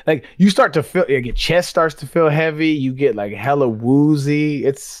 Like you start to feel, your chest starts to feel heavy. You get like hella woozy.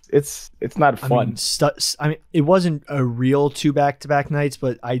 It's not fun. I mean, it wasn't a real 2 back-to-back nights,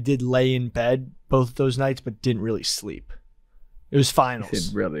 but I did lay in bed both those nights, but didn't really sleep. It was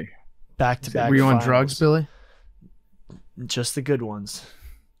finals. Really? Back-to-back. Were you on finals. drugs, Billy? Just the good ones.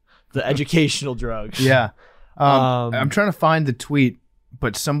 The educational drugs. Yeah. I'm trying to find the tweet,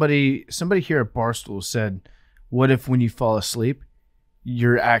 but somebody here at Barstool said, what if when you fall asleep,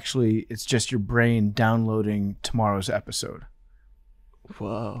 it's just your brain downloading tomorrow's episode?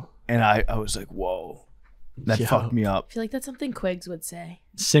 Whoa. And I was like, whoa. That fucked me up. I feel like that's something Quigs would say.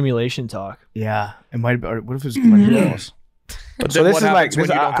 Simulation talk. Yeah. It might be. What if it's my balls? But then what happens when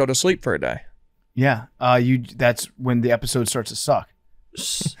you don't go to sleep for a day? Yeah. That's when the episode starts to suck.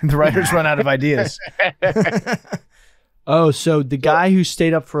 The writers run out of ideas. Oh, so the guy who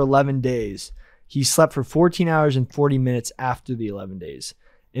stayed up for 11 days, he slept for 14 hours and 40 minutes after the 11 days.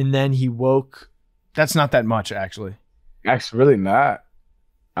 And then he woke. That's not that much, actually. Actually, really not.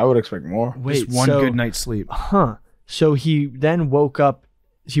 I would expect more. Just one good night's sleep. Huh. So he then woke up.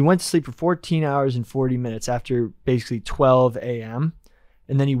 He went to sleep for 14 hours and 40 minutes after basically 12 a.m.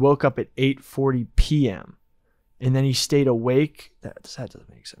 And then he woke up at 8:40 p.m. And then he stayed awake. That doesn't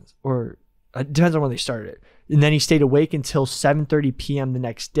make sense. Or it depends on when they started it. And then he stayed awake until 7:30 p.m. the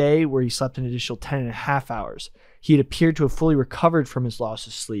next day, where he slept an additional 10 and a half hours. He had appeared to have fully recovered from his loss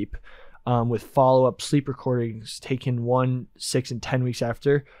of sleep, with follow-up sleep recordings taken 1, 6, and 10 weeks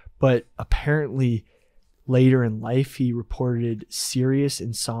after. But apparently later in life, he reported serious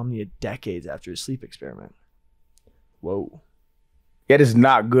insomnia decades after his sleep experiment. Whoa. It is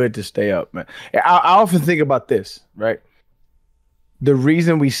not good to stay up, man. I often think about this, right? The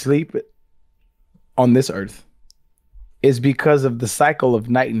reason we sleep on this earth is because of the cycle of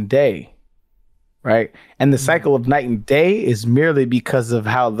night and day, right? And the cycle of night and day is merely because of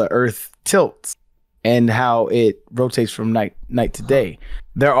how the earth tilts and how it rotates from night to day.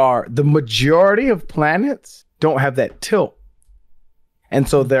 The majority of planets don't have that tilt. And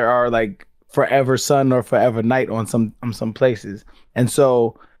so there are like forever sun or forever night on some places. And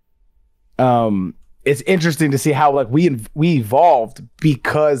so it's interesting to see how like we evolved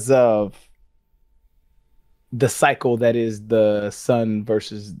because of the cycle that is the sun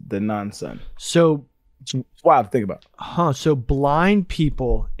versus the non-sun. So it's wild to think about. So blind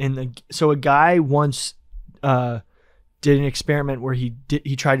people so a guy once did an experiment where he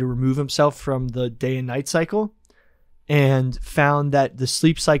tried to remove himself from the day and night cycle, and found that the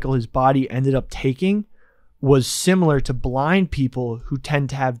sleep cycle his body ended up taking was similar to blind people who tend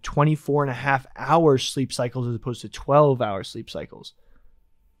to have 24 and a half hour sleep cycles as opposed to 12-hour sleep cycles.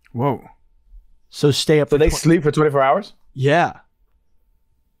 Whoa. So stay up. So they sleep for 24 hours? Yeah.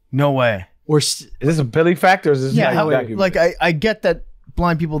 No way. Is this a Billy fact or is this I get that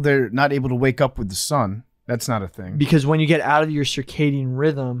blind people, they're not able to wake up with the sun. That's not a thing. Because when you get out of your circadian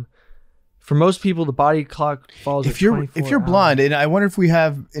rhythm, for most people, the body clock falls at 24 If you're blind, and I wonder if we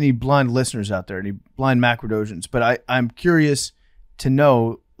have any blind listeners out there, any blind macrodosians, but I'm curious to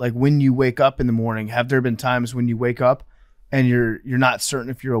know, like, when you wake up in the morning, have there been times when you wake up and you're not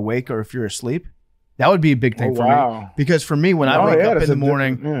certain if you're awake or if you're asleep? That would be a big thing for me. Because for me, when I wake up in the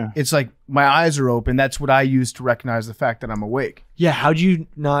morning, it's like my eyes are open. That's what I use to recognize the fact that I'm awake. Yeah, how do you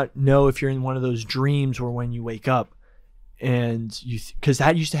not know if you're in one of those dreams or when you wake up? And because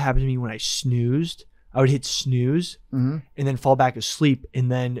that used to happen to me when I snoozed. I would hit snooze and then fall back asleep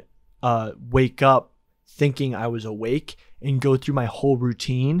and then wake up thinking I was awake and go through my whole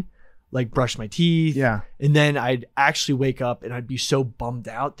routine, like brush my teeth. Yeah. And then I'd actually wake up and I'd be so bummed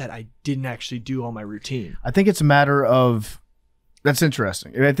out that I didn't actually do all my routine. I think it's a matter of, that's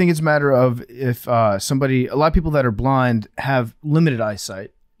interesting. I think it's a matter of if a lot of people that are blind have limited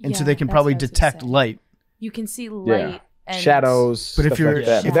eyesight. And so they can probably detect light. You can see light. Yeah. Shadows, but if you're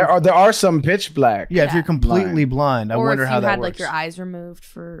there are some pitch black. Yeah, if you're completely blind, I wonder how that works. Or if you had like your eyes removed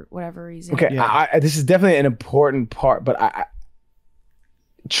for whatever reason. Okay, this is definitely an important part, but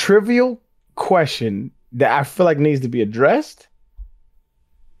trivial question that I feel like needs to be addressed,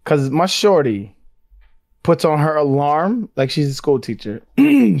 because my shorty puts on her alarm like she's a school teacher.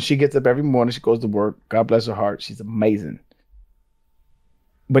 She gets up every morning, she goes to work. God bless her heart, she's amazing.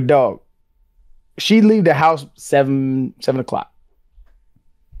 But dog, she leave the house 7 o'clock.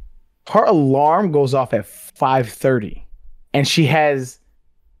 Her alarm goes off at 5:30, and she has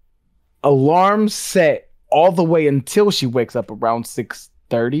alarms set all the way until she wakes up around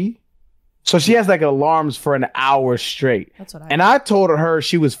 6:30. So she has like alarms for an hour straight. That's what I told her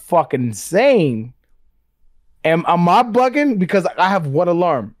she was fucking insane. Am I bugging? Because I have one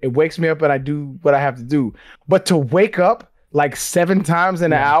alarm. It wakes me up and I do what I have to do. But to wake up like 7 times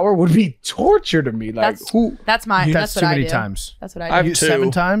in an hour would be torture to me. Like that's too many times. That's what I do.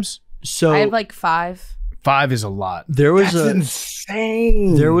 7 times. So I have like 5. 5 is a lot. That's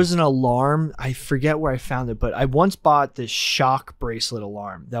insane. There was an alarm. I forget where I found it, but I once bought this shock bracelet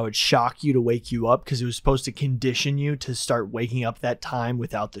alarm that would shock you to wake you up because it was supposed to condition you to start waking up that time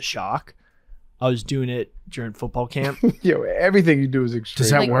without the shock. I was doing it during football camp. Yo, everything you do is extreme.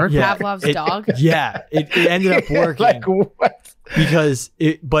 Does that work? Yeah. Pavlov's dog? Yeah, it ended up working. Like what? Because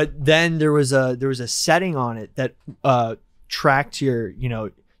but then there was a setting on it that tracked your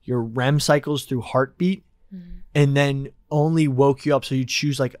REM cycles through heartbeat, and then only woke you up. So you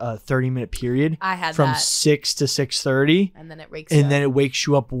choose like a 30-minute period. I had from that. 6 to 6:30, and then it wakes you up. and then it wakes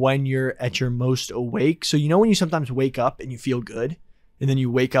you up when you're at your most awake. So when you sometimes wake up and you feel good, and then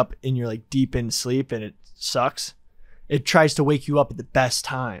you wake up and you're like deep in sleep and it sucks. It tries to wake you up at the best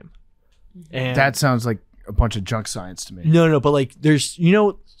time. And That sounds like a bunch of junk science to me. No, but like there's,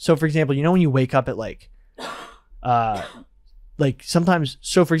 so for example, when you wake up at like sometimes,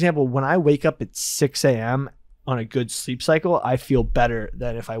 so for example, when I wake up at 6 a.m. on a good sleep cycle, I feel better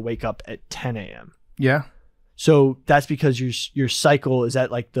than if I wake up at 10 a.m. Yeah. So that's because your cycle is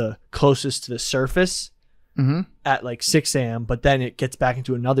at like the closest to the surface at like 6 a.m., but then it gets back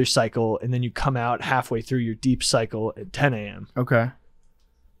into another cycle, and then you come out halfway through your deep cycle at 10 a.m. Okay.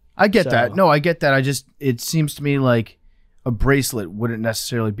 I get that. No, I get that. It seems to me like a bracelet wouldn't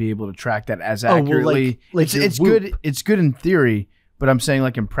necessarily be able to track that as accurately. It's good. It's good in theory, but I'm saying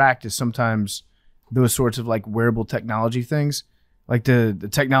like in practice, sometimes those sorts of like wearable technology things, like the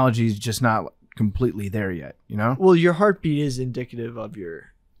technology is just not completely there yet, Well, your heartbeat is indicative of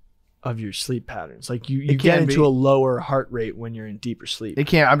your sleep patterns. Like you get into a lower heart rate when you're in deeper sleep. It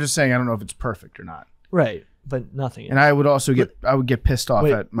can't. I'm just saying I don't know if it's perfect or not. Right, but nothing. And I would also get pissed off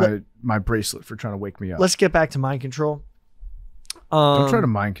at my bracelet for trying to wake me up. Let's get back to mind control. Don't try to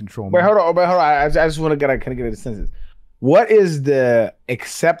mind control me. Wait, hold on. I just want to kind of get a sense. What is the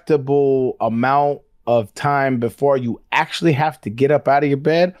acceptable amount of time before you actually have to get up out of your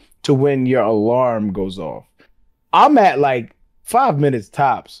bed to when your alarm goes off? I'm at like 5 minutes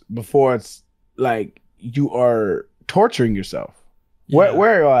tops before it's like you are torturing yourself. Yeah.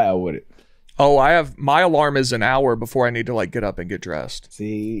 Where are you at with it? Oh, my alarm is an hour before I need to like get up and get dressed.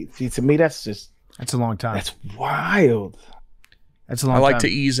 See, to me that's a long time. That's wild. That's a long time. I like to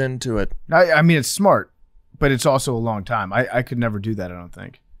ease into it. I mean, it's smart, but it's also a long time. I could never do that, I don't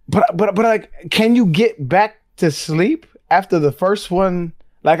think. But like, can you get back to sleep after the first one?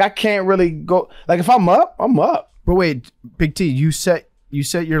 Like, I can't really go. Like, if I'm up, I'm up. But wait, Big T, you set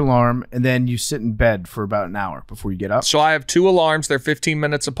your alarm and then you sit in bed for about an hour before you get up. So I have 2 alarms. They're 15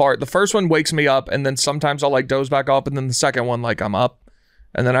 minutes apart. The first one wakes me up, and then sometimes I'll like doze back off, and then the second one, like I'm up,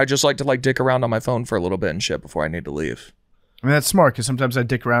 and then I just like to like dick around on my phone for a little bit and shit before I need to leave. I mean, that's smart because sometimes I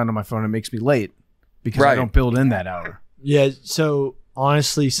dick around on my phone and it makes me late because I don't build in that hour. Yeah. So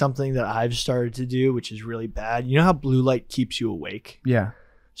honestly, something that I've started to do, which is really bad. You know how blue light keeps you awake? Yeah.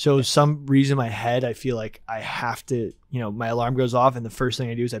 So some reason in my head, I feel like I have to, my alarm goes off and the first thing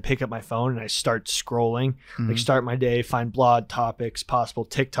I do is I pick up my phone and I start scrolling, like start my day, find blog topics, possible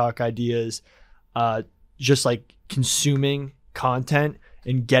TikTok ideas, just like consuming content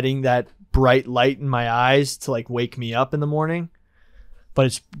and getting that bright light in my eyes to like wake me up in the morning. But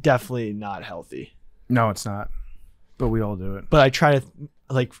it's definitely not healthy. No, it's not. But we all do it. But I try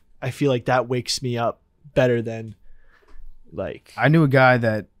to I feel like that wakes me up better than like. I knew a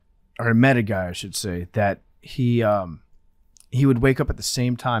guy I met a guy, I should say, that he would wake up at the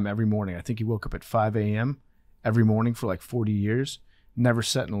same time every morning. I think he woke up at 5 a.m. every morning for like 40 years, never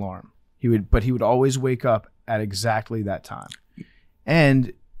set an alarm. He would always wake up at exactly that time.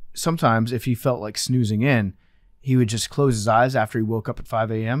 And sometimes if he felt like snoozing in, he would just close his eyes after he woke up at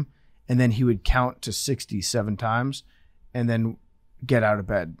 5 a.m. and then he would count to 67 times and then get out of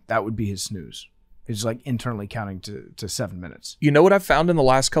bed. That would be his snooze. It's like internally counting to 7 minutes. You know what I've found in the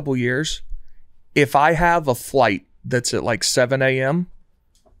last couple years? If I have a flight that's at like 7 a.m.,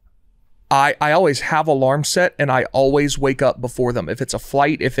 I always have alarm set and I always wake up before them. If it's a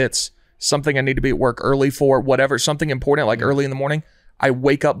flight, if it's something I need to be at work early for, whatever, something important like early in the morning, I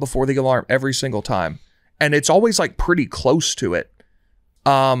wake up before the alarm every single time. And it's always like pretty close to it.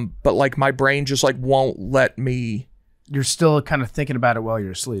 But like my brain just like won't let me. You're still kind of thinking about it while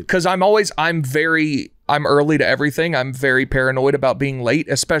you're asleep. Because I'm early to everything. I'm very paranoid about being late,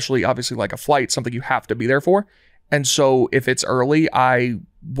 especially obviously like a flight, something you have to be there for. And so if it's early, I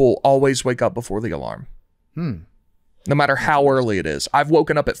will always wake up before the alarm. No matter how early it is. I've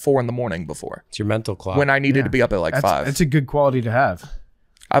woken up at 4 a.m. before. It's your mental clock. When I needed to be up at like 5. That's a good quality to have.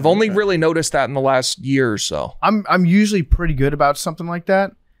 I've only really noticed that in the last year or so. I'm usually pretty good about something like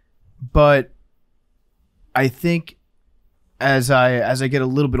that, but I think as I get a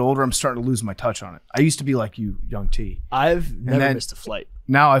little bit older, I'm starting to lose my touch on it. I used to be like you, young T. I've never missed a flight.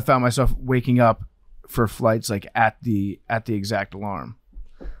 Now I found myself waking up for flights like at the exact alarm.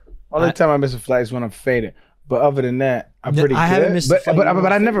 Only time I miss a flight is when I'm faded. But other than that, I'm pretty good. I haven't missed a flight.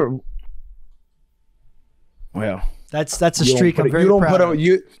 But I never. Well, that's a streak I'm very proud of.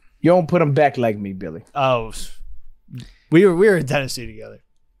 You don't put them back like me, Billy. Oh, we were in Tennessee together.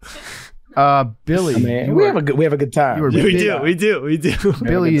 Billy, we have a good time. We do.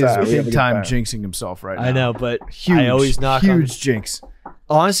 Billy is big time jinxing himself right now. I know, but huge, I always knock huge on. jinx.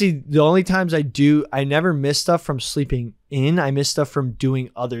 Honestly, the only times I never miss stuff from sleeping in. I miss stuff from doing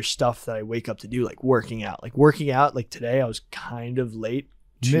other stuff that I wake up to do, like working out. Like today, I was kind of late.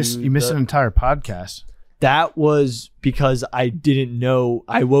 You missed an entire podcast. That was because I didn't know.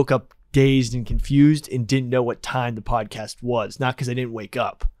 I woke up dazed and confused and didn't know what time the podcast was. Not because I didn't wake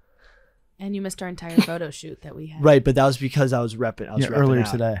up. And you missed our entire photo shoot that we had. Right, but that was because I was repping. Earlier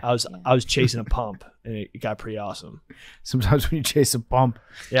out. today. I was chasing a pump, and it got pretty awesome. Sometimes when you chase a pump,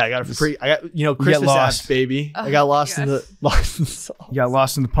 yeah, I got Christmas lost. apps, baby. I got lost in the You got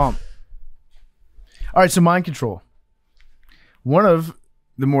lost in the pump. All right, so mind control. One of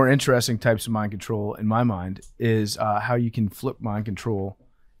the more interesting types of mind control, in my mind, is how you can flip mind control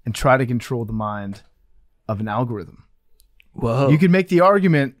and try to control the mind of an algorithm. Whoa! You can make the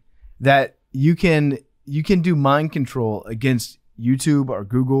argument that you can do mind control against YouTube or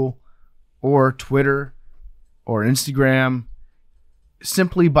Google or Twitter or Instagram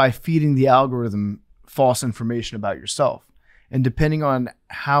simply by feeding the algorithm false information about yourself. And depending on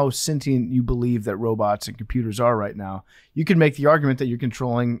how sentient you believe that robots and computers are right now, you can make the argument that you're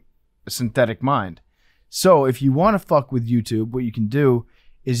controlling a synthetic mind. So if you want to fuck with YouTube, what you can do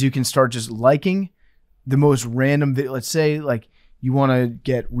is you can start just liking the most random video. Let's say like you want to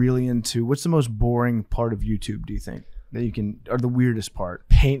get really into, what's the most boring part of YouTube, do you think? That you can, or the weirdest part?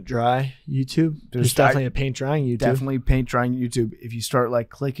 Paint dry YouTube. There's definitely a paint drying YouTube. Definitely paint drying YouTube. If you start like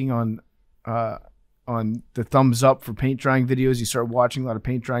clicking on the thumbs up for paint drying videos, you start watching a lot of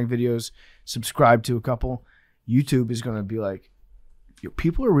paint drying videos, subscribe to a couple, YouTube is going to be like,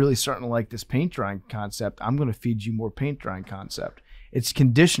 people are really starting to like this paint drying concept. I'm going to feed you more paint drying concept. It's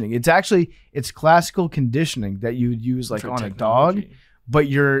conditioning. It's classical conditioning that you would use like on a dog, but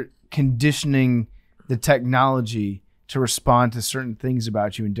you're conditioning the technology to respond to certain things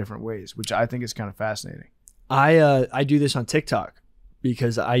about you in different ways, which I think is kind of fascinating. I do this on TikTok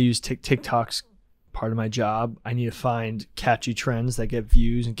because I use TikTok's part of my job. I need to find catchy trends that get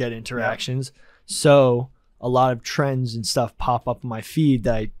views and get interactions. Yeah. So a lot of trends and stuff pop up in my feed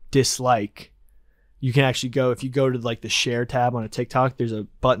that I dislike. You can actually go, if you go to like the share tab on a TikTok, there's a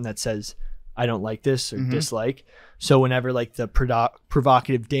button that says, I don't like this or dislike. So whenever like the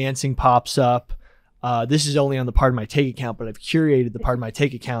provocative dancing pops up, this is only on the Pardon My Take account, but I've curated the Pardon My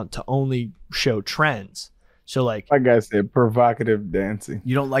Take account to only show trends. So like I said, provocative dancing.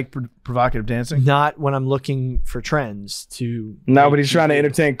 You don't like provocative dancing? Not when I'm looking for trends to. No, but he's trying to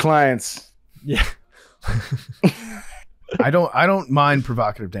entertain clients. Yeah. I don't mind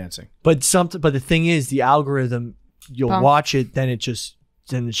provocative dancing. But the thing is, the algorithm, you'll watch it, then it's just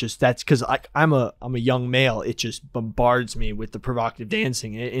that's because I'm a young male. It just bombards me with the provocative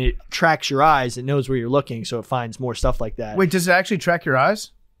dancing. It tracks your eyes. It knows where you're looking, so it finds more stuff like that. Wait, does it actually track your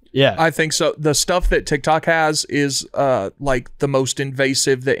eyes? Yeah, I think so. The stuff that TikTok has is like the most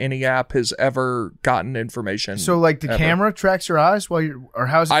invasive that any app has ever gotten information. So like the camera tracks your eyes while or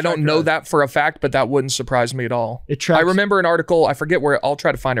how's it? I don't know that for a fact, but that wouldn't surprise me at all. It tracks. I remember an article. I forget where. I'll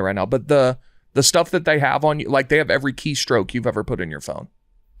try to find it right now. But the stuff that they have on you, like they have every keystroke you've ever put in your phone.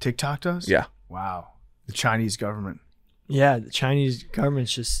 TikTok does? Yeah. Wow. The Chinese government. Yeah, the Chinese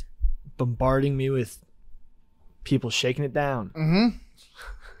government's just bombarding me with people shaking it down. Mm-hmm.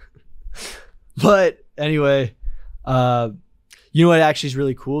 But anyway, you know what actually is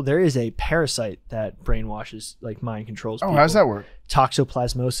really cool? There is a parasite that brainwashes, like mind controls people. Oh, how does that work?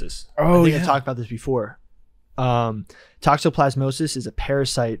 Toxoplasmosis. Oh, I think I talked about this before. Toxoplasmosis is a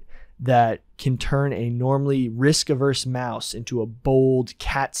parasite that can turn a normally risk-averse mouse into a bold,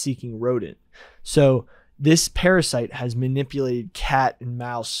 cat-seeking rodent. So this parasite has manipulated cat and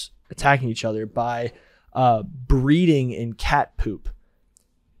mouse attacking each other by breeding in cat poop.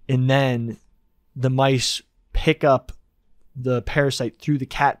 And then the mice pick up the parasite through the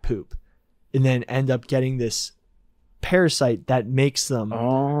cat poop and then end up getting this parasite that makes them.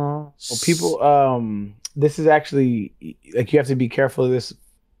 Oh, well, people, this is actually, like, you have to be careful of this,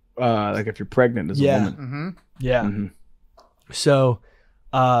 like if you're pregnant as a woman. Mm-hmm. Yeah. Mm-hmm. So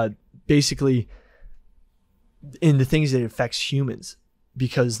basically, in the things that it affects humans,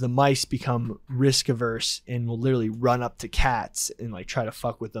 because the mice become risk averse and will literally run up to cats and like try to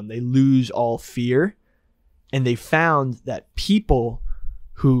fuck with them. They lose all fear. And they found that people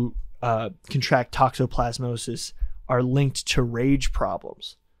who contract toxoplasmosis are linked to rage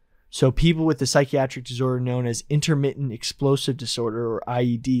problems. So people with the psychiatric disorder known as intermittent explosive disorder, or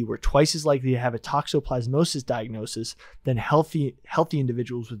IED, were twice as likely to have a toxoplasmosis diagnosis than healthy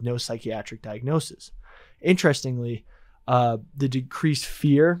individuals with no psychiatric diagnosis. Interestingly, the decreased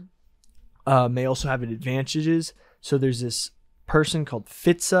fear may also have advantages. So there's this person called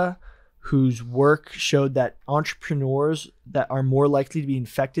Fitza, whose work showed that entrepreneurs that are more likely to be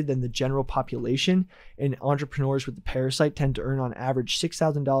infected than the general population, and entrepreneurs with the parasite tend to earn on average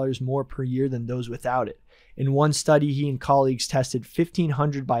 $6,000 more per year than those without it. In one study, he and colleagues tested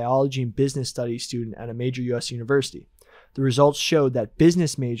 1,500 biology and business studies students at a major U.S. university. The results showed that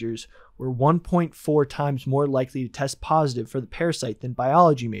business majors were 1.4 times more likely to test positive for the parasite than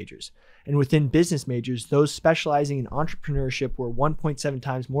biology majors. And within business majors, those specializing in entrepreneurship were 1.7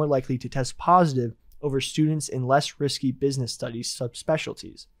 times more likely to test positive over students in less risky business studies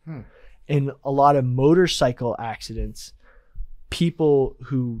subspecialties. In a lot of motorcycle accidents, people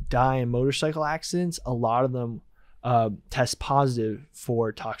who die in motorcycle accidents, a lot of them test positive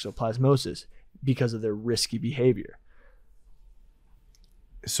for toxoplasmosis because of their risky behavior.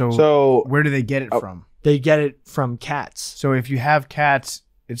 So where do they get it from? They get it from cats. So if you have cats,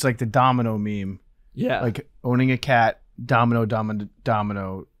 it's like the domino meme. Yeah. Like owning a cat, domino,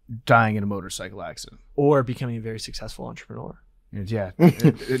 dying in a motorcycle accident. Or becoming a very successful entrepreneur. Yeah.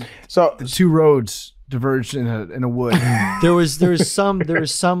 So the two roads diverged in a wood. There was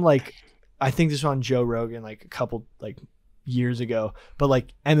some like, I think this was on Joe Rogan like a couple like years ago, but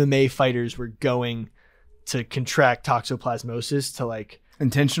like MMA fighters were going to contract toxoplasmosis to like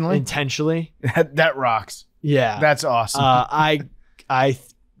intentionally. That rocks. Yeah. That's awesome. I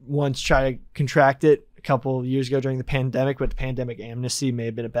once tried to contract it a couple of years ago during the pandemic, but the pandemic amnesty may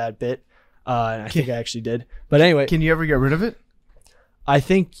have been a bad bit. And I think I actually did. But anyway. Can you ever get rid of it? I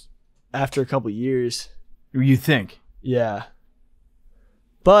think after a couple of years. You think? Yeah.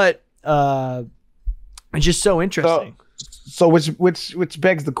 But it's just so interesting. So which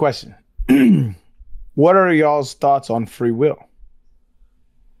begs the question. What are y'all's thoughts on free will?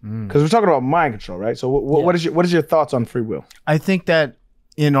 Because we're talking about mind control, right? So what is your thoughts on free will? I think that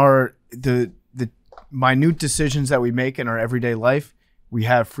in the minute decisions that we make in our everyday life, we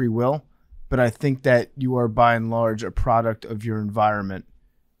have free will. But I think that you are by and large a product of your environment,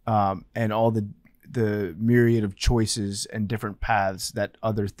 and all the myriad of choices and different paths that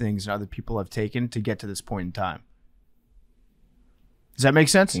other things and other people have taken to get to this point in time. Does that make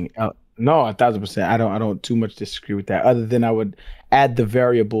sense? No, 1,000%. I don't too much disagree with that. Other than I would add the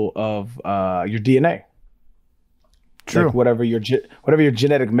variable of your DNA. True. Like whatever your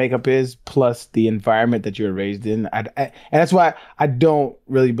genetic makeup is, plus the environment that you're raised in. And that's why I don't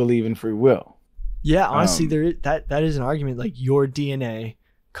really believe in free will. Yeah, honestly, that is an argument. Like your DNA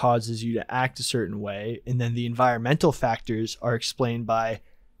causes you to act a certain way, and then the environmental factors are explained by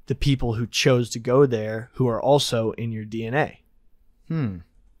the people who chose to go there, who are also in your DNA.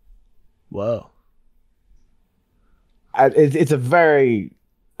 Whoa. It's a very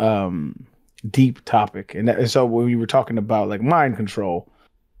deep topic, and so when we were talking about like mind control,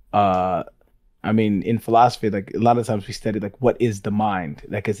 I mean, in philosophy, like a lot of times we study like what is the mind,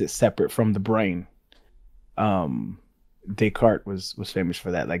 like is it separate from the brain? Descartes was famous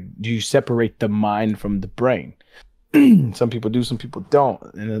for that. Like, do you separate the mind from the brain? Some people do, some people don't,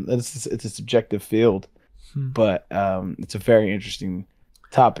 and it's a subjective field. But it's a very interesting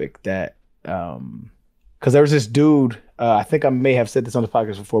topic that because there was this dude, I think I may have said this on the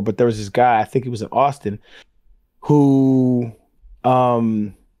podcast before, but there was this guy, I think he was in Austin, who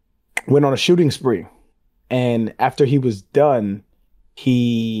went on a shooting spree, and after he was done,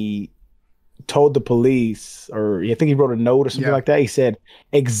 he told the police, or I think he wrote a note or something like that. He said,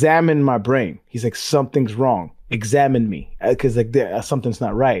 "Examine my brain." He's like, "Something's wrong. Examine me, because like something's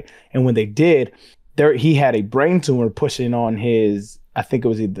not right." And when they did, he had a brain tumor pushing on his, I think it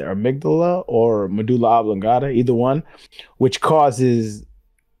was either amygdala or medulla oblongata, either one, which causes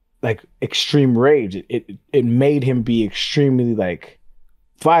like extreme rage. It made him be extremely like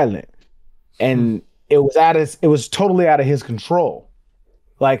violent, and it was totally out of his control.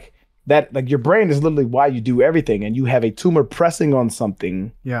 Like that, like your brain is literally why you do everything, and you have a tumor pressing on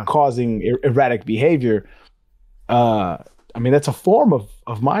something, causing erratic behavior. I mean, that's a form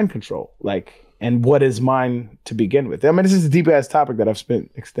of mind control. Like, and what is mind to begin with? I mean, this is a deep ass topic that I've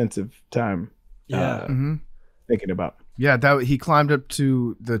spent extensive time thinking about. Yeah, he climbed up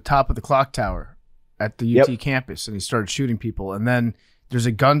to the top of the clock tower at the UT campus, and he started shooting people. And then there's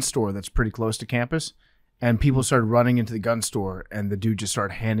a gun store that's pretty close to campus, and people started running into the gun store, and the dude just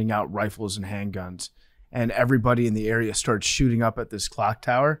started handing out rifles and handguns, and everybody in the area started shooting up at this clock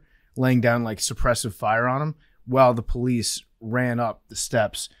tower, laying down like suppressive fire on him, while the police ran up the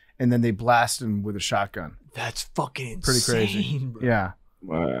steps, and then they blasted him with a shotgun. That's fucking insane. Pretty crazy. Bro. Yeah.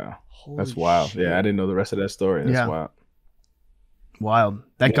 Wow. Holy That's wild. shit. Yeah, I didn't know the rest of that story. That's wild. Wild.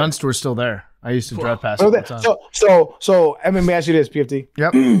 That gun store's still there. I used to drive past it So, all the time. so let me ask you this, PFT.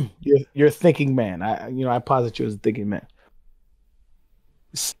 Yep. You're a thinking man. I posit you as a thinking man.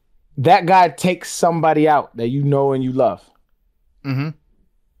 That guy takes somebody out that you know and you love. Mm-hmm.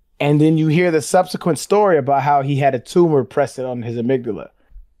 And then you hear the subsequent story about how he had a tumor pressed on his amygdala.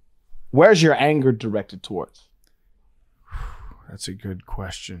 Where's your anger directed towards? That's a good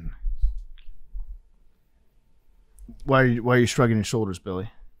question. Why are you shrugging your shoulders, Billy?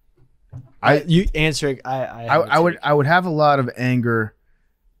 You answer it. I would have a lot of anger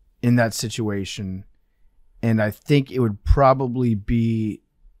in that situation, and I think it would probably be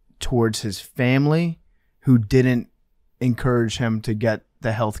towards his family, who didn't encourage him to get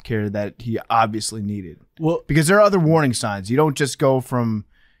the health care that he obviously needed. Well, because there are other warning signs. You don't just go from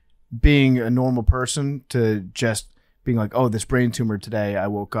being a normal person to just being like, oh, this brain tumor today, I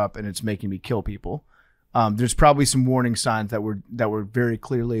woke up and it's making me kill people. There's probably some warning signs that were very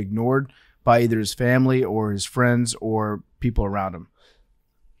clearly ignored by either his family or his friends or people around him.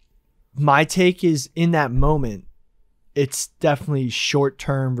 My take is, in that moment, it's definitely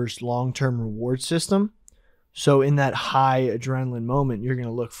short-term versus long-term reward system. So in that high adrenaline moment, you're going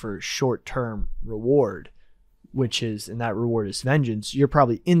to look for short-term reward, which is, and that reward is vengeance. You're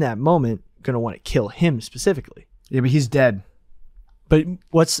probably in that moment going to want to kill him specifically. Yeah, but he's dead. But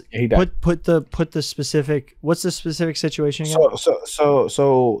what's What's the specific situation again?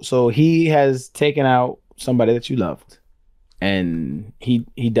 So he has taken out somebody that you loved, and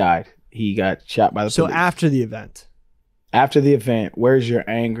he died. He got shot by the police. After the event. After the event, where's your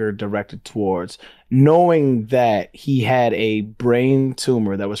anger directed towards, knowing that he had a brain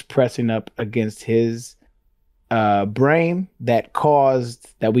tumor that was pressing up against his brain that caused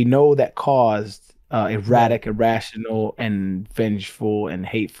erratic, irrational, and vengeful and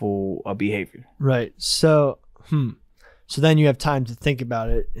hateful behavior. Right. So then you have time to think about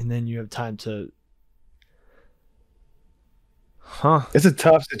it, and then you have time to. It's a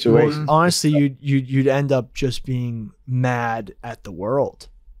tough situation. Well, honestly, you'd end up just being mad at the world.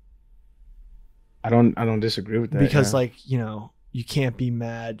 I don't disagree with that, because you can't be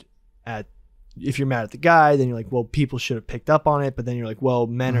mad at. If you're mad at the guy, then you're like, well, people should have picked up on it. But then you're like, well,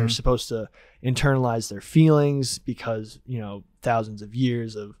 men are supposed to internalize their feelings because, thousands of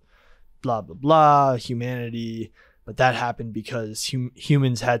years of blah, blah, blah, humanity. But that happened because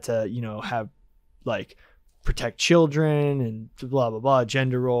humans had to, have protect children and blah, blah, blah,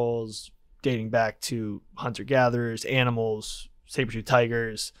 gender roles dating back to hunter-gatherers, animals, saber-tooth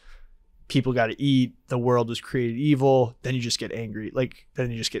tigers. People got to eat. The world was created evil. Then you just get angry.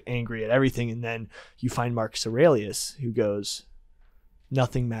 Then you just get angry at everything. And then you find Marcus Aurelius, who goes,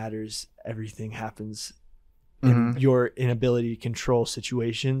 nothing matters. Everything happens. And your inability to control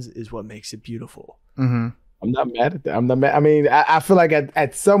situations is what makes it beautiful. Mm-hmm. I'm not mad at that. I'm not mad. I mean, I feel like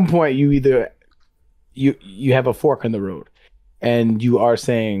at some point you either you have a fork in the road, and you are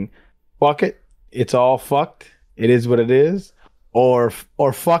saying, fuck it. It's all fucked. It is what it is. Or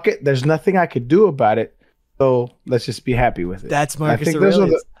fuck it, there's nothing I could do about it, so let's just be happy with it. That's Marcus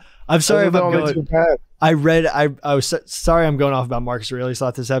Aurelius. I'm sorry if I'm going. I was sorry I'm going off about Marcus Aurelius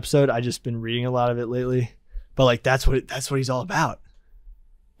thought this episode. I just been reading a lot of it lately, but that's what he's all about.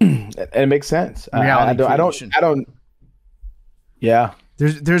 And it makes sense. I don't. Yeah.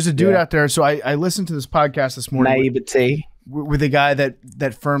 There's a dude out there. So I listened to this podcast this morning. Naivety. With a guy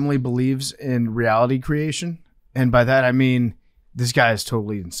that firmly believes in reality creation, and by that I mean, this guy is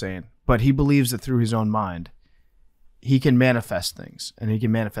totally insane, but he believes that through his own mind, he can manifest things and he can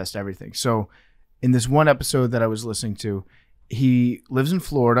manifest everything. So in this one episode that I was listening to, he lives in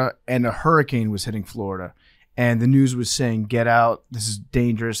Florida and a hurricane was hitting Florida, and the news was saying, get out. This is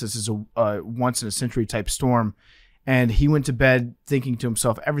dangerous. This is a once in a century type storm. And he went to bed thinking to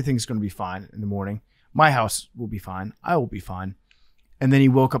himself, everything's going to be fine in the morning. My house will be fine. I will be fine. And then he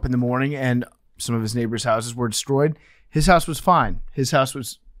woke up in the morning and some of his neighbors' houses were destroyed. His house was fine. His house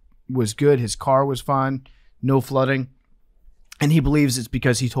was good. His car was fine. No flooding. And he believes it's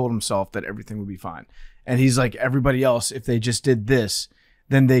because he told himself that everything would be fine. And he's like, everybody else, if they just did this,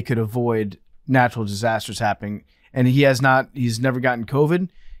 then they could avoid natural disasters happening. And he's never gotten COVID.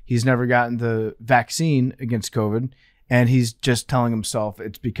 He's never gotten the vaccine against COVID. And he's just telling himself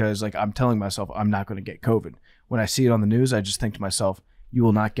it's because I'm telling myself I'm not going to get COVID. When I see it on the news, I just think to myself, you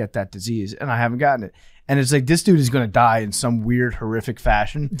will not get that disease. And I haven't gotten it. And it's like, this dude is going to die in some weird, horrific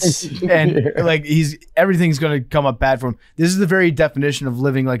fashion. And like, everything's going to come up bad for him. This is the very definition of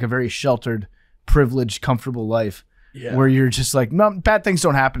living like a very sheltered, privileged, comfortable life. Yeah. Where you're just like, no, bad things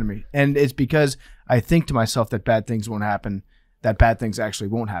don't happen to me. And it's because I think to myself that bad things won't happen, that bad things actually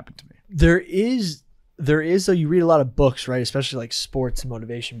won't happen to me. There is though, you read a lot of books, right? Especially like sports and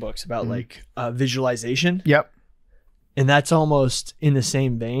motivation books about like visualization. Yep. And that's almost in the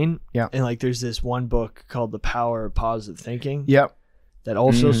same vein. Yeah. And like there's this one book called The Power of Positive Thinking. Yep. That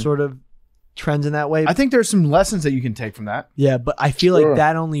also sort of trends in that way. I think there's some lessons that you can take from that. Yeah, but I feel like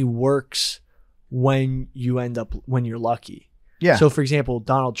that only works when you're lucky. Yeah. So for example,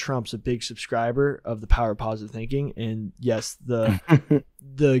 Donald Trump's a big subscriber of The Power of Positive Thinking. And yes,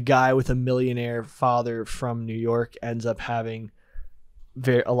 the guy with a millionaire father from New York ends up having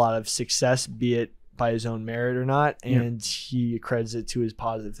a lot of success, be it by his own merit or not. And he accredits it to his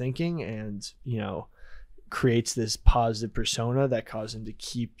positive thinking and, creates this positive persona that caused him to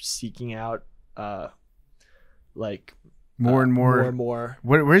keep seeking out more and more.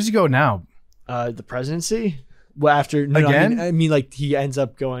 Where does he go now? The presidency. Well, after again, I mean, like he ends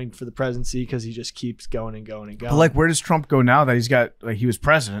up going for the presidency because he just keeps going and going and going. But like, where does Trump go now that he's got like he was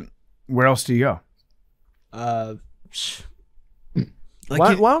president? Where else do you go? Why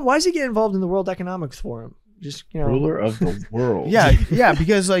does he get involved in the World Economic Forum? Just ruler of the world. Yeah,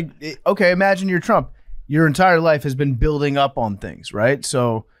 because like, okay, imagine you're Trump. Your entire life has been building up on things, right?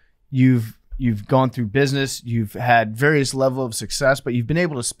 So you've gone through business, you've had various level of success, but you've been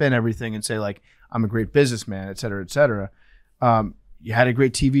able to spin everything and say like, I'm a great businessman, et cetera, et cetera. You had a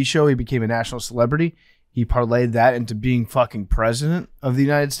great TV show. He became a national celebrity. He parlayed that into being fucking president of the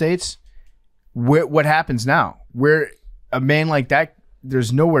United States. What happens now? Where a man like that,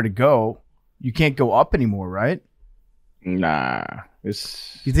 there's nowhere to go. You can't go up anymore, right? Nah. You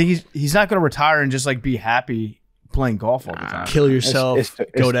think he's not going to retire and just like be happy playing golf all the time? Kill yourself,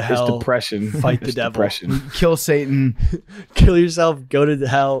 go to hell, depression. Fight the devil, kill Satan, kill yourself, go to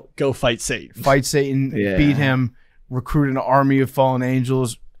hell, go fight Satan, beat him, recruit an army of fallen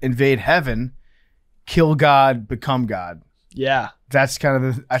angels, invade heaven, kill God, become God. Yeah, that's kind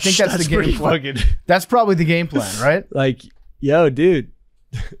of I think that's the game plan. That's probably the game plan, right? Like, yo, dude.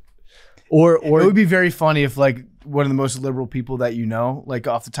 Or it would be very funny if like one of the most liberal people that you know, like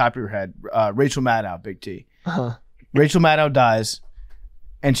off the top of your head, Rachel Maddow, Big T. Uh-huh. Rachel Maddow dies,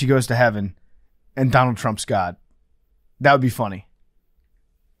 and she goes to heaven, and Donald Trump's God. That would be funny.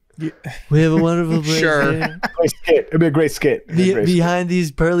 We have a wonderful place. Sure, great skit. It'd be a great skit. Behind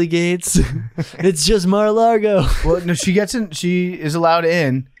these pearly gates, it's just Mar-a-Lago. Well, no, she gets in. She is allowed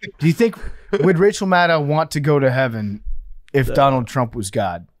in. Do you think would Rachel Maddow want to go to heaven if Donald Trump was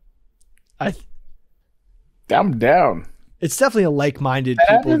God? I'm down. It's definitely a like-minded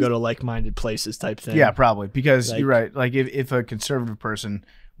people go to like-minded places type thing. Yeah, probably. Because you're right. Like if a conservative person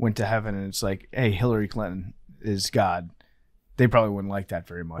went to heaven and it's like, hey, Hillary Clinton is God, they probably wouldn't like that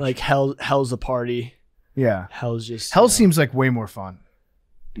very much. Like hell's a party. Yeah. Hell seems like way more fun.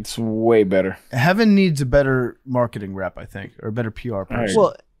 It's way better. Heaven needs a better marketing rep, I think, or a better PR person.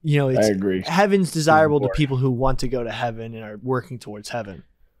 Well, I agree. Heaven's desirable to people who want to go to heaven and are working towards heaven.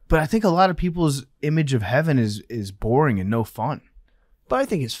 But I think a lot of people's image of heaven is boring and no fun. But I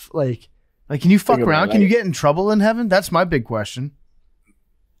think it's like can you fuck around? Can you get in trouble in heaven? That's my big question.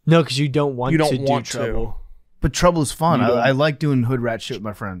 No, because you don't want to do trouble. But trouble is fun. I like doing hood rat shit with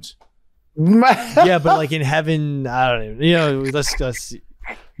my friends. Yeah, but like in heaven, I don't even. Let's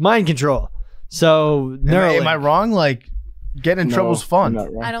mind control. So am I wrong? Like getting in trouble's fun.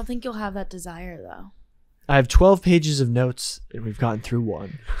 I don't think you'll have that desire though. I have 12 pages of notes, and we've gotten through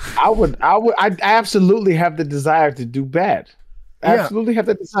one. I absolutely have the desire to do bad. Absolutely have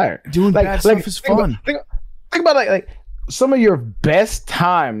the desire. Doing bad stuff is fun. Think about like some of your best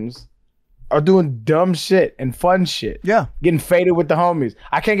times are doing dumb shit and fun shit. Yeah, getting faded with the homies.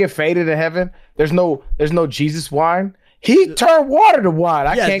 I can't get faded in heaven. There's no Jesus wine. He turned water to wine.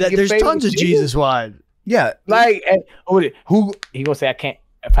 I can't get faded. There's tons of Jesus wine. Yeah, like and who he gonna say I can't.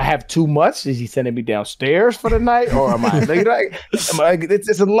 If I have too much, is he sending me downstairs for the night, or am I like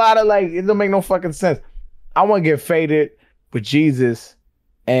it's a lot of like it don't make no fucking sense. I want to get faded with Jesus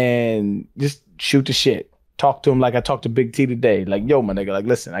and just shoot the shit. Talk to him like I talked to Big T today. Like, yo, my nigga, like,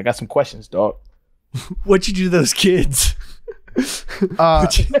 listen, I got some questions, dog. What'd you do to those kids?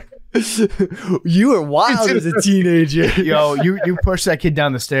 You were wild as a teenager. Yo, you pushed that kid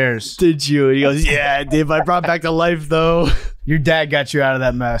down the stairs. Did you? And he goes, yeah, I did. I brought back to life, though. Your dad got you out of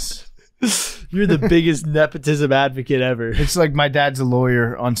that mess. You're the biggest nepotism advocate ever. It's like my dad's a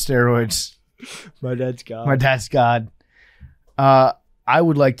lawyer on steroids. My dad's God. My dad's God. I I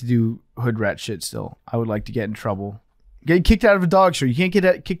would like to do hood rat shit still. I would like to get in trouble. Get kicked out of a dog show. You can't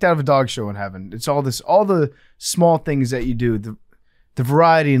get kicked out of a dog show in heaven. It's all the small things that you do. The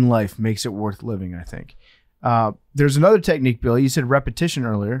variety in life makes it worth living, I think. There's another technique, Billy. You said repetition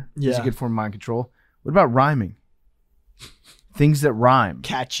earlier. Yeah. It's a good form of mind control. What about rhyming? Things that rhyme.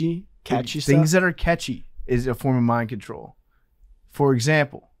 Catchy stuff. Things that are catchy is a form of mind control. For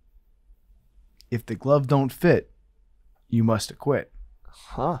example, if the glove don't fit, you must acquit.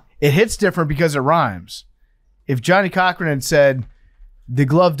 Huh. It hits different because it rhymes. If Johnny Cochran had said, the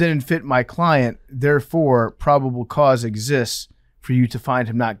glove didn't fit my client, therefore probable cause exists for you to find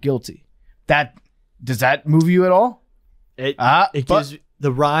him not guilty. Does that move you at all? The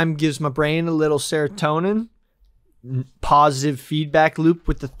rhyme gives my brain a little serotonin, positive feedback loop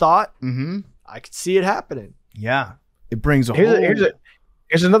with the thought. Mm-hmm. I could see it happening. Yeah. It brings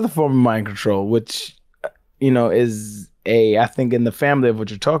Here's another form of mind control, which, is I think in the family of what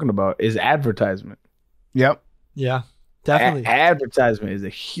you're talking about, is advertisement. Yep. Yeah, definitely. Advertisement is a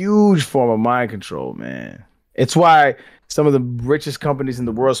huge form of mind control, man. It's why some of the richest companies in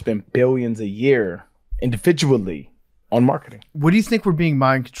the world spend billions a year individually on marketing. What do you think we're being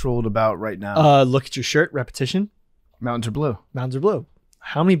mind controlled about right now? Look at your shirt. Repetition. Mountains are blue. Mountains are blue.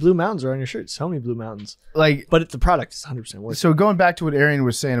 How many blue mountains are on your shirt? So many blue mountains. But the product is 100% worth it. So going back to what Arian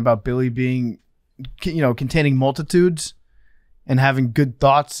was saying about Billy being, containing multitudes and having good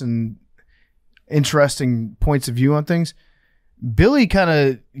thoughts and interesting points of view on things, Billy kind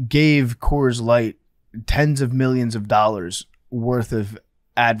of gave Coors Light tens of millions of dollars worth of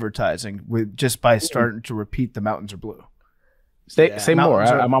advertising by starting to repeat the mountains are blue. Say more.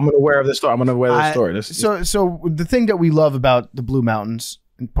 I'm unaware of this story. I'm unaware of the story. So the thing that we love about the Blue Mountains,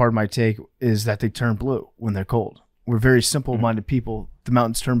 and part of my take, is that they turn blue when they're cold. We're very simple-minded people. The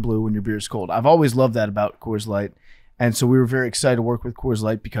mountains turn blue when your beer is cold. I've always loved that about Coors Light, and so we were very excited to work with Coors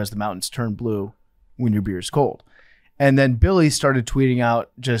Light because the mountains turn blue when your beer is cold. And then Billy started tweeting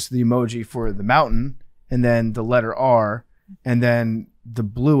out just the emoji for the mountain, and then the letter R, and then the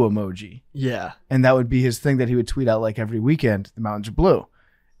blue emoji. Yeah. And that would be his thing that he would tweet out like every weekend, the mountains are blue.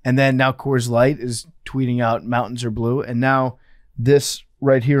 And then now Coors Light is tweeting out mountains are blue. And now this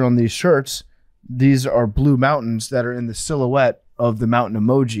right here on these shirts, these are blue mountains that are in the silhouette of the mountain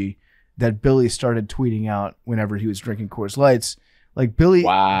emoji that Billy started tweeting out whenever he was drinking Coors Lights. Like Billy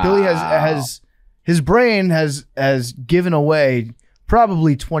has his brain has given away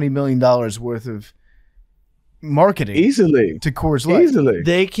probably $20 million worth of marketing easily to Coors Light.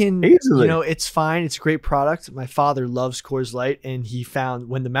 They can easily. It's fine. It's a great product. My father loves Coors Light, and he found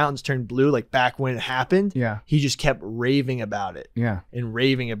when the mountains turned blue, like back when it happened, he just kept raving about it. Yeah. And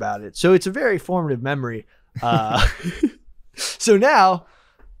raving about it. So it's a very formative memory. So now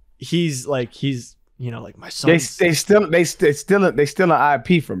he's like my son. They still an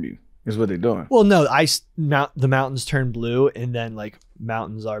IP from you is what they're doing. Well, no, the mountains turn blue, and then like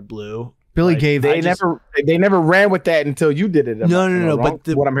mountains are blue. Billy gave. They never ran with that until you did it. No. But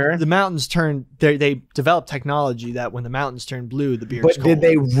what I'm hearing, the mountains turn. They developed technology that when the mountains turn blue, the beer is cold. But did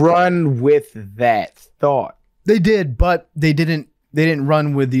they run with that thought? They did, but they didn't. They didn't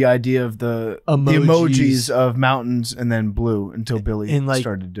run with the idea of the emojis of mountains and then blue until Billy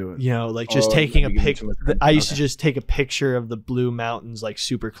started to do it. Just taking a picture. I used to just take a picture of the blue mountains like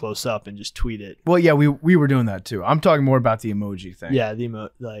super close up and just tweet it. Well, yeah, we were doing that too. I'm talking more about the emoji thing. Yeah, the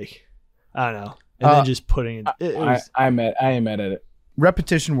I don't know. And then just putting it. I ain't mad at it.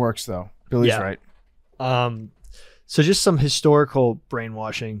 Repetition works though. Billy's right. So just some historical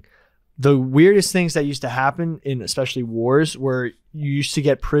brainwashing. The weirdest things that used to happen in especially wars were you used to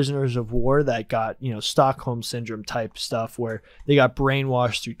get prisoners of war that got, Stockholm syndrome type stuff where they got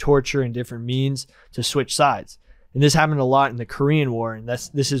brainwashed through torture and different means to switch sides. And this happened a lot in the Korean War. And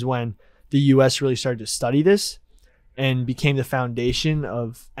this is when the US really started to study this and became the foundation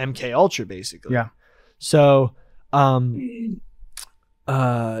of MK Ultra, basically. Yeah. So,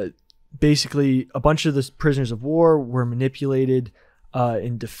 basically, a bunch of the prisoners of war were manipulated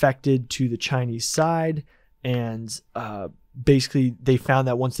and defected to the Chinese side, and basically, they found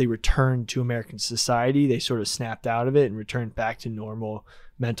that once they returned to American society, they sort of snapped out of it and returned back to normal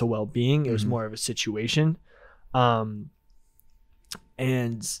mental well-being. It was more of a situation, and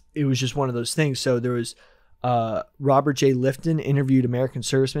it was just one of those things. So there was. Robert J. Lifton interviewed American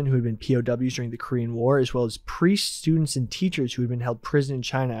servicemen who had been POWs during the Korean War, as well as priests, students, and teachers who had been held prisoner in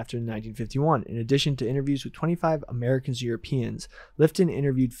China after 1951. In addition to interviews with 25 Americans and Europeans, Lifton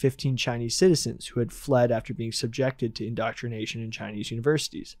interviewed 15 Chinese citizens who had fled after being subjected to indoctrination in Chinese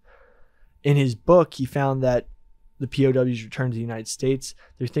universities. In his book, he found that the POWs return to the United States.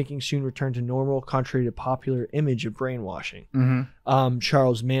 They're thinking soon return to normal, contrary to popular image of brainwashing.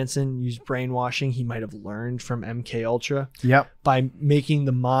 Charles Manson used brainwashing he might have learned from MK Ultra. Yep. By making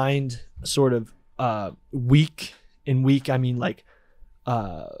the mind sort of weak. In weak, I mean like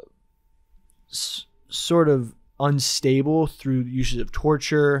sort of unstable through uses of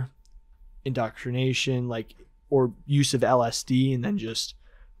torture, indoctrination, like, or use of LSD, and then just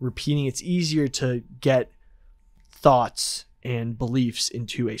repeating. It's easier to get thoughts and beliefs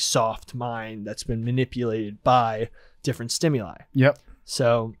into a soft mind that's been manipulated by different stimuli. Yep.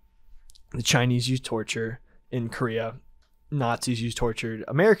 So the Chinese use torture in Korea. Nazis use torture.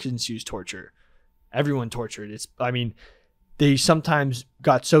 Americans use torture. Everyone tortured. They sometimes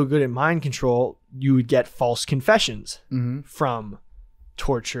got so good at mind control, you would get false confessions from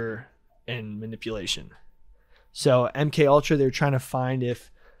torture and manipulation. So MK Ultra, they're trying to find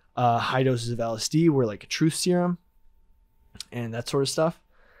if high doses of LSD were like a truth serum and that sort of stuff.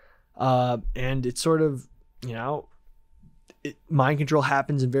 And it's sort of, mind control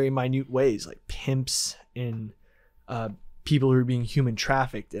happens in very minute ways, like pimps and people who are being human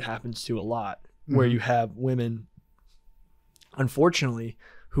trafficked. It happens to a lot, where you have women, unfortunately,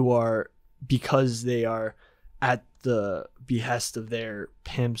 who are, because they are at the behest of their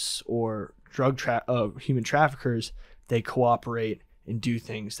pimps or human traffickers, they cooperate and do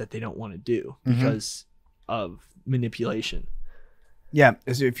things that they don't want to do because of manipulation. Yeah,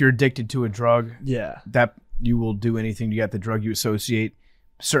 as if you're addicted to a drug, yeah, that you will do anything to get the drug. You associate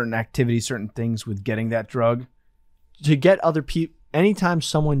certain activities, certain things with getting that drug. To get other people, anytime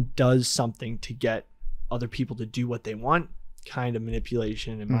someone does something to get other people to do what they want, kind of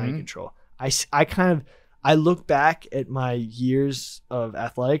manipulation and mind control. I look back at my years of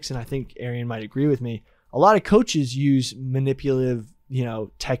athletics, and I think Arian might agree with me. A lot of coaches use manipulative,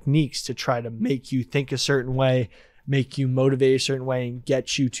 techniques to try to make you think a certain way, make you motivate a certain way, and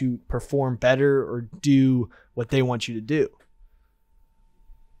get you to perform better or do what they want you to do.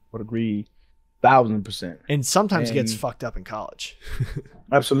 Would agree 1,000%. And sometimes it gets fucked up in college.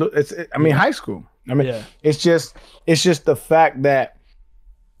 Absolutely. High school. It's just the fact that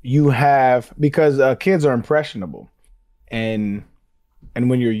you have, because kids are impressionable, and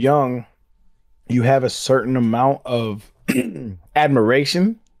when you're young, you have a certain amount of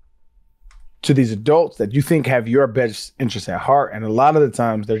admiration to these adults that you think have your best interests at heart, and a lot of the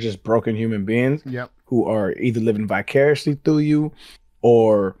times they're just broken human beings who are either living vicariously through you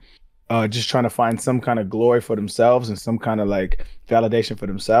or just trying to find some kind of glory for themselves and some kind of like validation for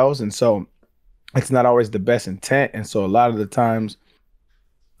themselves. And so it's not always the best intent. And so a lot of the times,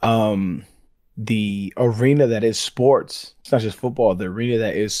 the arena that is sports, it's not just football, the arena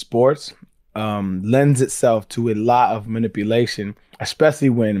that is sports, lends itself to a lot of manipulation, especially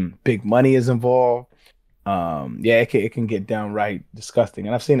when big money is involved. It can get downright disgusting.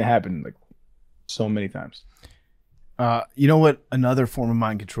 And I've seen it happen like so many times. You know what another form of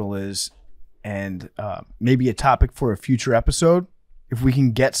mind control is, and maybe a topic for a future episode, if we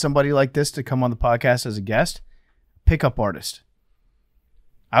can get somebody like this to come on the podcast as a guest, pickup artist.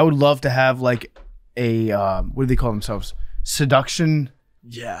 I would love to have like a, what do they call themselves? Seduction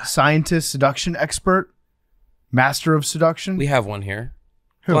scientist, seduction expert, master of seduction. We have one here.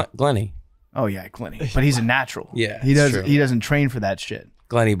 Who? Glenny. Oh yeah, Glenny. But he's a natural. Yeah, he doesn't train for that shit.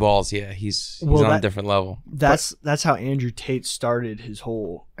 Glenny Balls, yeah, he's on a different level. That's how Andrew Tate started his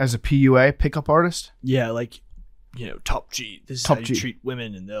whole, as a PUA, pickup artist. Yeah, like, top G. This is how you treat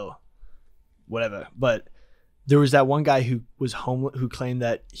women, and they'll whatever. But there was that one guy who was homeless, who claimed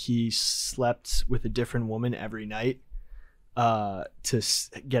that he slept with a different woman every night to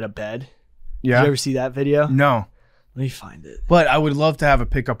get a bed. Yeah. Did you ever see that video? No. Let me find it. But I would love to have a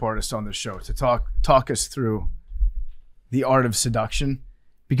pickup artist on the show to talk us through the art of seduction.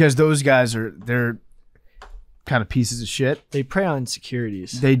 Because those guys they're kind of pieces of shit. They prey on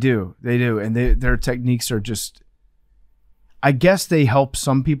insecurities. They do. And their techniques are just, I guess they help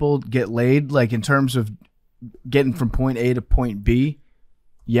some people get laid, like in terms of getting from point A to point B.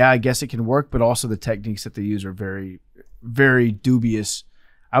 Yeah, I guess it can work, but also the techniques that they use are very, very dubious.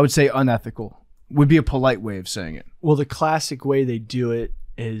 I would say unethical would be a polite way of saying it. Well, the classic way they do it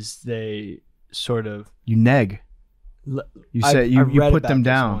is they sort of... You neg. You say you put them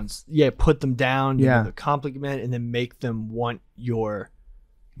down. Yeah, put them down. Yeah, the compliment, and then make them want your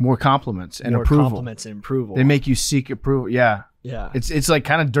more compliments and approval. Compliments and approval. They make you seek approval. Yeah, yeah. It's like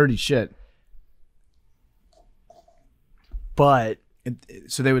kind of dirty shit. But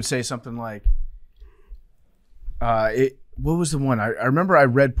so they would say something like, what was the one? I remember I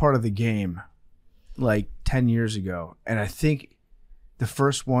read part of the game like 10 years ago, and I think the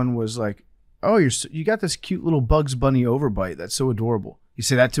first one was like, oh, you got this cute little Bugs Bunny overbite. That's so adorable. You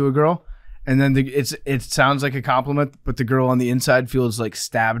say that to a girl, and then it sounds like a compliment, but the girl on the inside feels like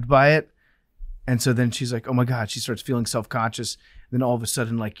stabbed by it. And so then she's like, oh my God, she starts feeling self-conscious. Then all of a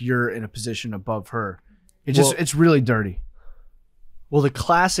sudden, like, you're in a position above her. It's really dirty. Well, the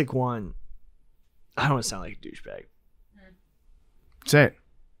classic one, I don't want to sound like a douchebag. Say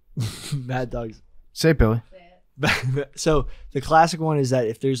it. Mad dogs. Say it, Billy. So the classic one is that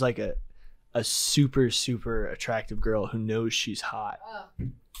if there's like a super, super attractive girl who knows she's hot,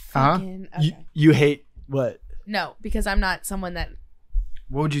 Fucking, okay. you hate what? No, because I'm not someone that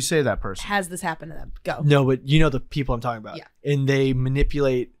What would you say to that person? has this happen to them. Go. No, but you know the people I'm talking about. Yeah. And they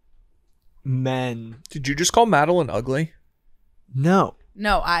manipulate men. Did you just call Madeline ugly? No.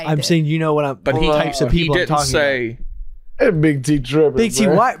 No, I'm did. saying you know what I'm. But he types of people he I'm didn't talking say. about. That Big T tripping. Big T,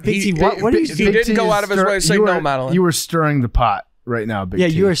 bro. what? Big T, what? What are you He saying? didn't go out of his way to say no, Madeline. You were stirring the pot right now, Big T. Yeah,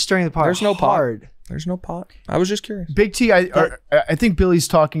 you are stirring the pot. There's no hard. pot. There's no pot. I was just curious. Big T, I think Billy's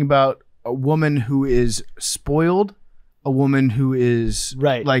talking about a woman who is spoiled, a woman who is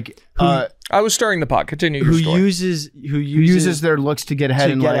Right. like I was stirring the pot. Continue your Who story. uses their looks to get ahead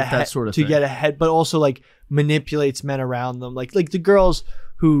in life, that sort of to thing. get ahead, but also like manipulates men around them, like the girls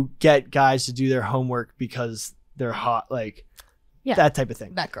who get guys to do their homework because they're hot, like that type of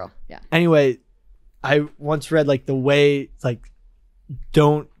thing. That girl. Yeah. Anyway, I once read like the way like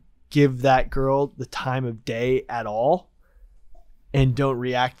don't give that girl the time of day at all, and don't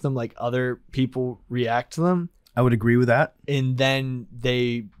react to them like other people react to them. I would agree with that. And then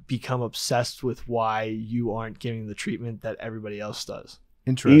they become obsessed with why you aren't giving the treatment that everybody else does.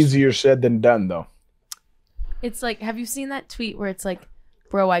 Interesting. Easier said than done, though. It's like, have you seen that tweet where it's like,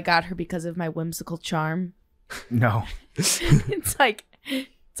 bro, I got her because of my whimsical charm? No. it's like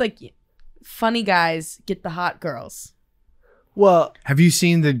funny guys get the hot girls. Well, Have you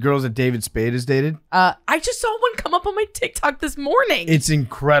seen the girls that David Spade has dated? I just saw one come up on my TikTok this morning. It's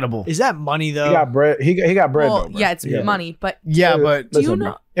incredible. is that money though? He got bread. He got bread. well, though, bro. yeah, it's money, but Yeah, but do you Listen, know?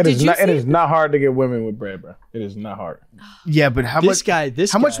 bro, it did is you not. It see is not hard to get women with bread, bro. It is not hard. how This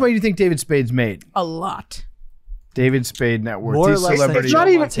much? How much money do you think David Spade's made? a lot? David Spade net worth. More or He's less than celebrity. It's not Joe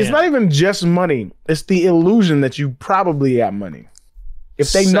even. Montana. It's not even just money. It's the illusion that you probably got money.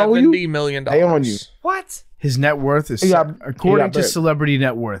 If they know you, $70 million. they own you. What? His net worth is He got according to bread. celebrity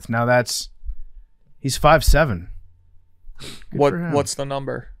net worth. Now he's 5'7". What's the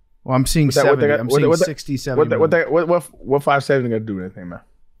number? Well, I'm seeing What that- what 70. they got- I'm what seeing that- 67. What 5'7" gonna do anything, man?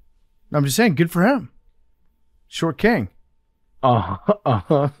 I'm just saying, good for him. Short king.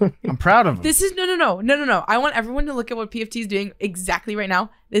 Uh-huh. I'm proud of him. This is no. I want everyone to look at what PFT is doing exactly right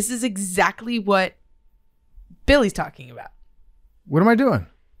now. This is exactly what Billy's talking about. What am I doing?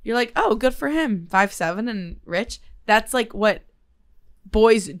 You're like, oh, good for him, 5'7" and rich. That's like what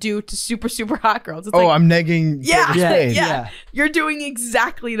boys do to super, super hot girls. It's I'm negging. yeah, David Spade. yeah. You're doing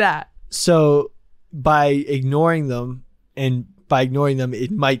exactly that. So by ignoring them,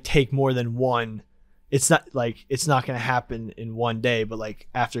 it might take more than one. It's not going to happen in one day, but like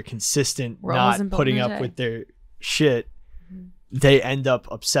after consistent We're not almost in putting Baltimore up Day. with their shit, they end up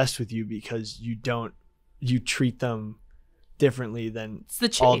obsessed with you because you treat them differently than It's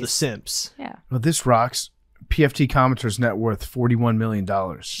the all the chase. simps. Yeah. Well, this rocks. PFT commenter's net worth $41 million.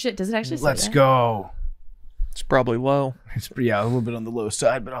 Shit, does it actually say Let's that? go. It's probably low. It's a little bit on the low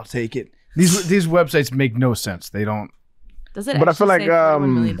side, but I'll take it. These websites make no sense. They don't. Does it But I actually feel like, say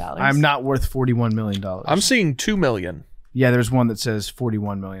 $41 million? I'm not worth $41 million. I'm seeing 2 million. Yeah, there's one that says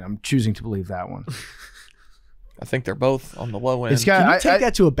 41 million. I'm choosing to believe that one. I think they're both on the low end. It's got. Can you I take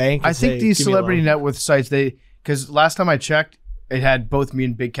that to a bank? I and think say, these "Give me a celebrity loan"? net worth sites, because last time I checked, it had both me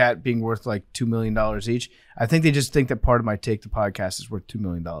and Big Cat being worth like $2 million each. I think they just think that part of my take the podcast is worth $2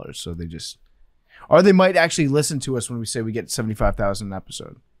 million. So they just, or they might actually listen to us when we say we get 75,000 an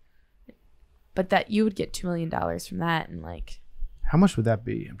episode. But that you would get $2 million from that, and like, How much would that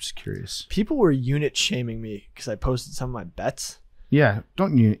be? I'm just curious. People were unit shaming me because I posted some of my bets, Yeah,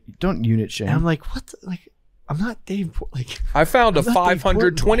 don't unit shame. and I'm like, what? I'm not Dave. I found a I'm not Dave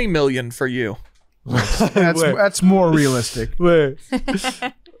 520 million for you. that's more realistic. Where?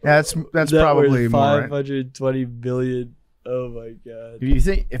 That's probably more. Right? 520 billion. Oh my god. If you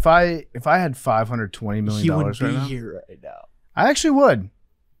think if I had $520 million He wouldn't right be now, here right now. I actually would.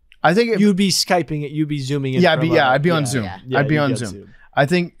 I think You'd be Skyping it. You'd be zooming in. I'd be on Zoom. Yeah. I'd be you'd on Zoom. I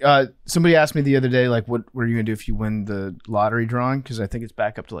think somebody asked me the other day, like, what are you gonna do if you win the lottery drawing? Because I think it's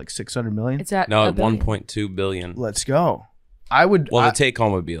back up to like 600 million. it's at No, a billion. 1.2 billion. Let's go. I would. Well, I, the take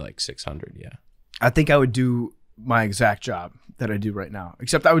home would be like 600. Yeah. I think I would do my exact job that I do right now,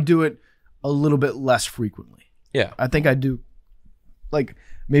 except I would do it a little bit less frequently. Yeah. I think I'd do like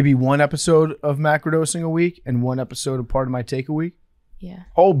maybe one episode of Macrodosing a week and one episode of Part of My Take a week. Yeah.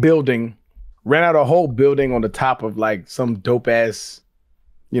 Whole building, rent out a whole building on the top of like some dope ass,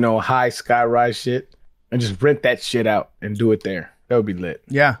 high sky rise shit, and just rent that shit out and do it there. That would be lit.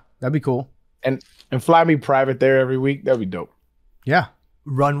 Yeah, that'd be cool. And fly me private there every week. That'd be dope. Yeah.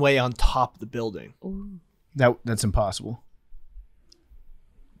 Runway on top of the building. Ooh. That's impossible.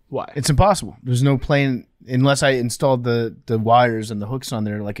 Why? It's impossible. There's no plane unless I installed the wires and the hooks on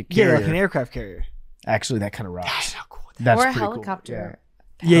there like a carrier. Yeah, like an aircraft carrier. Actually, that kind of rocks. That's how cool. That's or a pretty cool. helicopter.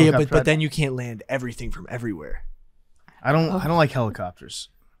 Yeah, but then you can't land everything from everywhere. I don't like helicopters.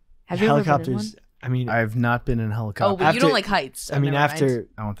 Have you ever been in one? Helicopters. I mean, I've not been in a helicopter. Oh, but you don't like heights. I mean, Never mind. after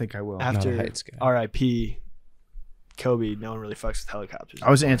I don't think I will. Not a heights guy. R.I.P. Kobe, no one really fucks with helicopters.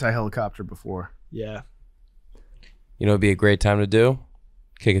 I was anti-helicopter before. Yeah. It'd be a great time to do?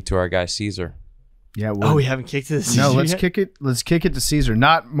 Kick it to our guy Cesar. Yeah. Oh, we haven't kicked it. No, let's kick it. Let's kick it to Cesar,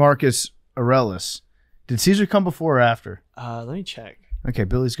 not Marcus Aurelius. Did Cesar come before or after? Let me check. Okay,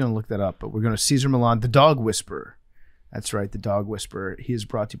 Billy's going to look that up, but we're going to Cesar Millan, the dog whisperer. That's right, the dog whisperer. He is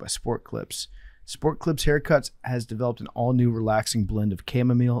brought to you by Sport Clips. Sport Clips Haircuts has developed an all-new relaxing blend of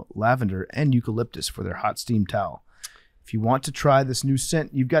chamomile, lavender, and eucalyptus for their hot steam towel. If you want to try this new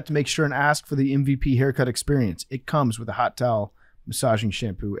scent, you've got to make sure and ask for the MVP haircut experience. It comes with a hot towel, massaging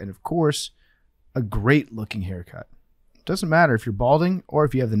shampoo, and of course, a great-looking haircut. It doesn't matter if you're balding or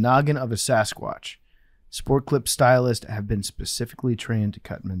if you have the noggin of a Sasquatch. Sport Clip stylists have been specifically trained to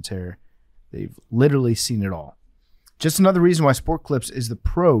cut men's hair. They've literally seen it all. Just another reason why Sport Clips is the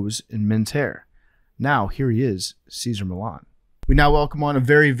pros in men's hair. Now, here he is, Cesar Millan. We now welcome on a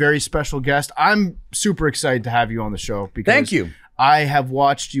very, very special guest. I'm super excited to have you on the show because Thank you. I have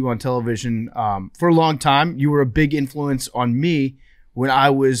watched you on television for a long time. You were a big influence on me when I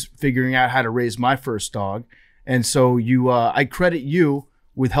was figuring out how to raise my first dog. And so I credit you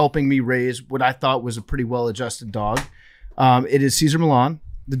with helping me raise what I thought was a pretty well-adjusted dog. It is Cesar Millan,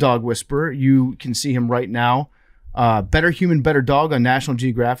 the dog whisperer. You can see him right now. Better Human, Better Dog on National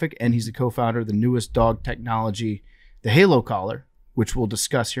Geographic, and he's the co-founder of the newest dog technology, the Halo Collar, which we'll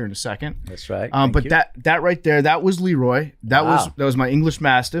discuss here in a second. That's right. But that right there, that was Leroy. That was my English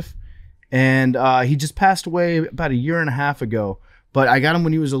Mastiff, and he just passed away about 1.5 years ago. But I got him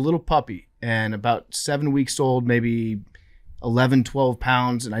when he was a little puppy and about 7 weeks old, maybe 11, 12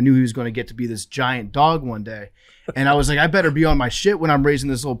 pounds, and I knew he was going to get to be this giant dog one day. And I was like, I better be on my shit when I'm raising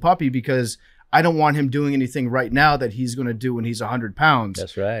this little puppy because I don't want him doing anything right now that he's going to do when he's 100 pounds.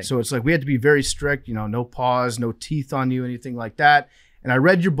 That's right. So it's like we had to be very strict, no paws, no teeth on you, anything like that. And I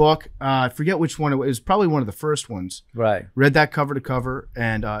read your book. I forget which one it was. It was probably one of the first ones. Right. Read that cover to cover,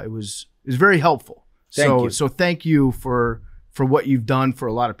 and it was very helpful. Thank you. So thank you for what you've done for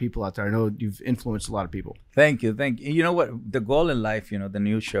a lot of people out there. I know you've influenced a lot of people. Thank you. You know what? The goal in life, the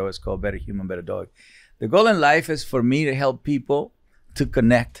new show is called Better Human, Better Dog. The goal in life is for me to help people to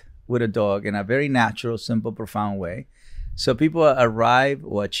connect with a dog in a very natural, simple, profound way. So people arrive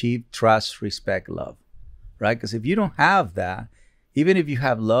or achieve trust, respect, love, right? Because if you don't have that, even if you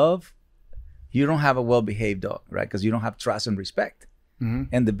have love, you don't have a well-behaved dog, right? Because you don't have trust and respect. Mm-hmm.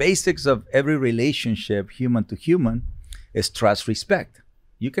 And the basics of every relationship, human to human, is trust, respect.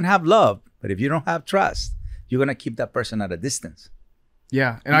 You can have love, but if you don't have trust, you're going to keep that person at a distance.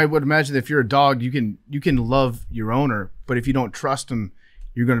 Yeah, and I would imagine if you're a dog, you can love your owner, but if you don't trust him,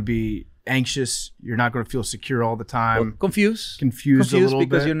 you're going to be anxious. You're not going to feel secure all the time. Well, confused a little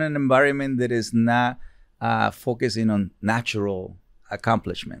because bit. you're in an environment that is not focusing on natural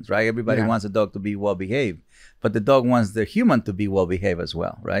accomplishments, right? Everybody wants a dog to be well behaved, but the dog wants the human to be well behaved as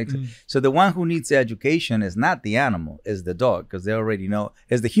well, right? So the one who needs the education is not the animal, is the dog, because they already know,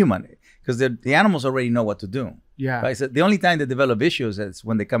 is the human, because the animals already know what to do. Yeah. Right? So the only time they develop issues is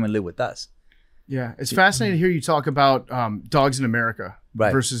when they come and live with us. Yeah, it's fascinating to hear you talk about dogs in America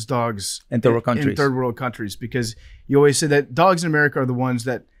versus dogs in third world countries, because you always say that dogs in America are the ones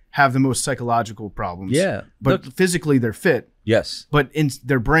that have the most psychological problems. Yeah. But physically they're fit. Yes. But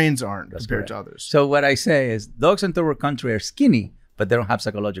their brains aren't compared correct. to others. So what I say is dogs in third world country are skinny, but they don't have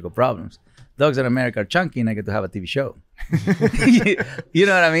psychological problems. Dogs in America are chunky and I get to have a TV show. You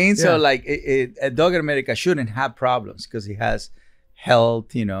know what I mean? Yeah. So like a dog in America shouldn't have problems because he has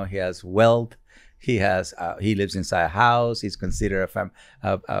health, he has wealth. He lives inside a house. He's considered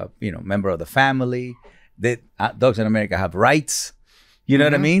a member of the family. Dogs in America have rights. You know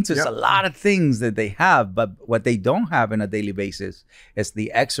what I mean? So it's a lot of things that they have, but what they don't have on a daily basis is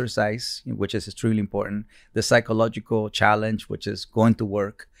the exercise, which is extremely important, the psychological challenge, which is going to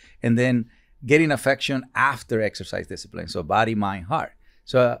work, and then getting affection after exercise discipline. So body, mind, heart.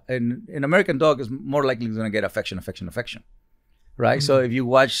 So an American dog is more likely going to get affection, right? So if you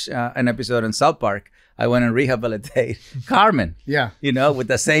watch an episode on South Park, I went and rehabilitate Carmen. Yeah. With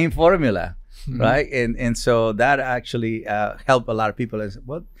the same formula, right? And so that actually helped a lot of people.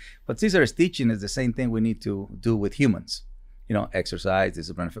 What Cesar is teaching is the same thing we need to do with humans. Exercise,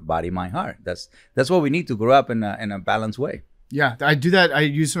 discipline of body, mind, heart. That's what we need to grow up in a balanced way. Yeah, I do that. I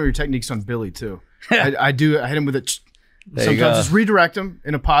use some of your techniques on Billy too. I hit him with it. Sometimes just redirect him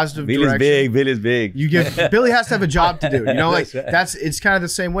in a positive direction. Billy's big. Billy has to have a job to do. That's right. It's kind of the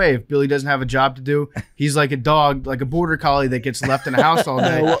same way. If Billy doesn't have a job to do, he's like a dog, like a border collie that gets left in the house all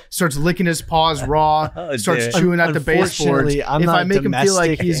day, starts licking his paws raw, starts chewing at the baseboards. If I make him feel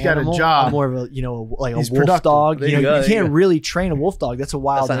like he's got a job, I'm more of a like a wolf productive. dog. You can't really train a wolf dog. That's a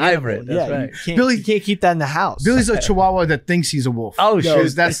wild That's a hybrid. That's right. You can't keep that in the house. Billy's a Chihuahua that thinks he's a wolf. Oh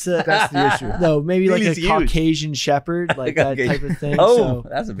shit, that's the issue. No, maybe Billy's like a huge. Caucasian shepherd, like that type of thing. Oh, so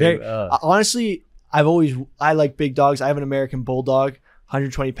that's a big. honestly, I like big dogs. I have an American bulldog,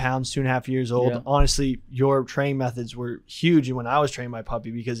 120 pounds, 2.5 years old. Yeah. Honestly, your training methods were huge when I was training my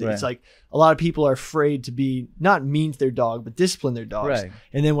puppy, because Right. it's like a lot of people are afraid to be not mean to their dog, but discipline their dogs. Right.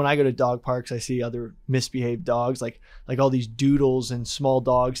 And then when I go to dog parks, I see other misbehaved dogs, like all these doodles and small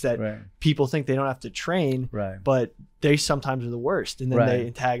dogs that Right. people think they don't have to train, Right. but they sometimes are the worst, and then Right. they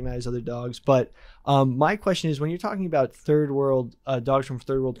antagonize other dogs. But my question is, when you're talking about third world dogs from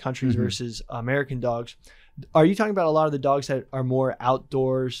third world countries versus American dogs, are you talking about a lot of the dogs that are more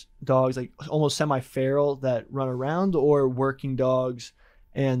outdoors dogs, like almost semi-feral that run around, or working dogs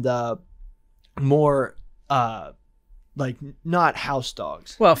and more like not house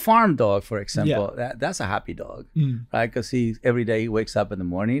dogs? Well, a farm dog, for example, that's a happy dog, right? Because every day he wakes up in the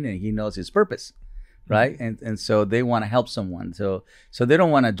morning and he knows his purpose, right? And so they want to help someone. So they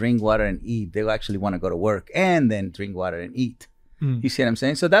don't want to drink water and eat. They actually want to go to work and then drink water and eat. You see what I'm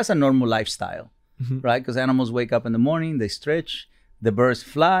saying? So that's a normal lifestyle, right? Because animals wake up in the morning, they stretch, the birds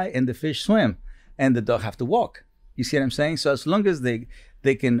fly, and the fish swim, and the dog have to walk. You see what I'm saying? So as long as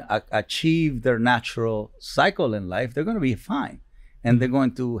they can achieve their natural cycle in life, they're going to be fine, and they're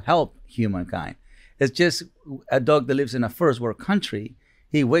going to help humankind. It's just a dog that lives in a first world country,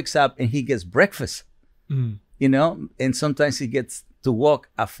 he wakes up and he gets breakfast, and sometimes he gets to walk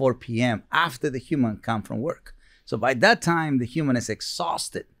at 4 p.m. after the human come from work. So by that time, the human is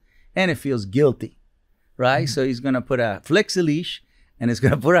exhausted and it feels guilty, right? So he's going to put a flexi leash and he's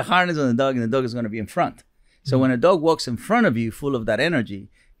going to put a harness on the dog, and the dog is going to be in front. So when a dog walks in front of you full of that energy,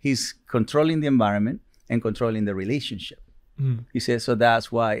 he's controlling the environment and controlling the relationship. He says, so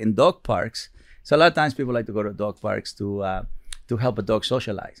that's why in dog parks, so a lot of times people like to go to dog parks to help a dog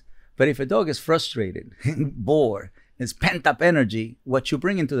socialize. But if a dog is frustrated, bored, it's pent up energy, what you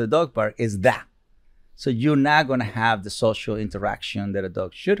bring into the dog park is that. So you're not going to have the social interaction that a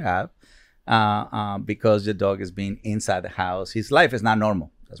dog should have because the dog is being inside the house. His life is not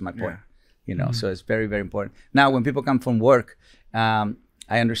normal. That's my point. So it's very, very important. Now, when people come from work, I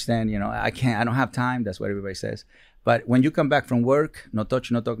understand, I don't have time. That's what everybody says. But when you come back from work, no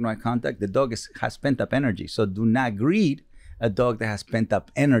touch, no talk, no eye contact, the dog has pent up energy. So do not greet a dog that has pent up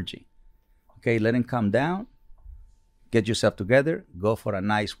energy. Okay, let him calm down. Get yourself together, go for a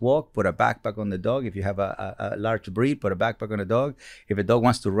nice walk, put a backpack on the dog. If you have a large breed, put a backpack on the dog. If a dog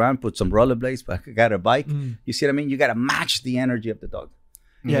wants to run, put some rollerblades, but got a bike. You see what I mean? You got to match the energy of the dog.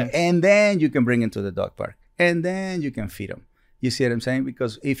 Yeah. And then you can bring him to the dog park. And then you can feed him. You see what I'm saying?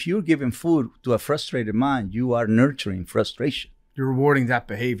 Because if you're giving food to a frustrated mind, you are nurturing frustration. You're rewarding that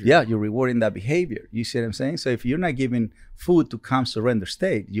behavior. Yeah, you're rewarding that behavior. You see what I'm saying? So if you're not giving food to calm surrender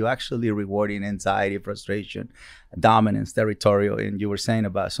state, you're actually rewarding anxiety, frustration, dominance, territorial. And you were saying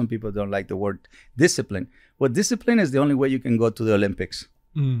about some people don't like the word discipline. Well, discipline is the only way you can go to the Olympics.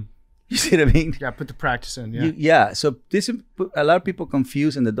 You see what I mean? Yeah, put the practice in. So a lot of people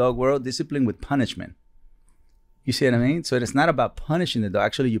confuse in the dog world discipline with punishment. You see what I mean? So it's not about punishing the dog.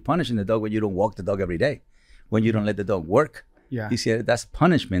 Actually, you're punishing the dog when you don't walk the dog every day, when you don't let the dog work. Yeah. You see, that's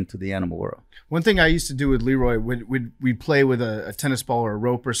punishment to the animal world. One thing I used to do with Leroy, we'd play with a tennis ball or a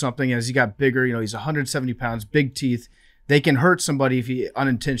rope or something. And as he got bigger, he's 170 pounds, big teeth. They can hurt somebody if he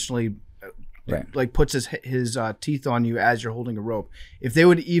unintentionally like puts his teeth on you as you're holding a rope. If they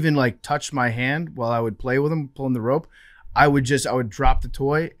would even like touch my hand while I would play with them, pulling the rope, I would drop the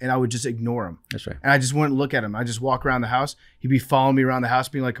toy and I would just ignore him. That's right. And I just wouldn't look at him. I just walk around the house. He'd be following me around the house,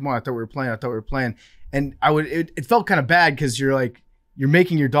 being like, "Come on, I thought we were playing." And it felt kind of bad because you're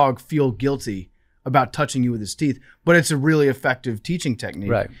making your dog feel guilty about touching you with his teeth, but it's a really effective teaching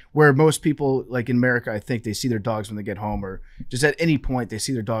technique. Right. Where most people, like in America, I think they see their dogs when they get home, or just at any point they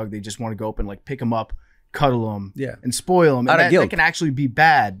see their dog, they just want to go up and like pick them up, cuddle them, and spoil them. And that can actually be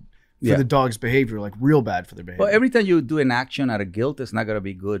bad for the dog's behavior, like real bad for their behavior. Well, every time you do an action out of guilt, it's not going to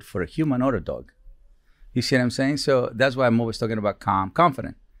be good for a human or a dog. You see what I'm saying? So that's why I'm always talking about calm,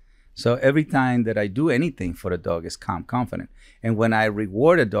 confident. So every time that I do anything for a dog, it's calm, confident. And when I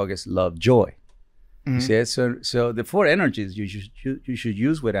reward a dog, it's love, joy. You see it? So the 4 energies you should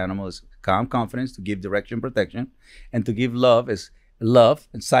use with animals: calm, confidence, to give direction, protection, and to give love is love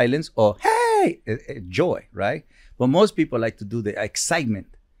and silence, or hey, joy, right? But most people like to do the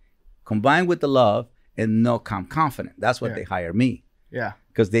excitement combined with the love and no calm, confident. That's what they hire me. Yeah.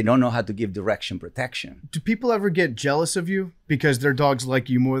 Because they don't know how to give direction, protection. Do people ever get jealous of you because their dogs like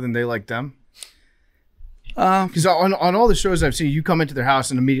you more than they like them? Because on all the shows I've seen, you come into their house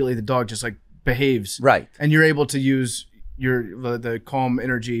and immediately the dog just like behaves. Right. And you're able to use the calm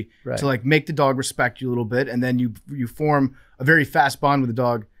energy to like make the dog respect you a little bit, and then you form a very fast bond with the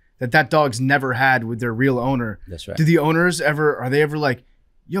dog that dog's never had with their real owner. That's right. Do the owners are they ever like,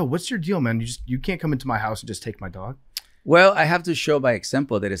 yo, what's your deal, man? You can't come into my house and just take my dog? Well, I have to show by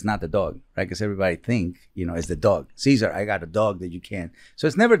example that it's not the dog, right? Because everybody think, it's the dog. Cesar, I got a dog that you can't. So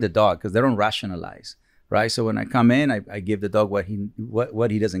it's never the dog, because they don't rationalize, right? So when I come in, I give the dog what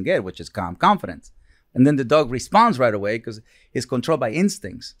he doesn't get, which is calm confidence. And then the dog responds right away because it's controlled by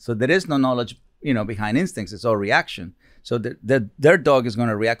instincts. So there is no knowledge, behind instincts. It's all reaction. So their dog is going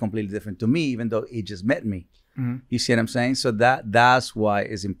to react completely different to me, even though he just met me. Mm-hmm. You see what I'm saying? So that's why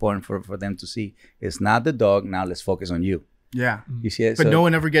it's important for them to see it's not the dog. Now let's focus on you. Yeah. You see it? But no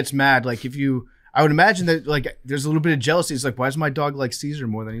one ever gets mad. Like I would imagine that like there's a little bit of jealousy. It's like, why does my dog like Cesar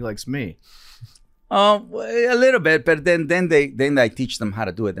more than he likes me? A little bit, but then I teach them how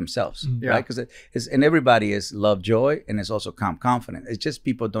to do it themselves, right? Because and everybody is love, joy, and it's also calm, confident. It's just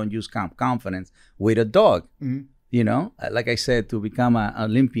people don't use calm, confidence with a dog. Mm-hmm. Like I said, to become an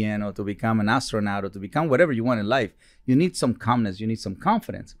Olympian or to become an astronaut or to become whatever you want in life, you need some calmness, you need some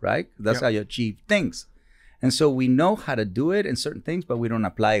confidence, right? That's how you achieve things. And so we know how to do it in certain things, but we don't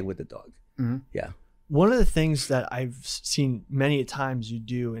apply it with the dog. Mm-hmm. Yeah. One of the things that I've seen many times you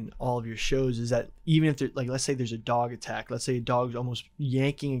do in all of your shows is that even if like, let's say there's a dog attack, let's say a dog's almost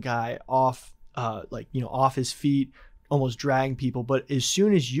yanking a guy off, off his feet, almost dragging people. But as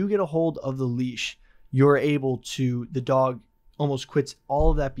soon as you get a hold of the leash, you're able to, the dog almost quits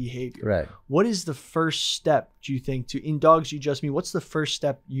all of that behavior. Right. What is the first step, do you think, in Dogs You Just Me, what's the first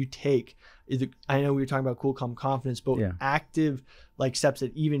step you take? I know we were talking about cool, calm, confidence, but active like steps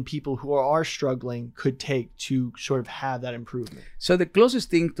that even people who are struggling could take to sort of have that improvement. So the closest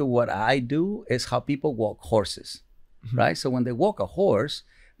thing to what I do is how people walk horses, right? So when they walk a horse,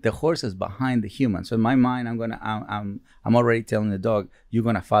 the horse is behind the human. So in my mind, I'm already telling the dog, you're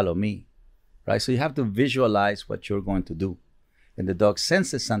gonna follow me, right? So you have to visualize what you're going to do. And the dog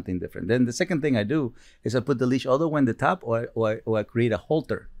senses something different. Then the second thing I do is I put the leash all the way in the top, or I create a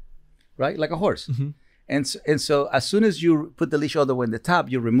halter, right? Like a horse. Mm-hmm. And so as soon as you put the leash all the way in the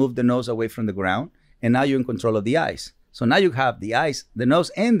top, you remove the nose away from the ground, and now you're in control of the eyes. So now you have the eyes, the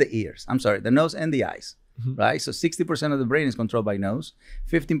nose and the ears. The nose and the eyes, right? So 60% of the brain is controlled by nose,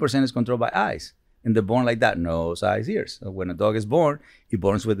 15% is controlled by eyes. And they're born like that, nose, eyes, ears. So when a dog is born, he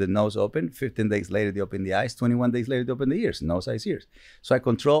borns with the nose open. 15 days later, they open the eyes. 21 days later, they open the ears, nose, eyes, ears. So I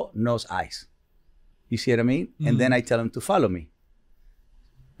control nose, eyes. You see what I mean? Mm-hmm. And then I tell them to follow me.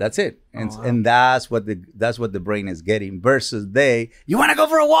 That's it. And that's what the brain is getting versus you want to go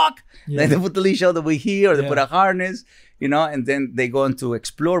for a walk? Yeah. Then they put the leash all the way here, or they put a harness, and then they go into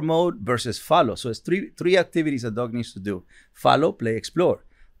explore mode versus follow. So it's three activities a dog needs to do: follow, play, explore.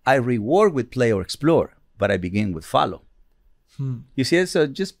 I reward with play or explore, but I begin with follow. You see it? So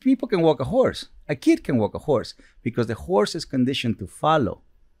just people can walk a horse. A kid can walk a horse because the horse is conditioned to follow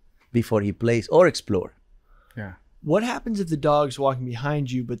before he plays or explore. Yeah. What happens if the dog's walking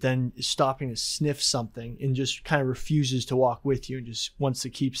behind you, but then is stopping to sniff something and just kind of refuses to walk with you and just wants to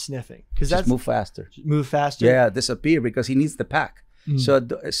keep sniffing? Because that's move faster. Move faster. Yeah, disappear because he needs the pack. So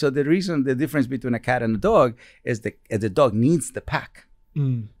the difference between a cat and a dog is the dog needs the pack.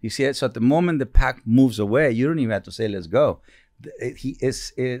 You see it? So at the moment the pack moves away, you don't even have to say, let's go.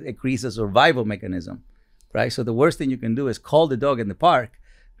 It creates a survival mechanism, right? So the worst thing you can do is call the dog in the park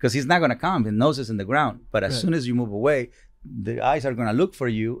because he's not going to come. His nose is in the ground. But as soon as you move away, the eyes are going to look for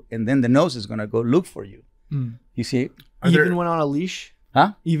you, and then the nose is going to go look for you. You see it? Even when on a leash?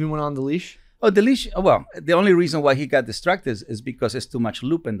 Huh? Even when on the leash? Oh, the leash. Well, the only reason why he got distracted is because it's too much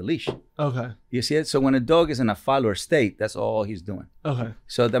loop in the leash. Okay. You see it? So when a dog is in a follower state, that's all he's doing. Okay.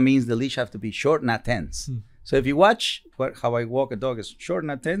 So that means the leash have to be short, not tense. So if you watch how I walk a dog, is short,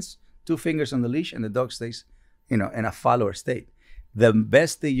 not tense, 2 fingers on the leash, and the dog stays, in a follower state. The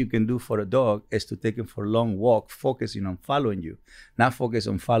best thing you can do for a dog is to take him for a long walk, focusing on following you, not focus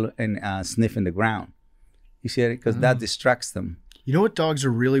on sniffing the ground. You see it? Because that distracts them. You know what dogs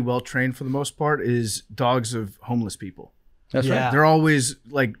are really well trained for the most part is dogs of homeless people. That's right. They're always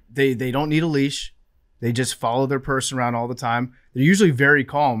like, they don't need a leash. They just follow their person around all the time. They're usually very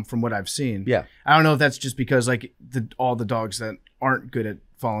calm from what I've seen. Yeah. I don't know if that's just because like all the dogs that aren't good at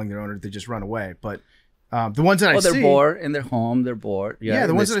following their owner, they just run away. But the ones that I see, they're bored in their home. They're bored. Yeah,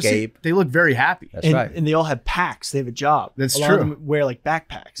 the ones that I see, they look very happy. That's right. And they all have packs. They have a job. That's a lot true. of them wear like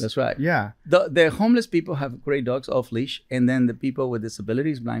backpacks. That's right. Yeah. The homeless people have great dogs off leash, and then the people with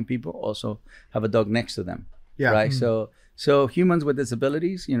disabilities, blind people, also have a dog next to them. Yeah. Right. So humans with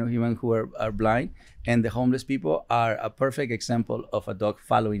disabilities, humans who are blind, and the homeless people are a perfect example of a dog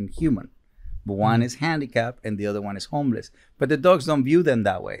following human. But one is handicapped and the other one is homeless. But the dogs don't view them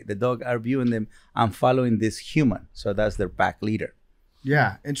that way. The dog are viewing them, I'm following this human. So that's their pack leader.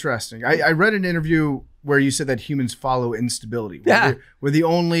 Yeah, interesting. I read an interview where you said that humans follow instability. Yeah. We're the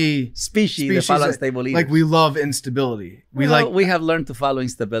only species that follow unstable leaders. Like we love instability. We have learned to follow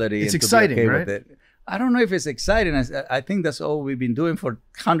instability. It's and exciting, to be okay right? with it. I don't know if it's exciting. I think that's all we've been doing for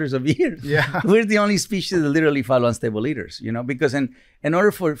hundreds of years. Yeah. We're the only species that literally follow unstable leaders, because in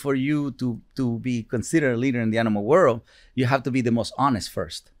order for you to be considered a leader in the animal world, you have to be the most honest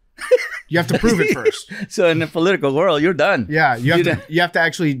first. You have to prove it first. So in the political world, you're done. Yeah, you have to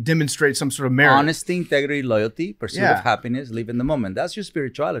actually demonstrate some sort of merit. Honesty, integrity, loyalty, pursuit of happiness, live in the moment. That's your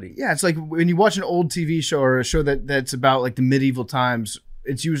spirituality. Yeah, it's like when you watch an old TV show or a show that's about like the medieval times,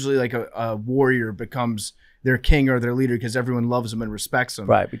 it's usually like a warrior becomes their king or their leader because everyone loves him and respects him.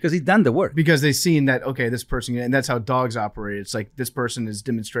 Right, because he's done the work. Because they've seen that, okay, this person, and that's how dogs operate. It's like this person is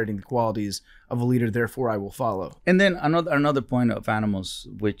demonstrating the qualities of a leader, therefore I will follow. And then another point of animals,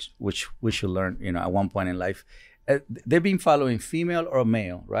 which we should learn, at one point in life, they've been following female or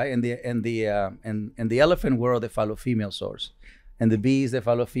male, right? In the elephant world, they follow female source. And the bees, they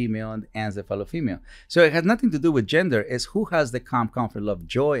follow female, and the ants, they follow female. So it has nothing to do with gender. It's who has the calm, comfort, love,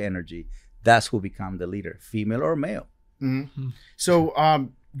 joy energy. That's who become the leader, female or male. Mm-hmm. So I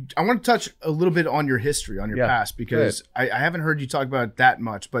want to touch a little bit on your history, on your past, because I haven't heard you talk about it that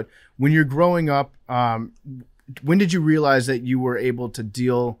much. But when you're growing up, when did you realize that you were able to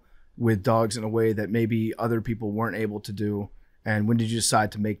deal with dogs in a way that maybe other people weren't able to do? And when did you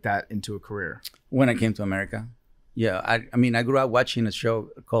decide to make that into a career? When I came to America. Yeah, I mean, I grew up watching a show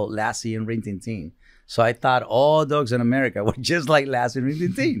called Lassie and Rin Tin Tin. So I thought all dogs in America were just like Lassie and Rin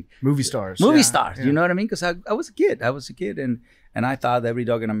Tin Tin. Movie stars. Yeah. You know what I mean? Because I was a kid. And I thought every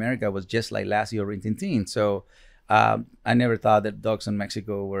dog in America was just like Lassie or Rin Tin Tin. So I never thought that dogs in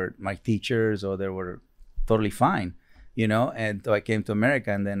Mexico were my teachers or they were totally fine, And so I came to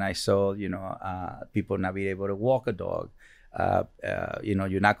America and then I saw, people not being able to walk a dog.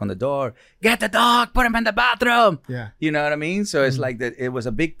 You knock on the door, get the dog, put him in the bathroom. Yeah. You know what I mean? So it's like that. It was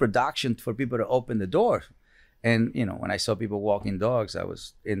a big production for people to open the door. And, when I saw people walking dogs,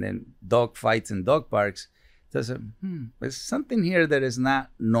 and then dog fights in dog parks, there's something here that is not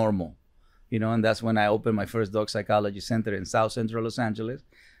normal, and that's when I opened my first dog psychology center in South Central Los Angeles,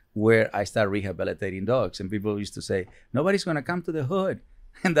 where I started rehabilitating dogs. And people used to say, nobody's going to come to the hood.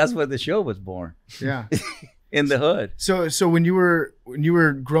 And that's where the show was born. Yeah. In the hood. So when you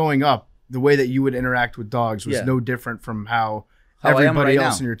were growing up, the way that you would interact with dogs was no different from how everybody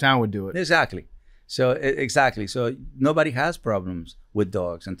else in your town would do it. Exactly. So exactly. So nobody has problems with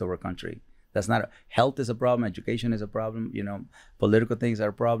dogs in our country. That's not health is a problem. Education is a problem. Political things are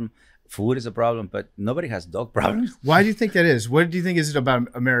a problem. Food is a problem, but nobody has dog problems. Why do you think that is? What do you think is it about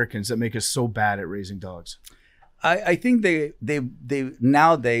Americans that make us so bad at raising dogs? I think they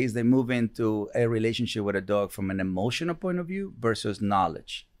nowadays they move into a relationship with a dog from an emotional point of view versus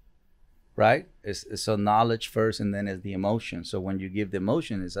knowledge, right? So knowledge first, and then is the emotion. So when you give the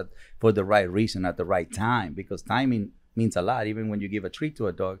emotion, it's for the right reason at the right time, because timing means a lot. Even when you give a treat to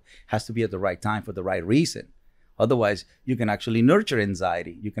a dog, it has to be at the right time for the right reason. Otherwise, you can actually nurture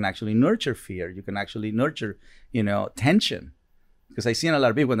anxiety. You can actually nurture fear. You can actually nurture, tension. Because I seen a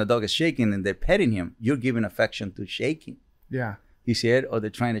lot of people when the dog is shaking and they're petting him, you're giving affection to shaking. Yeah. You see it? Or they're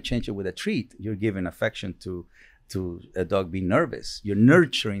trying to change it with a treat. You're giving affection to a dog being nervous. You're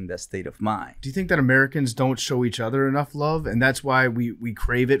nurturing that state of mind. Do you think that Americans don't show each other enough love? And that's why we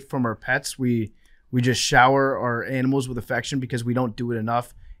crave it from our pets? We just shower our animals with affection because we don't do it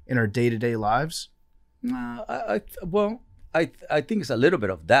enough in our day-to-day lives? I think it's a little bit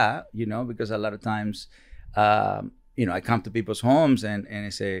of that, because a lot of times... I come to people's homes and I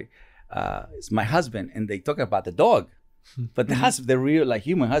say, it's my husband, and they talk about the dog. But the real like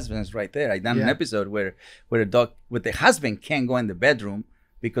human husband is right there. I done an episode where a dog with the husband can't go in the bedroom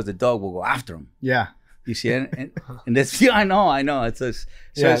because the dog will go after him. Yeah. You see, and that's I know. It's like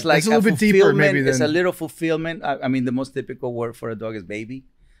it's a little bit deeper, maybe. It's a little fulfillment. I mean, the most typical word for a dog is baby,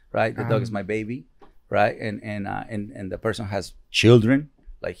 right? The dog is my baby, right? And the person has children,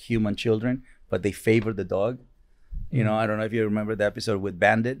 like human children, but they favor the dog. You know, I don't know if you remember the episode with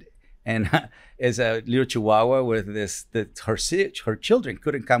Bandit, and it's a little Chihuahua with her children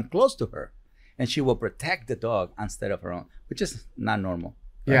couldn't come close to her, and she will protect the dog instead of her own, which is not normal.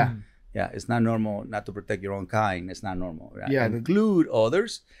 Right? Yeah. Yeah, it's not normal not to protect your own kind. It's not normal. Right? Yeah, include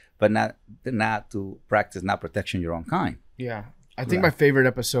others, but not to practice not protection your own kind. Yeah, I think my favorite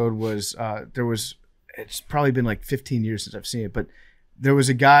episode was it's probably been like 15 years since I've seen it, but there was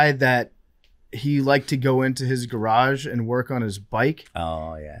a guy that he liked to go into his garage and work on his bike.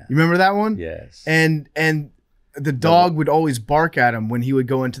 Oh yeah, you remember that one? Yes. And the dog would always bark at him when he would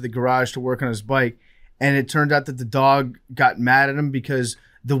go into the garage to work on his bike, and it turned out that the dog got mad at him because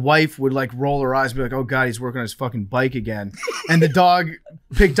the wife would like roll her eyes and be like, oh God, he's working on his fucking bike again. And the dog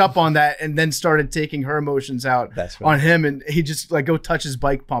picked up on that and then started taking her emotions out on him. And he just like go touch his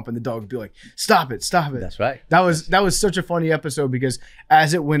bike pump and the dog would be like, stop it. That's right. That was such a funny episode because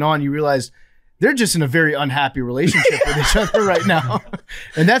as it went on, you realize they're just in a very unhappy relationship with each other right now.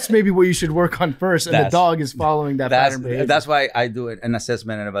 And that's maybe what you should work on first. And the dog is following that pattern behavior. That's why I do an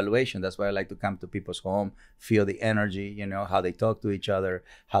assessment and evaluation. That's why I like to come to people's home, feel the energy, you know, how they talk to each other,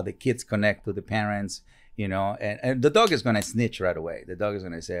 how the kids connect to the parents, you know, and the dog is going to snitch right away. The dog is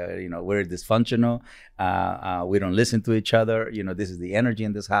going to say, you know, we're dysfunctional. We don't listen to each other. You know, this is the energy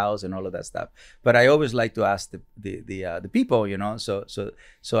in this house and all of that stuff. But I always like to ask the people, you know, so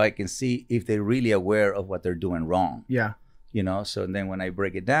I can see if they're really aware of what they're doing wrong. Yeah. You know, so then when I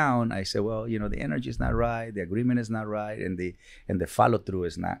break it down, I say, well, you know, the energy is not right, the agreement is not right, and the follow through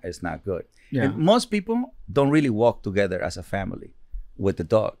is not good. Yeah. And most people don't really walk together as a family with the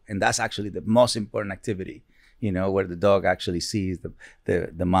dog, and that's actually the most important activity, you know, where the dog actually sees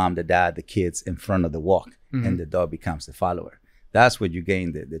the mom, the dad, the kids in front of the walk, and the dog becomes the follower. That's where you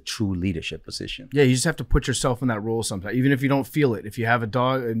gain the true leadership position. Yeah, you just have to put yourself in that role sometimes, even if you don't feel it. If you have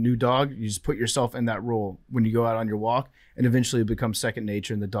a new dog, you just put yourself in that role when you go out on your walk, and eventually it becomes second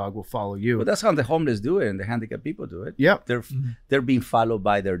nature, and the dog will follow you. But that's how the homeless do it, and the handicapped people do it. Yep, they're being followed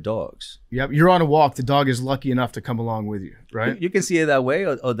by their dogs. Yep, you're on a walk. The dog is lucky enough to come along with you, right? You can see it that way,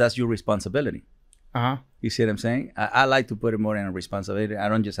 or that's your responsibility. You see what I'm saying? I like to put it more in a responsibility. I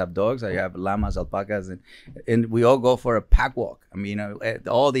don't just have dogs. I have llamas, alpacas, and we all go for a pack walk. I mean, you know,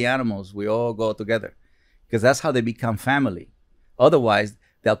 all the animals, we all go together because that's how they become family. Otherwise,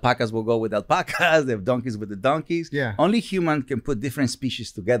 the alpacas will go with alpacas, the donkeys with the donkeys. Yeah. Only human can put different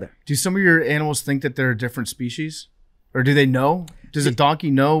species together. Do some of your animals think that they're different species? Or do they know? Does a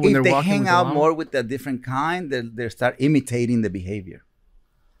donkey know when they're walking with the If they hang out more with a different kind, they start imitating the behavior.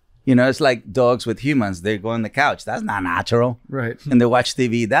 You know, it's like dogs with humans. They go on the couch. That's not natural. Right. And they watch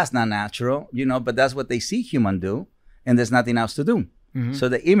TV. That's not natural. You know, but that's what they see human do. And there's nothing else to do. So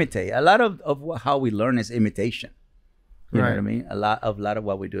they imitate. A lot of how we learn is imitation. You know what I mean? A lot of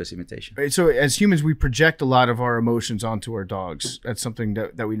what we do is imitation. Right. So as humans, we project a lot of our emotions onto our dogs. That's something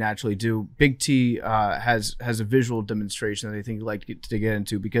that we naturally do. Big T has a visual demonstration that I think you'd like to get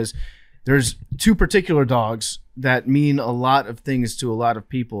into because there's two particular dogs that mean a lot of things to a lot of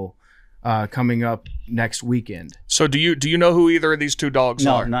people coming up next weekend. So do you know who either of these two dogs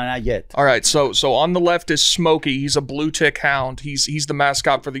are? No, not yet. All right, so on the left is Smokey. He's a blue tick hound. He's the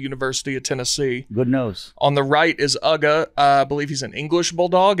mascot for the University of Tennessee. Good nose. On the right is Uga. I believe he's an English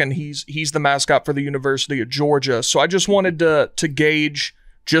bulldog, and he's the mascot for the University of Georgia. So I just wanted to gauge.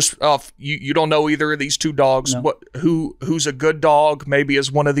 Just you don't know either of these two dogs. No. Who's a good dog? Maybe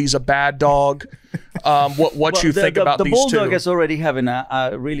is one of these a bad dog? What you think about these two? The bulldog is already having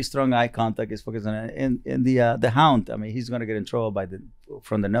a really strong eye contact. Is focused on it. And the hound. I mean, he's gonna get in trouble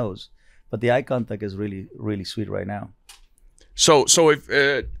from the nose, but the eye contact is really really sweet right now. So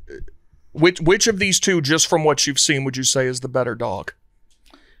if which of these two, just from what you've seen, would you say is the better dog?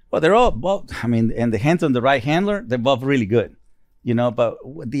 Well, they're all. Well, I mean, and the hands on the right handler, they're both really good. You know, but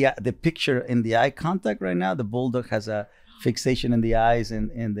the picture in the eye contact right now, the bulldog has a fixation in the eyes, and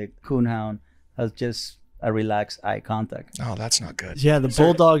the coonhound has just a relaxed eye contact. Oh, that's not good. Yeah, the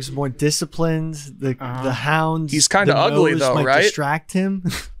bulldog's more disciplined. The hound's he's kind of ugly though, might right? Distract him.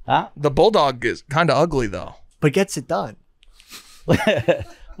 The bulldog is kind of ugly though, but gets it done.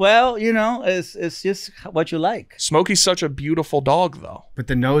 Well, you know, it's just what you like. Smokey's such a beautiful dog, though. But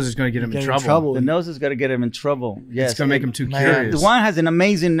the nose is going to get him in trouble. The nose is going to get him in trouble. Yes, it's going to make him too curious. The one has an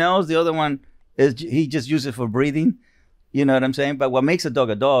amazing nose. The other one he just uses it for breathing. You know what I'm saying? But what makes a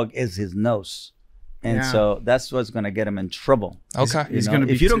dog is his nose. And so that's what's going to get him in trouble. Okay. He's going to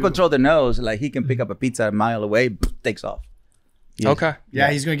be if you don't control the nose, like he can pick up a pizza a mile away, takes off. Okay. Yeah,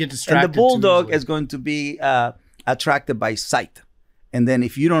 he's going to get distracted. And the bulldog is going to be attracted by sight. And then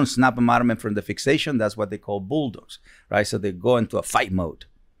if you don't snap them out of him from the fixation, that's what they call bulldogs, right? So they go into a fight mode.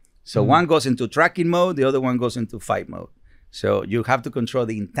 So one goes into tracking mode, the other one goes into fight mode. So you have to control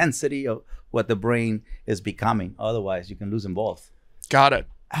the intensity of what the brain is becoming. Otherwise, you can lose them both. Got it.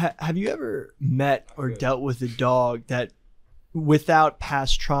 Have you ever met or dealt with a dog that, without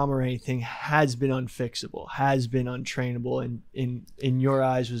past trauma or anything, has been unfixable, has been untrainable, and in your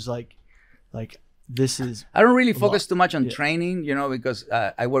eyes was like this is? I don't really focus too much on training, because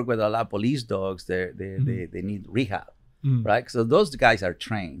I work with a lot of police dogs. They need rehab, right? So those guys are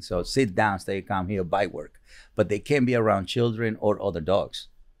trained. So sit down, stay calm, here, bite work, but they can't be around children or other dogs,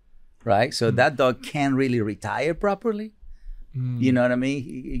 right? So that dog can't really retire properly. You know what I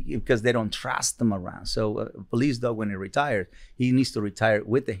mean? Because they don't trust them around. So a police dog, when he retires, he needs to retire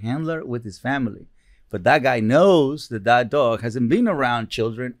with the handler, with his family. But that guy knows that dog hasn't been around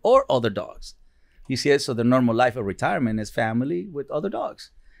children or other dogs. You see it? So the normal life of retirement is family with other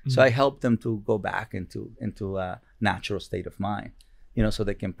dogs. So I help them to go back into a natural state of mind, so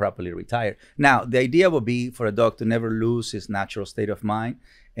they can properly retire. Now, the idea would be for a dog to never lose his natural state of mind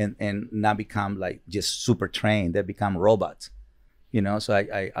and not become like just super trained. They become robots. So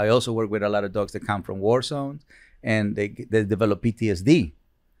I also work with a lot of dogs that come from war zones, and they develop PTSD,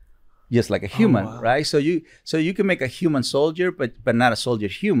 just like a human, right? So you can make a human soldier, but not a soldier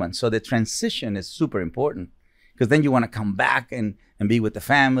human. So the transition is super important, because then you want to come back and be with the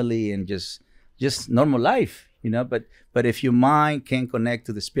family and just normal life, But if your mind can't connect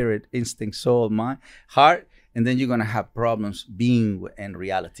to the spirit, instinct, soul, mind, heart, and then you're going to have problems being in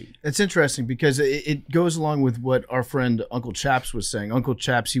reality. It's interesting because it goes along with what our friend Uncle Chaps was saying. Uncle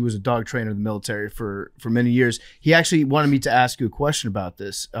Chaps, he was a dog trainer in the military for many years. He actually wanted me to ask you a question about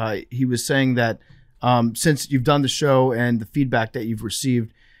this. He was saying that since you've done the show and the feedback that you've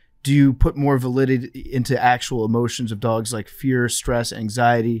received, do you put more validity into actual emotions of dogs like fear, stress,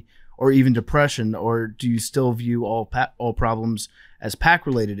 anxiety, or even depression, or do you still view all problems as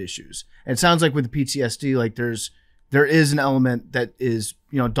pack-related issues? And it sounds like with the PTSD, like there is an element that is,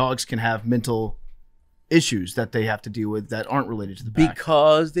 dogs can have mental issues that they have to deal with that aren't related to the pack.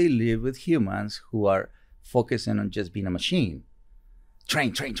 Because they live with humans who are focusing on just being a machine.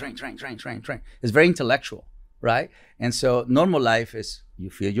 Train. It's very intellectual, right? And so normal life is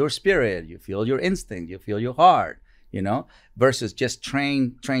you feel your spirit, you feel your instinct, you feel your heart, versus just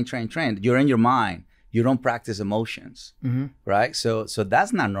train. You're in your mind. You don't practice emotions, right? So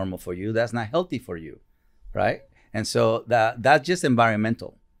that's not normal for you. That's not healthy for you, right? And so that's just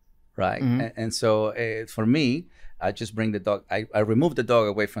environmental, right? And so for me, I just bring the dog. I remove the dog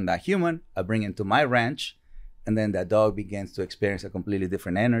away from that human. I bring it to my ranch, and then that dog begins to experience a completely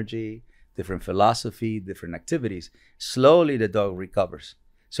different energy, different philosophy, different activities. Slowly, the dog recovers.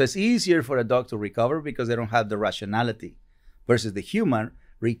 So it's easier for a dog to recover because they don't have the rationality, versus the human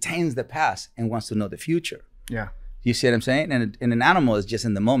retains the past and wants to know the future. Yeah. You see what I'm saying? And an animal is just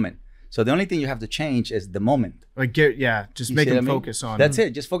in the moment. So the only thing you have to change is the moment. Just make them focus on. That's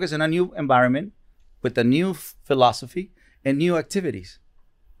it. Just focus on a new environment with a new philosophy and new activities,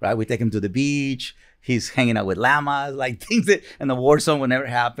 right? We take him to the beach. He's hanging out with llamas, like things that in the war zone would never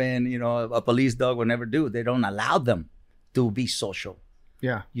happen. A police dog would never do. They don't allow them to be social.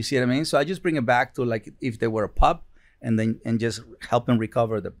 Yeah. You see what I mean? So I just bring it back to like if they were a pup, and just help them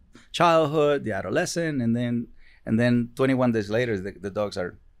recover the childhood, the adolescent, and then 21 days later, the dogs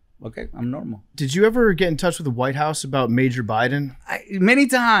are okay. I'm normal. Did you ever get in touch with the White House about Major Biden? Many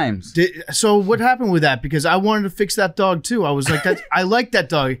times. So what happened with that? Because I wanted to fix that dog too. I was like, I like that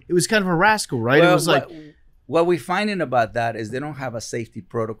dog. It was kind of a rascal, right? Well, it was like what we're finding about that is they don't have a safety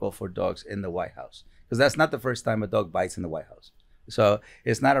protocol for dogs in the White House, because that's not the first time a dog bites in the White House. So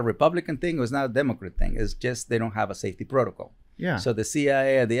it's not a Republican thing. It's not a Democrat thing. It's just they don't have a safety protocol. Yeah. So the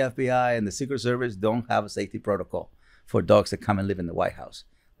CIA, the FBI, and the Secret Service don't have a safety protocol for dogs that come and live in the White House,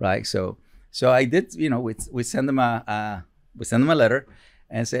 right? So I did. We send them a letter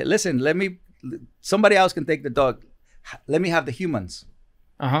and say, listen, somebody else can take the dog. Let me have the humans.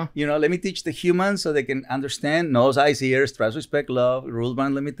 Let me teach the humans so they can understand nose, eyes, ears, trust, respect, love, rule,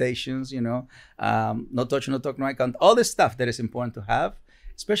 bound, limitations, no touch, no talk, no eye contact, all this stuff that is important to have,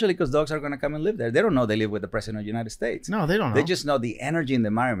 especially because dogs are going to come and live there. They don't know they live with the President of the United States. No, they don't know. They just know the energy in the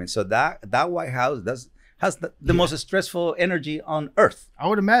environment. So that White House has the most stressful energy on earth. I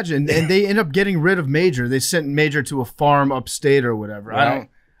would imagine. And they end up getting rid of Major. They sent Major to a farm upstate or whatever. Right.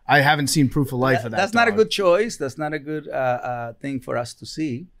 I haven't seen proof of life of that. That's not a good choice. That's not a good thing for us to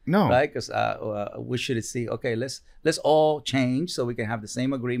see. No, right? Because we should see. Okay, let's all change so we can have the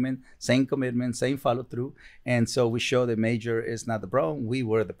same agreement, same commitment, same follow through, and so we show that Major is not the problem. We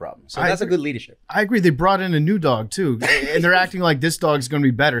were the problem. So that's a good leadership. I agree. They brought in a new dog too, and they're acting like this dog's going to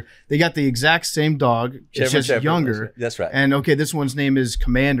be better. They got the exact same dog. It's just younger. That's right. And okay, this one's name is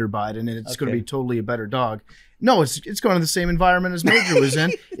Commander Biden, and it's going to be totally a better dog. No, it's going to the same environment as Major was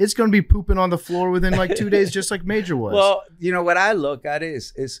in. It's going to be pooping on the floor within like 2 days, just like Major was. Well, you know what I look at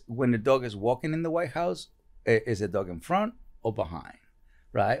is when the dog is walking in the White House, is the dog in front or behind,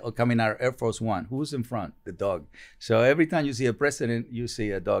 right? Or coming out of Air Force One, who's in front? The dog. So every time you see a president, you see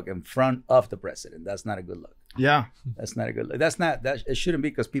a dog in front of the president. That's not a good look. Yeah, that's not a good look. It shouldn't be,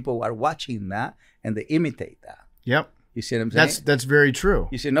 because people are watching that and they imitate that. Yep. You see what I'm saying? That's very true.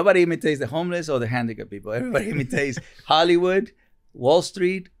 You see, nobody imitates the homeless or the handicapped people. Everybody imitates Hollywood, Wall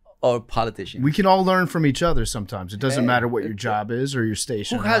Street, or politicians. We can all learn from each other sometimes. It doesn't matter what your job is or your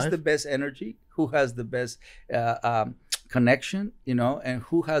station. Who has the best energy? Who has the best connection? You know, and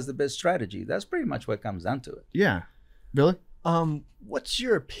who has the best strategy? That's pretty much what comes down to it. Yeah. Billy? What's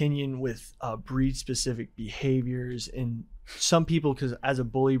your opinion with breed specific behaviors? And some people, because as a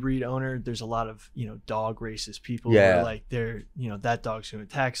bully breed owner, there's a lot of, dog racist people. Yeah. Who are like, they're, that dog's going to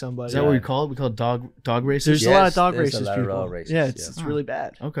attack somebody. Is that what we call it? We call it dog racist? There's a lot of dog racist a lot people. Of racists, yeah, it's really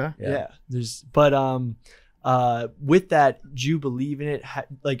bad. Okay. Yeah. With that, do you believe in it?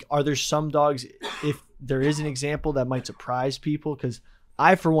 Are there some dogs, if there is an example that might surprise people? Because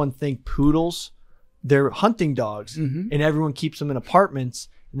I, for one, think poodles, they're hunting dogs, and everyone keeps them in apartments,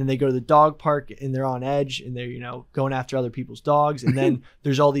 and then they go to the dog park and they're on edge and they're, going after other people's dogs. And then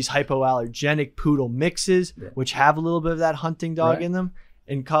there's all these hypoallergenic poodle mixes, which have a little bit of that hunting dog in them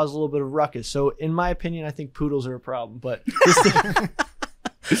and cause a little bit of ruckus. So in my opinion, I think poodles are a problem, but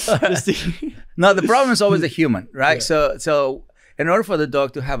no, the problem is always the human, right? Yeah. So in order for the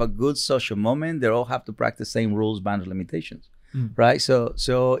dog to have a good social moment, they all have to practice same rules, boundaries, limitations. Right. So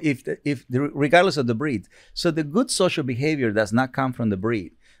regardless of the breed, so the good social behavior does not come from the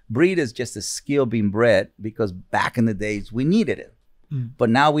breed. Breed is just a skill being bred because back in the days we needed it, but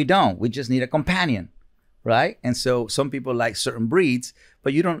now we don't. We just need a companion, right? And so some people like certain breeds,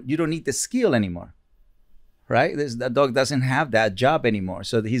 but you don't need the skill anymore, right? That dog doesn't have that job anymore.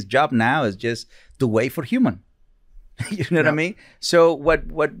 So his job now is just to wait for human. You know what I mean? So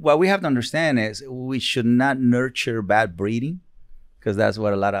what we have to understand is we should not nurture bad breeding, because that's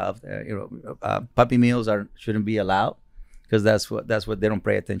what a lot of puppy mills shouldn't be allowed, because that's what they don't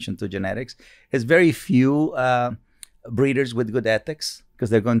pay attention to genetics. It's very few breeders with good ethics,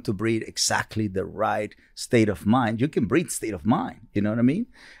 because they're going to breed exactly the right state of mind. You can breed state of mind, you know what I mean?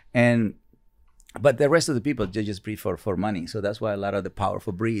 But the rest of the people, they just breed for money. So that's why a lot of the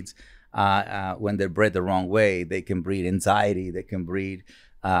powerful breeds, when they're bred the wrong way, they can breed anxiety. They can breed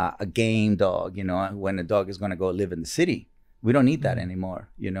a game dog, when a dog is going to go live in the city. We don't need that anymore,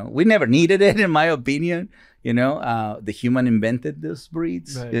 We never needed it, in my opinion. The human invented these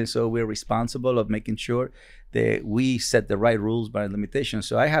breeds. Right. So we're responsible of making sure that we set the right rules by limitations.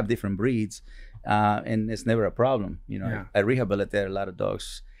 So I have different breeds, and it's never a problem. I rehabilitate a lot of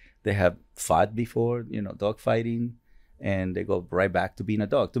dogs. They have fought before, dog fighting, and they go right back to being a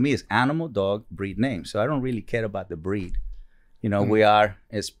dog. To me, it's animal, dog, breed, name. So I don't really care about the breed. We are,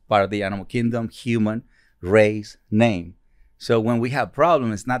 as part of the animal kingdom, human, race, name. So when we have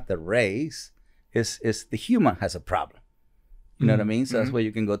problems, it's not the race, it's the human has a problem. You know what I mean? So that's where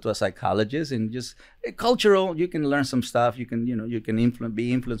you can go to a psychologist and just cultural, you can learn some stuff. You can,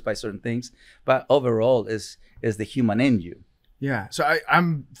 be influenced by certain things, but overall is the human in you. Yeah. So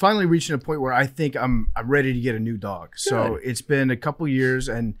I'm finally reaching a point where I think I'm ready to get a new dog. Good. So it's been a couple years,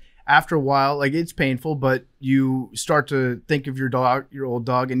 and after a while, it's painful, but you start to think of your old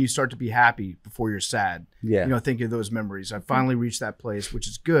dog, and you start to be happy before you're sad. Yeah. Think of those memories. I finally reached that place, which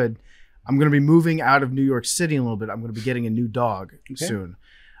is good. I'm going to be moving out of New York City in a little bit. I'm going to be getting a new dog soon.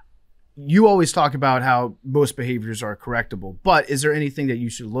 You always talk about how most behaviors are correctable, but is there anything that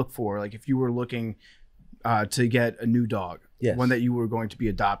you should look for? Like if you were looking to get a new dog, one that you were going to be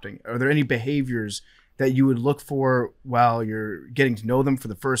adopting, are there any behaviors that you would look for while you're getting to know them for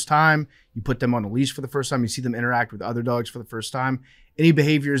the first time? You put them on a leash for the first time, you see them interact with other dogs for the first time. Any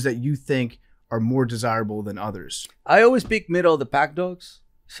behaviors that you think are more desirable than others? I always pick middle of the pack dogs.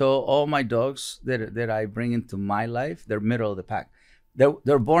 So all my dogs that I bring into my life, they're middle of the pack.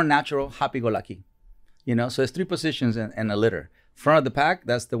 They're born natural, happy-go-lucky. So it's 3 positions in a litter. Front of the pack,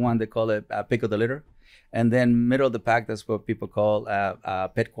 that's the one they call it pick of the litter. And then middle of the pack, that's what people call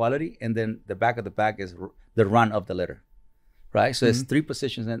pet quality. And then the back of the pack is the run of the litter. right? So it's 3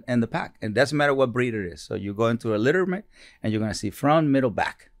 positions in the pack. And it doesn't matter what breed it is. So you go into a littermate and you're going to see front, middle,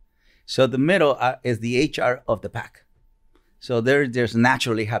 back. So the middle is the HR of the pack. So there's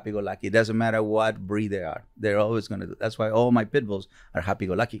naturally happy-go-lucky. It doesn't matter what breed they are. They're always going to do. That's why all my pit bulls are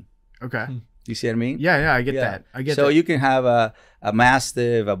happy-go-lucky. Okay. You see what I mean? Yeah, I get that. I get so that. you can have a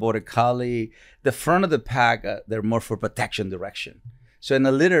Mastiff, a Border Collie. The front of the pack, they're more for protection direction. So in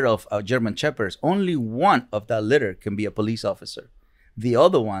a litter of German Shepherds, only one of that litter can be a police officer. The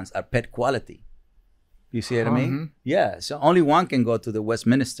other ones are pet quality. You see what I mean? Yeah. So only one can go to the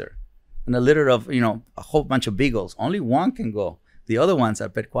Westminster. In a litter of, a whole bunch of beagles, only one can go. The other ones are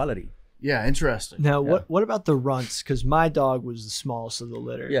pet quality. Yeah, interesting. Now, what about the runts? Because my dog was the smallest of the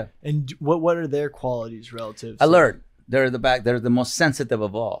litter. Yeah. And what are their qualities relative? Alert. They're the back. They're the most sensitive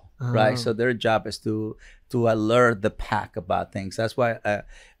of all, right? So their job is to alert the pack about things. That's why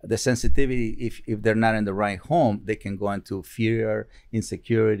the sensitivity, if they're not in the right home, they can go into fear,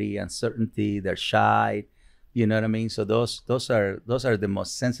 insecurity, uncertainty. They're shy. You know what I mean? So those are the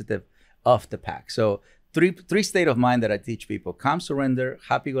most sensitive of the pack. So three state of mind that I teach people: calm, surrender,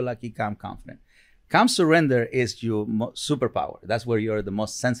 happy-go-lucky, calm, confident. Calm surrender is your superpower. That's where you're the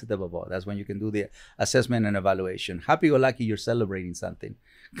most sensitive of all. That's when you can do the assessment and evaluation. Happy-go-lucky, you're celebrating something.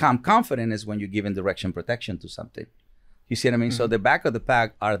 Calm confident is when you're giving direction protection to something. You see what I mean? So the back of the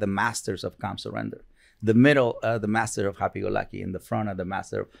pack are the masters of calm surrender. The middle are the master of happy-go-lucky, and the front are the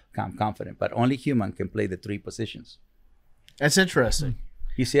master of calm confident. But only human can play the 3 positions. That's interesting.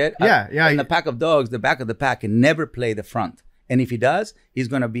 You see it? Yeah. In the pack of dogs, the back of the pack can never play the front. And if he does, he's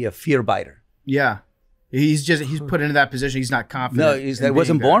going to be a fear biter. Yeah. He's put into that position. He's not confident. No, he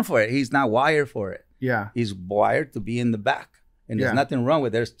wasn't born for it. He's not wired for it. Yeah. He's wired to be in the back. And there's nothing wrong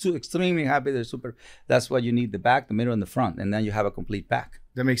with it. There's 2 extremely happy. They're super. That's why you need the back, the middle, and the front. And then you have a complete pack.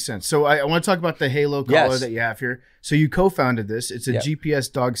 That makes sense. So I want to talk about the Halo collar that you have here. So you co-founded this. It's a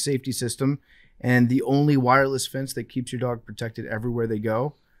GPS dog safety system and the only wireless fence that keeps your dog protected everywhere they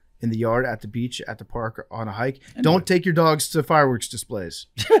go. In the yard, at the beach, at the park, or on a hike. Don't take your dogs to fireworks displays.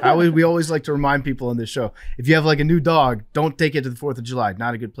 We always like to remind people on this show, if you have like a new dog, don't take it to the 4th of July.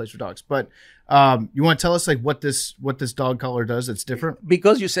 Not a good place for dogs. But you want to tell us like what this dog collar does that's different?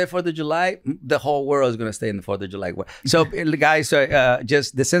 Because you said 4th of July, the whole world is going to stay in the 4th of July. So guys,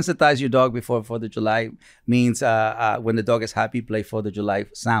 just desensitize your dog before 4th of July means when the dog is happy, play 4th of July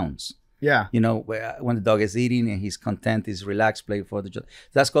sounds. Yeah. When the dog is eating and he's content, he's relaxed, play for the job.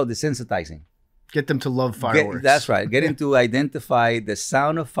 That's called desensitizing. Get them to love fireworks. That's right. Get him to identify the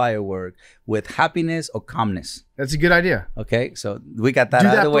sound of firework with happiness or calmness. That's a good idea. Okay, so we got that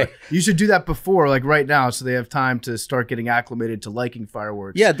out of the way. You should do that before, like right now, so they have time to start getting acclimated to liking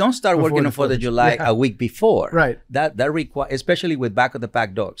fireworks. Yeah, don't start working on 4th of July a week before. Right. That requires, especially with back of the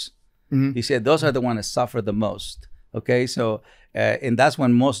pack dogs. You said those are the ones that suffer the most. Okay, so and that's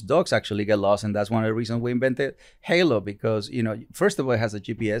when most dogs actually get lost, and that's one of the reasons we invented Halo, because first of all, it has a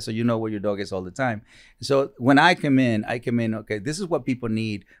GPS, so you know where your dog is all the time. So when I come in, okay, this is what people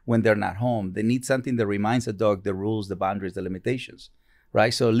need when they're not home. They need something that reminds the dog the rules, the boundaries, the limitations,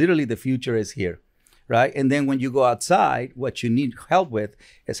 right? So literally the future is here, right? And then when you go outside, what you need help with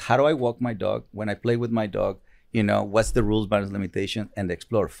is how do I walk my dog? When I play with my dog, what's the rules, boundaries, limitations, and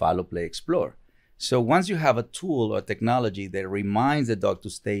explore, follow, play, explore. So once you have a tool or technology that reminds the dog to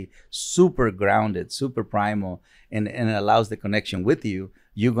stay super grounded, super primal, and allows the connection with you,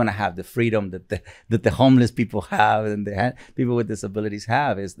 you're going to have the freedom that the homeless people have and the people with disabilities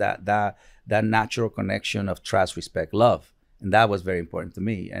have, is that natural connection of trust, respect, love. And that was very important to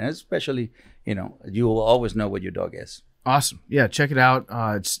me. And especially, you will always know what your dog is. Awesome. Yeah, check it out.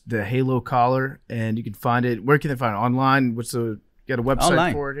 It's the Halo collar, and you can find it. Where can they find it? Online? You got a website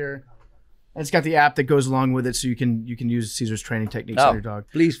Online. For it here? And it's got the app that goes along with it, so you can use Cesar's training techniques on your dog.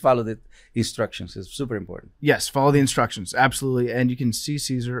 Please follow the instructions. It's super important. Yes, follow the instructions. Absolutely. And you can see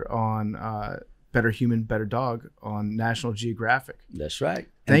Cesar on Better Human, Better Dog on National Geographic. That's right.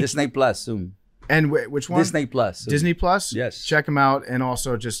 And Disney Plus soon. And which one? Disney Plus. Soon. Disney Plus? Yes. Check them out. And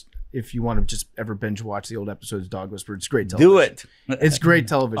also just if you want to just ever binge watch the old episodes of Dog Whisperer, it's great television. Do it. It's great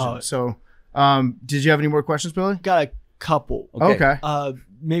television. So did you have any more questions, Billy? Got a couple. Okay.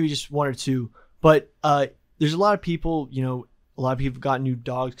 Maybe just 1 or 2. But there's a lot of people, a lot of people got new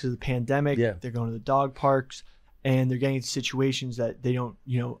dogs because of the pandemic. Yeah. They're going to the dog parks and they're getting into situations that they don't,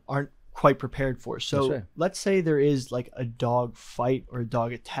 aren't quite prepared for. So let's say there is like a dog fight or a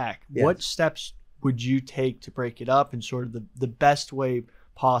dog attack. Yes. What steps would you take to break it up in sort of the best way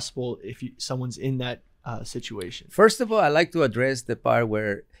possible if someone's in that situation? First of all, I like to address the part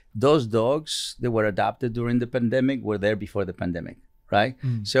where those dogs that were adopted during the pandemic were there before the pandemic. Right?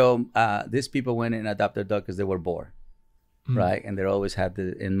 So these people went and adopted a dog because they were bored. right? And they always had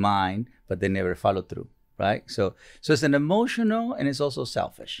it in mind, but they never followed through, right? So it's an emotional and it's also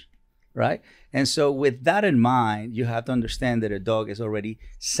selfish, right? And so with that in mind, you have to understand that a dog is already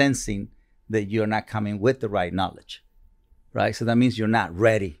sensing that you're not coming with the right knowledge, right? So that means you're not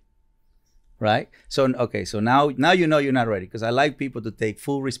ready, right? So, okay, so now you know you're not ready, because I like people to take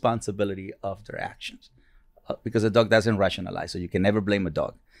full responsibility of their actions, because a dog doesn't rationalize, so you can never blame a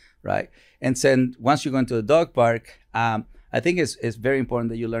dog, right? And then once you go into the dog park, I think it's very important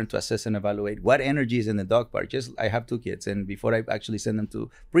that you learn to assess and evaluate what energy is in the dog park. I have 2 kids, and before I actually send them to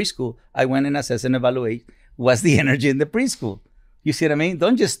preschool, I went and assess and evaluate what's the energy in the preschool. You see what I mean?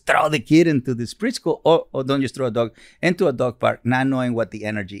 Don't just throw the kid into this preschool, or don't just throw a dog into a dog park not knowing what the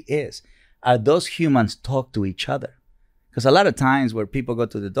energy is. Are those humans talk to each other? Because a lot of times where people go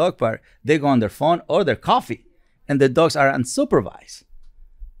to the dog park, they go on their phone or their coffee, and the dogs are unsupervised.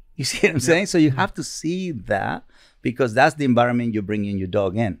 You see what I'm saying? So you have to see that, because that's the environment you're bringing your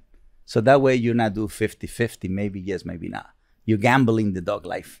dog in. So that way you're not doing 50-50, maybe yes, maybe not. You're gambling the dog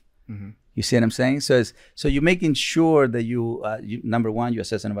life. You see what I'm saying? So you're making sure that you number one, you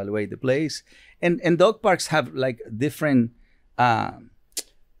assess and evaluate the place. And dog parks have like different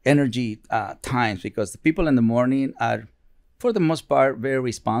energy times, because the people in the morning are, for the most part, very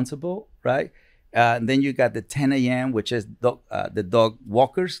responsible, right? Then you got the 10 a.m., which is the dog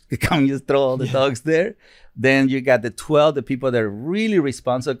walkers. You come, just throw all the dogs there. Then you got the 12, the people that are really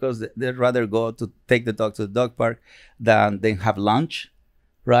responsible, because they'd rather go to take the dog to the dog park than they have lunch,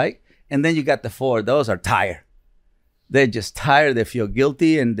 right? And then you got the 4, those are tired. They're just tired, they feel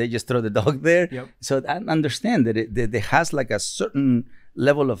guilty, and they just throw the dog there. So I understand that it has like a certain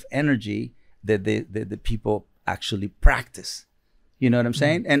level of energy that the people actually practice. You know what I'm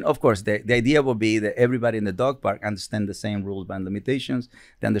saying? And of course, the idea will be that everybody in the dog park understand the same rules and limitations.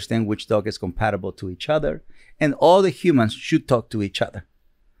 They understand which dog is compatible to each other. And all the humans should talk to each other.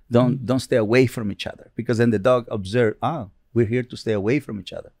 Don't stay away from each other, because then the dog observe, we're here to stay away from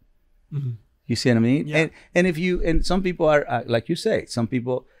each other. You see what I mean? Yeah. And some people are, like you say, some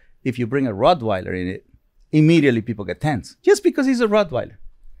people, if you bring a Rottweiler in it, immediately people get tense just because he's a Rottweiler.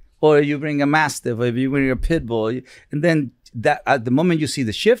 Or you bring a Mastiff, or if you bring a Pit Bull, and then that at the moment you see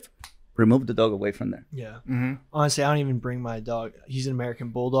the shift, remove the dog away from there. Yeah. Honestly, I don't even bring my dog. He's an American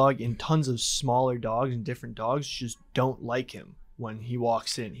Bulldog, and tons of smaller dogs and different dogs just don't like him when he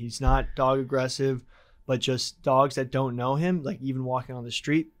walks in. He's not dog aggressive, but just dogs that don't know him, like even walking on the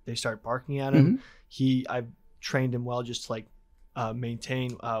street, they start barking at him. I've trained him well just to like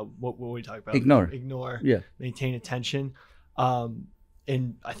maintain what we talk about. Ignore. Yeah. Maintain attention.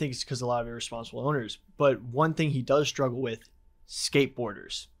 And I think it's because a lot of irresponsible owners. But one thing he does struggle with,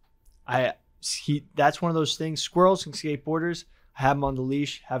 skateboarders. That's one of those things. Squirrels and skateboarders, I have them on the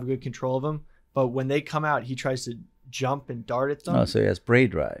leash, have good control of them. But when they come out, he tries to jump and dart at them. Oh, so he has spray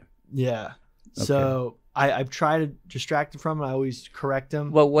drive. Yeah. Okay. So I've tried to distract him from it. I always correct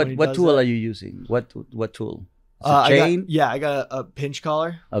him. Well, what tool are you using? What tool? Chain? I got a pinch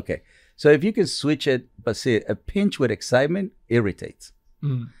collar. Okay. So if you can switch it, but see, a pinch with excitement irritates.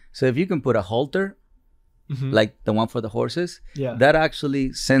 So if you can put a halter, like the one for the horses, that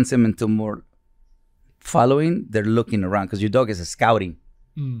actually sends them into more following. They're looking around, because your dog is scouting.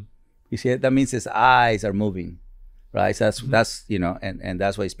 You see it? That means his eyes are moving, right? So that's and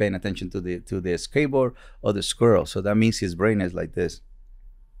that's why he's paying attention to the skateboard or the squirrel. So that means his brain is like this,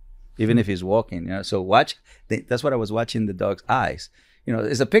 even if he's walking. So that's what I was watching, the dog's eyes.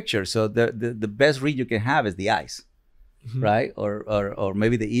 It's a picture. So the best read you can have is the eyes, right? Or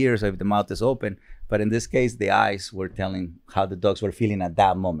maybe the ears, or if the mouth is open. But in this case, the eyes were telling how the dogs were feeling at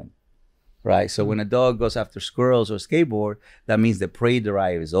that moment, right? So when a dog goes after squirrels or skateboard, that means the prey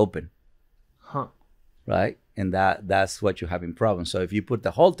drive is open, right? And that's what you're having problems. So if you put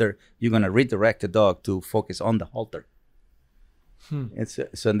the halter, you're gonna redirect the dog to focus on the halter.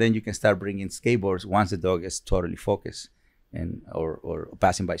 And then you can start bringing skateboards once the dog is totally focused. Or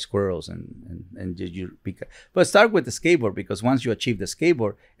passing by squirrels but start with the skateboard, because once you achieve the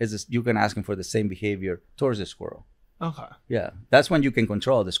skateboard, you can ask him for the same behavior towards the squirrel. Okay. Yeah, that's when you can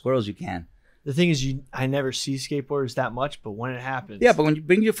control the squirrels. You can. The thing is, I never see skateboarders that much, but when it happens, but when you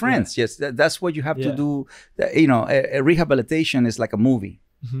bring your friends, yes, that's what you have to do. A rehabilitation is like a movie,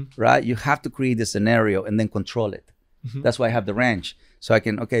 right? You have to create the scenario and then control it. That's why I have the ranch. So I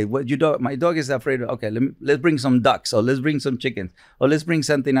can, my dog is afraid of, let's bring some ducks, or let's bring some chickens, or let's bring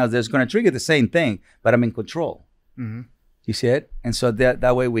something else that's going to trigger the same thing, but I'm in control. You see it? And so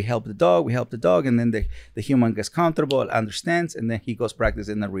that way we help the dog, and then the human gets comfortable, understands, and then he goes practice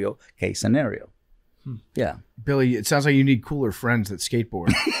in a real case scenario. Yeah. Billy, it sounds like you need cooler friends that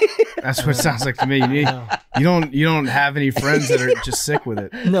skateboard. That's what it sounds like to me. You don't have any friends that are just sick with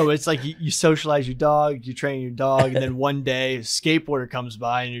it. No, it's like you socialize your dog, you train your dog, and then one day a skateboarder comes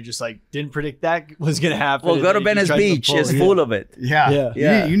by and you're just like, didn't predict that was gonna happen. Well, go to Venice Beach. It's full of it. Yeah.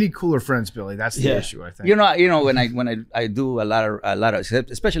 You need cooler friends, Billy. That's the issue, I think. You know, when I do a lot of,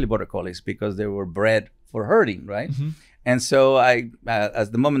 especially border collies, because they were bred for herding, right? Mm-hmm. And so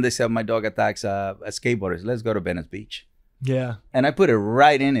as the moment they said my dog attacks a skateboarder, let's go to Venice Beach. Yeah. And I put it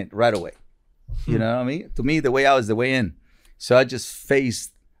right in it right away. You know what I mean? To me, the way out is the way in. So I just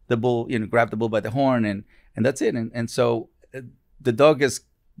faced the bull, grab the bull by the horn, and that's it. And so the dog is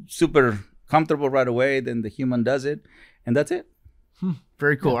super comfortable right away. Then the human does it, and that's it.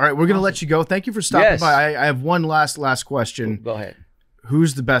 Very cool. All right, we're going to let you go. Thank you for stopping by. I have one last question. Go ahead.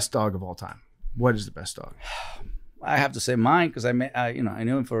 Who's the best dog of all time? What is the best dog? I have to say mine because I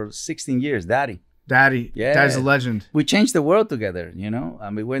knew him for 16 years, Daddy. Daddy. Yeah. Daddy's a legend. We changed the world together,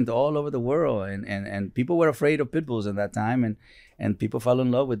 we went all over the world and people were afraid of pit bulls at that time and people fell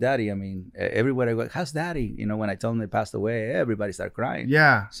in love with Daddy. I mean, everywhere I go, how's Daddy? When I told them they passed away, everybody started crying.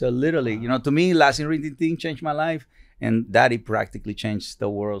 Yeah. So literally, to me, Lasting Reading Thing changed my life and Daddy practically changed the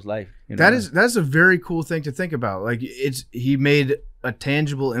world's life. That's a very cool thing to think about. Like he made a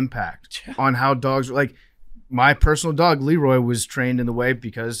tangible impact on how dogs like my personal dog, Leroy, was trained in the way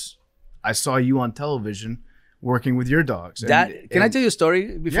because I saw you on television working with your dogs. Can I tell you a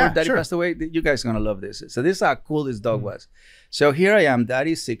story before Daddy passed away? You guys are going to love this. So this is how cool this dog was. So here I am,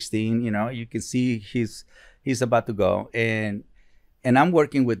 Daddy's 16, you can see he's about to go. And I'm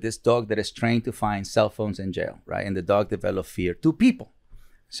working with this dog that is trained to find cell phones in jail, right? And the dog developed fear to people.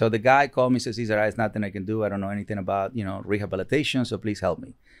 So the guy called me and says, Cesar, there's nothing I can do. I don't know anything about, rehabilitation. So please help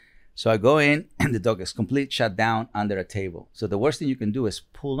me. So I go in and the dog is completely shut down under a table. So the worst thing you can do is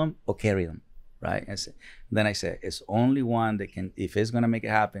pull them or carry them, right? Then I say, it's only one that can, if it's going to make it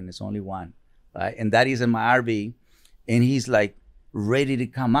happen, it's only one, right? And Daddy's in my RV and he's like ready to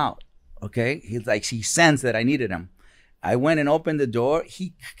come out, okay? He's like, he sensed that I needed him. I went and opened the door.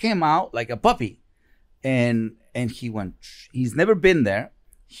 He came out like a puppy and he went, he's never been there.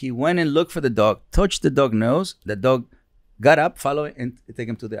 He went and looked for the dog, touched the dog nose, the dog got up, follow it, and take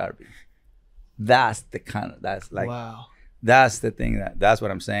him to the RV. That's wow. That's the thing that's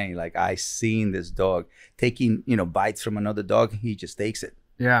what I'm saying. Like I seen this dog taking, bites from another dog. He just takes it.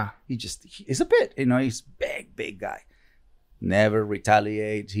 Yeah. He's a pit, he's big guy. Never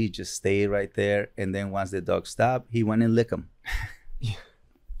retaliates. He just stayed right there. And then once the dog stopped, he went and licked him.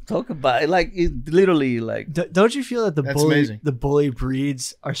 Talk about it, like it literally like. Don't you feel that the bully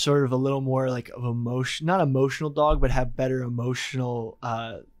breeds are sort of a little more like of not emotional dog, but have better emotional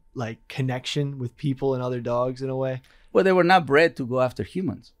like connection with people and other dogs in a way? Well, they were not bred to go after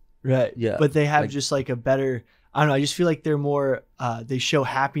humans, right? Yeah, but they have just like a better. I don't know. I just feel like they're more. They show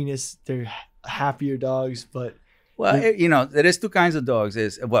happiness. They're happier dogs, but. Well, there is two kinds of dogs.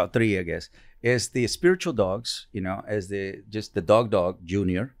 Three, I guess. Is the spiritual dogs, as the dog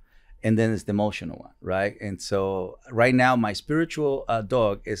junior, and then it's the emotional one, right? And so right now my spiritual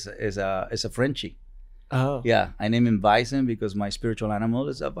dog is a Frenchie. Oh. Yeah, I name him Bison because my spiritual animal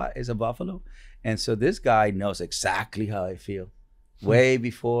is a buffalo. And so this guy knows exactly how I feel way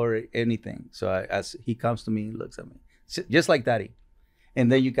before anything. So as he comes to me, he looks at me just like Daddy. And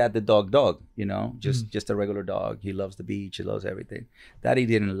then you got the dog, just a regular dog. He loves the beach. He loves everything. Daddy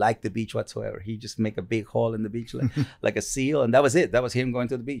didn't like the beach whatsoever. He just make a big hole in the beach like a seal. And that was it. That was him going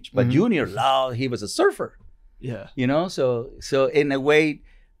to the beach. But Junior loved, he was a surfer. Yeah. So in a way,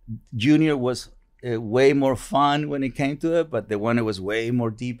 Junior was way more fun when it came to it. But the one that was way more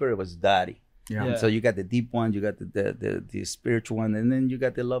deeper, it was Daddy. Yeah. And so you got the deep one, you got the spiritual one, and then you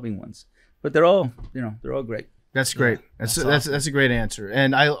got the loving ones. But they're all great. That's great. Yeah, that's a great answer.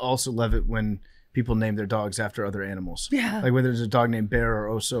 And I also love it when people name their dogs after other animals. Yeah. Like whether there's a dog named Bear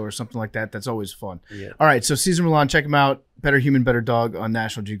or Oso or something like that. That's always fun. Yeah. All right. So Cesar Millan, check him out. Better Human, Better Dog on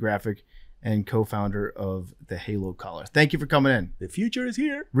National Geographic and co-founder of the Halo Collar. Thank you for coming in. The future is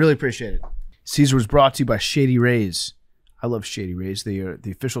here. Really appreciate it. Cesar was brought to you by Shady Rays. I love Shady Rays. They are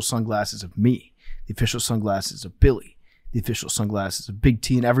the official sunglasses of me, the official sunglasses of Billy, the official sunglasses of Big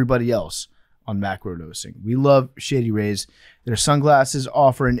T and everybody else on Macrodosing. We love Shady Rays. Their sunglasses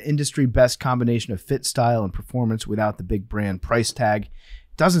offer an industry best combination of fit, style, and performance without the big brand price tag.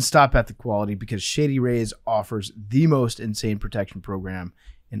 It doesn't stop at the quality because Shady Rays offers the most insane protection program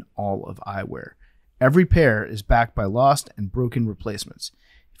in all of eyewear. Every pair is backed by lost and broken replacements.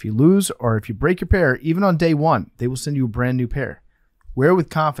 If you lose or if you break your pair, even on day one, they will send you a brand new pair. Wear with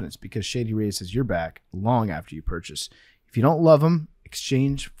confidence because Shady Rays has your back long after you purchase. If you don't love them,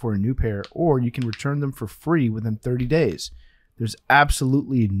 exchange for a new pair, or you can return them for free within 30 days. There's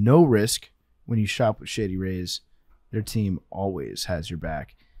absolutely no risk when you shop with Shady Rays. Their team always has your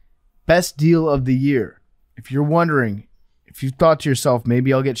back. Best deal of the year. If you're wondering, if you thought to yourself,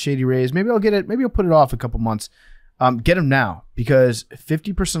 maybe I'll get Shady Rays, maybe I'll get it, maybe I'll put it off a couple months, get them now, because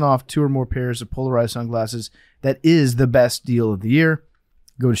 50% off 2 or more pairs of polarized sunglasses. That is the best deal of the year.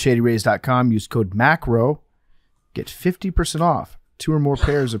 Go to shadyrays.com, use code MACRO, get 50% off 2 or more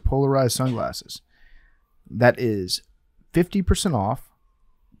pairs of polarized sunglasses. That is 50% off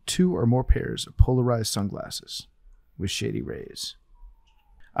 2 or more pairs of polarized sunglasses with Shady Rays.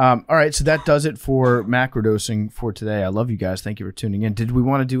 All right, so that does it for macrodosing for today. I love you guys. Thank you for tuning in. Did we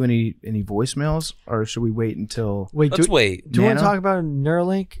want to do any voicemails, or should we wait until... Let's wait. Do you want to talk about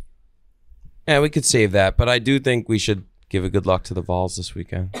Neuralink? Yeah, we could save that, but I do think we should give a good luck to the Vols this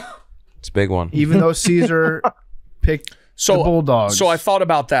weekend. It's a big one. Even though Cesar picked the Bulldogs. So I thought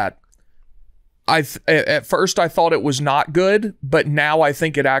about that. At first I thought it was not good, but now I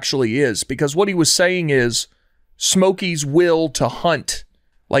think it actually is, because what he was saying is Smokey's will to hunt,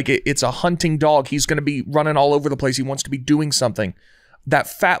 like it's a hunting dog. He's going to be running all over the place. He wants to be doing something. That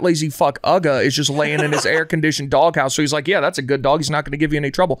fat lazy fuck Uga is just laying in his air-conditioned doghouse. So he's like, yeah, that's a good dog. He's not going to give you any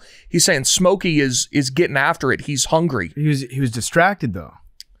trouble. He's saying Smokey is getting after it. He's hungry. He was distracted, though.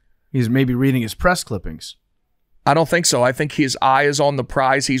 He's maybe reading his press clippings. I don't think so. I think his eye is on the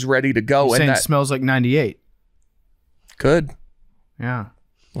prize. He's ready to go. He's and saying that smells like 98. Good. Yeah.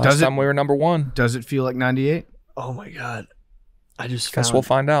 Last time we were number 1. Does it feel like 98? Oh my God. I just guess we'll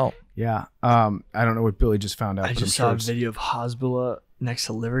find out. Yeah. I don't know what Billy just found out. I just saw a video of Hasbullah next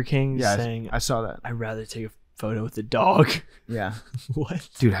to Liver King saying, I saw that. I'd rather take a photo with the dog. Yeah. What?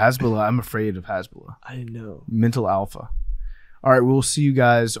 Dude, Hasbullah, I'm afraid of Hasbullah. I didn't know. Mental alpha. All right, we'll see you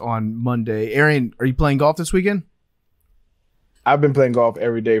guys on Monday. Arian, are you playing golf this weekend? I've been playing golf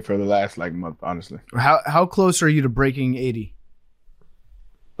every day for the last month, honestly. How close are you to breaking 80?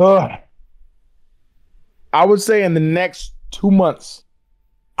 I would say in the next 2 months,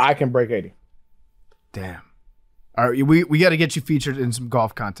 I can break 80. Damn. All right, we got to get you featured in some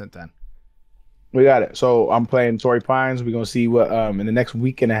golf content then. We got it. So I'm playing Torrey Pines. We're going to see what in the next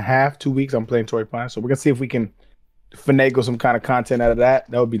week and a half, 2 weeks, I'm playing Torrey Pines. So we're going to see if we can finagle some kind of content out of that.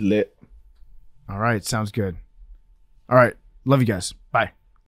 That would be lit. All right, sounds good. All right, love you guys. Bye.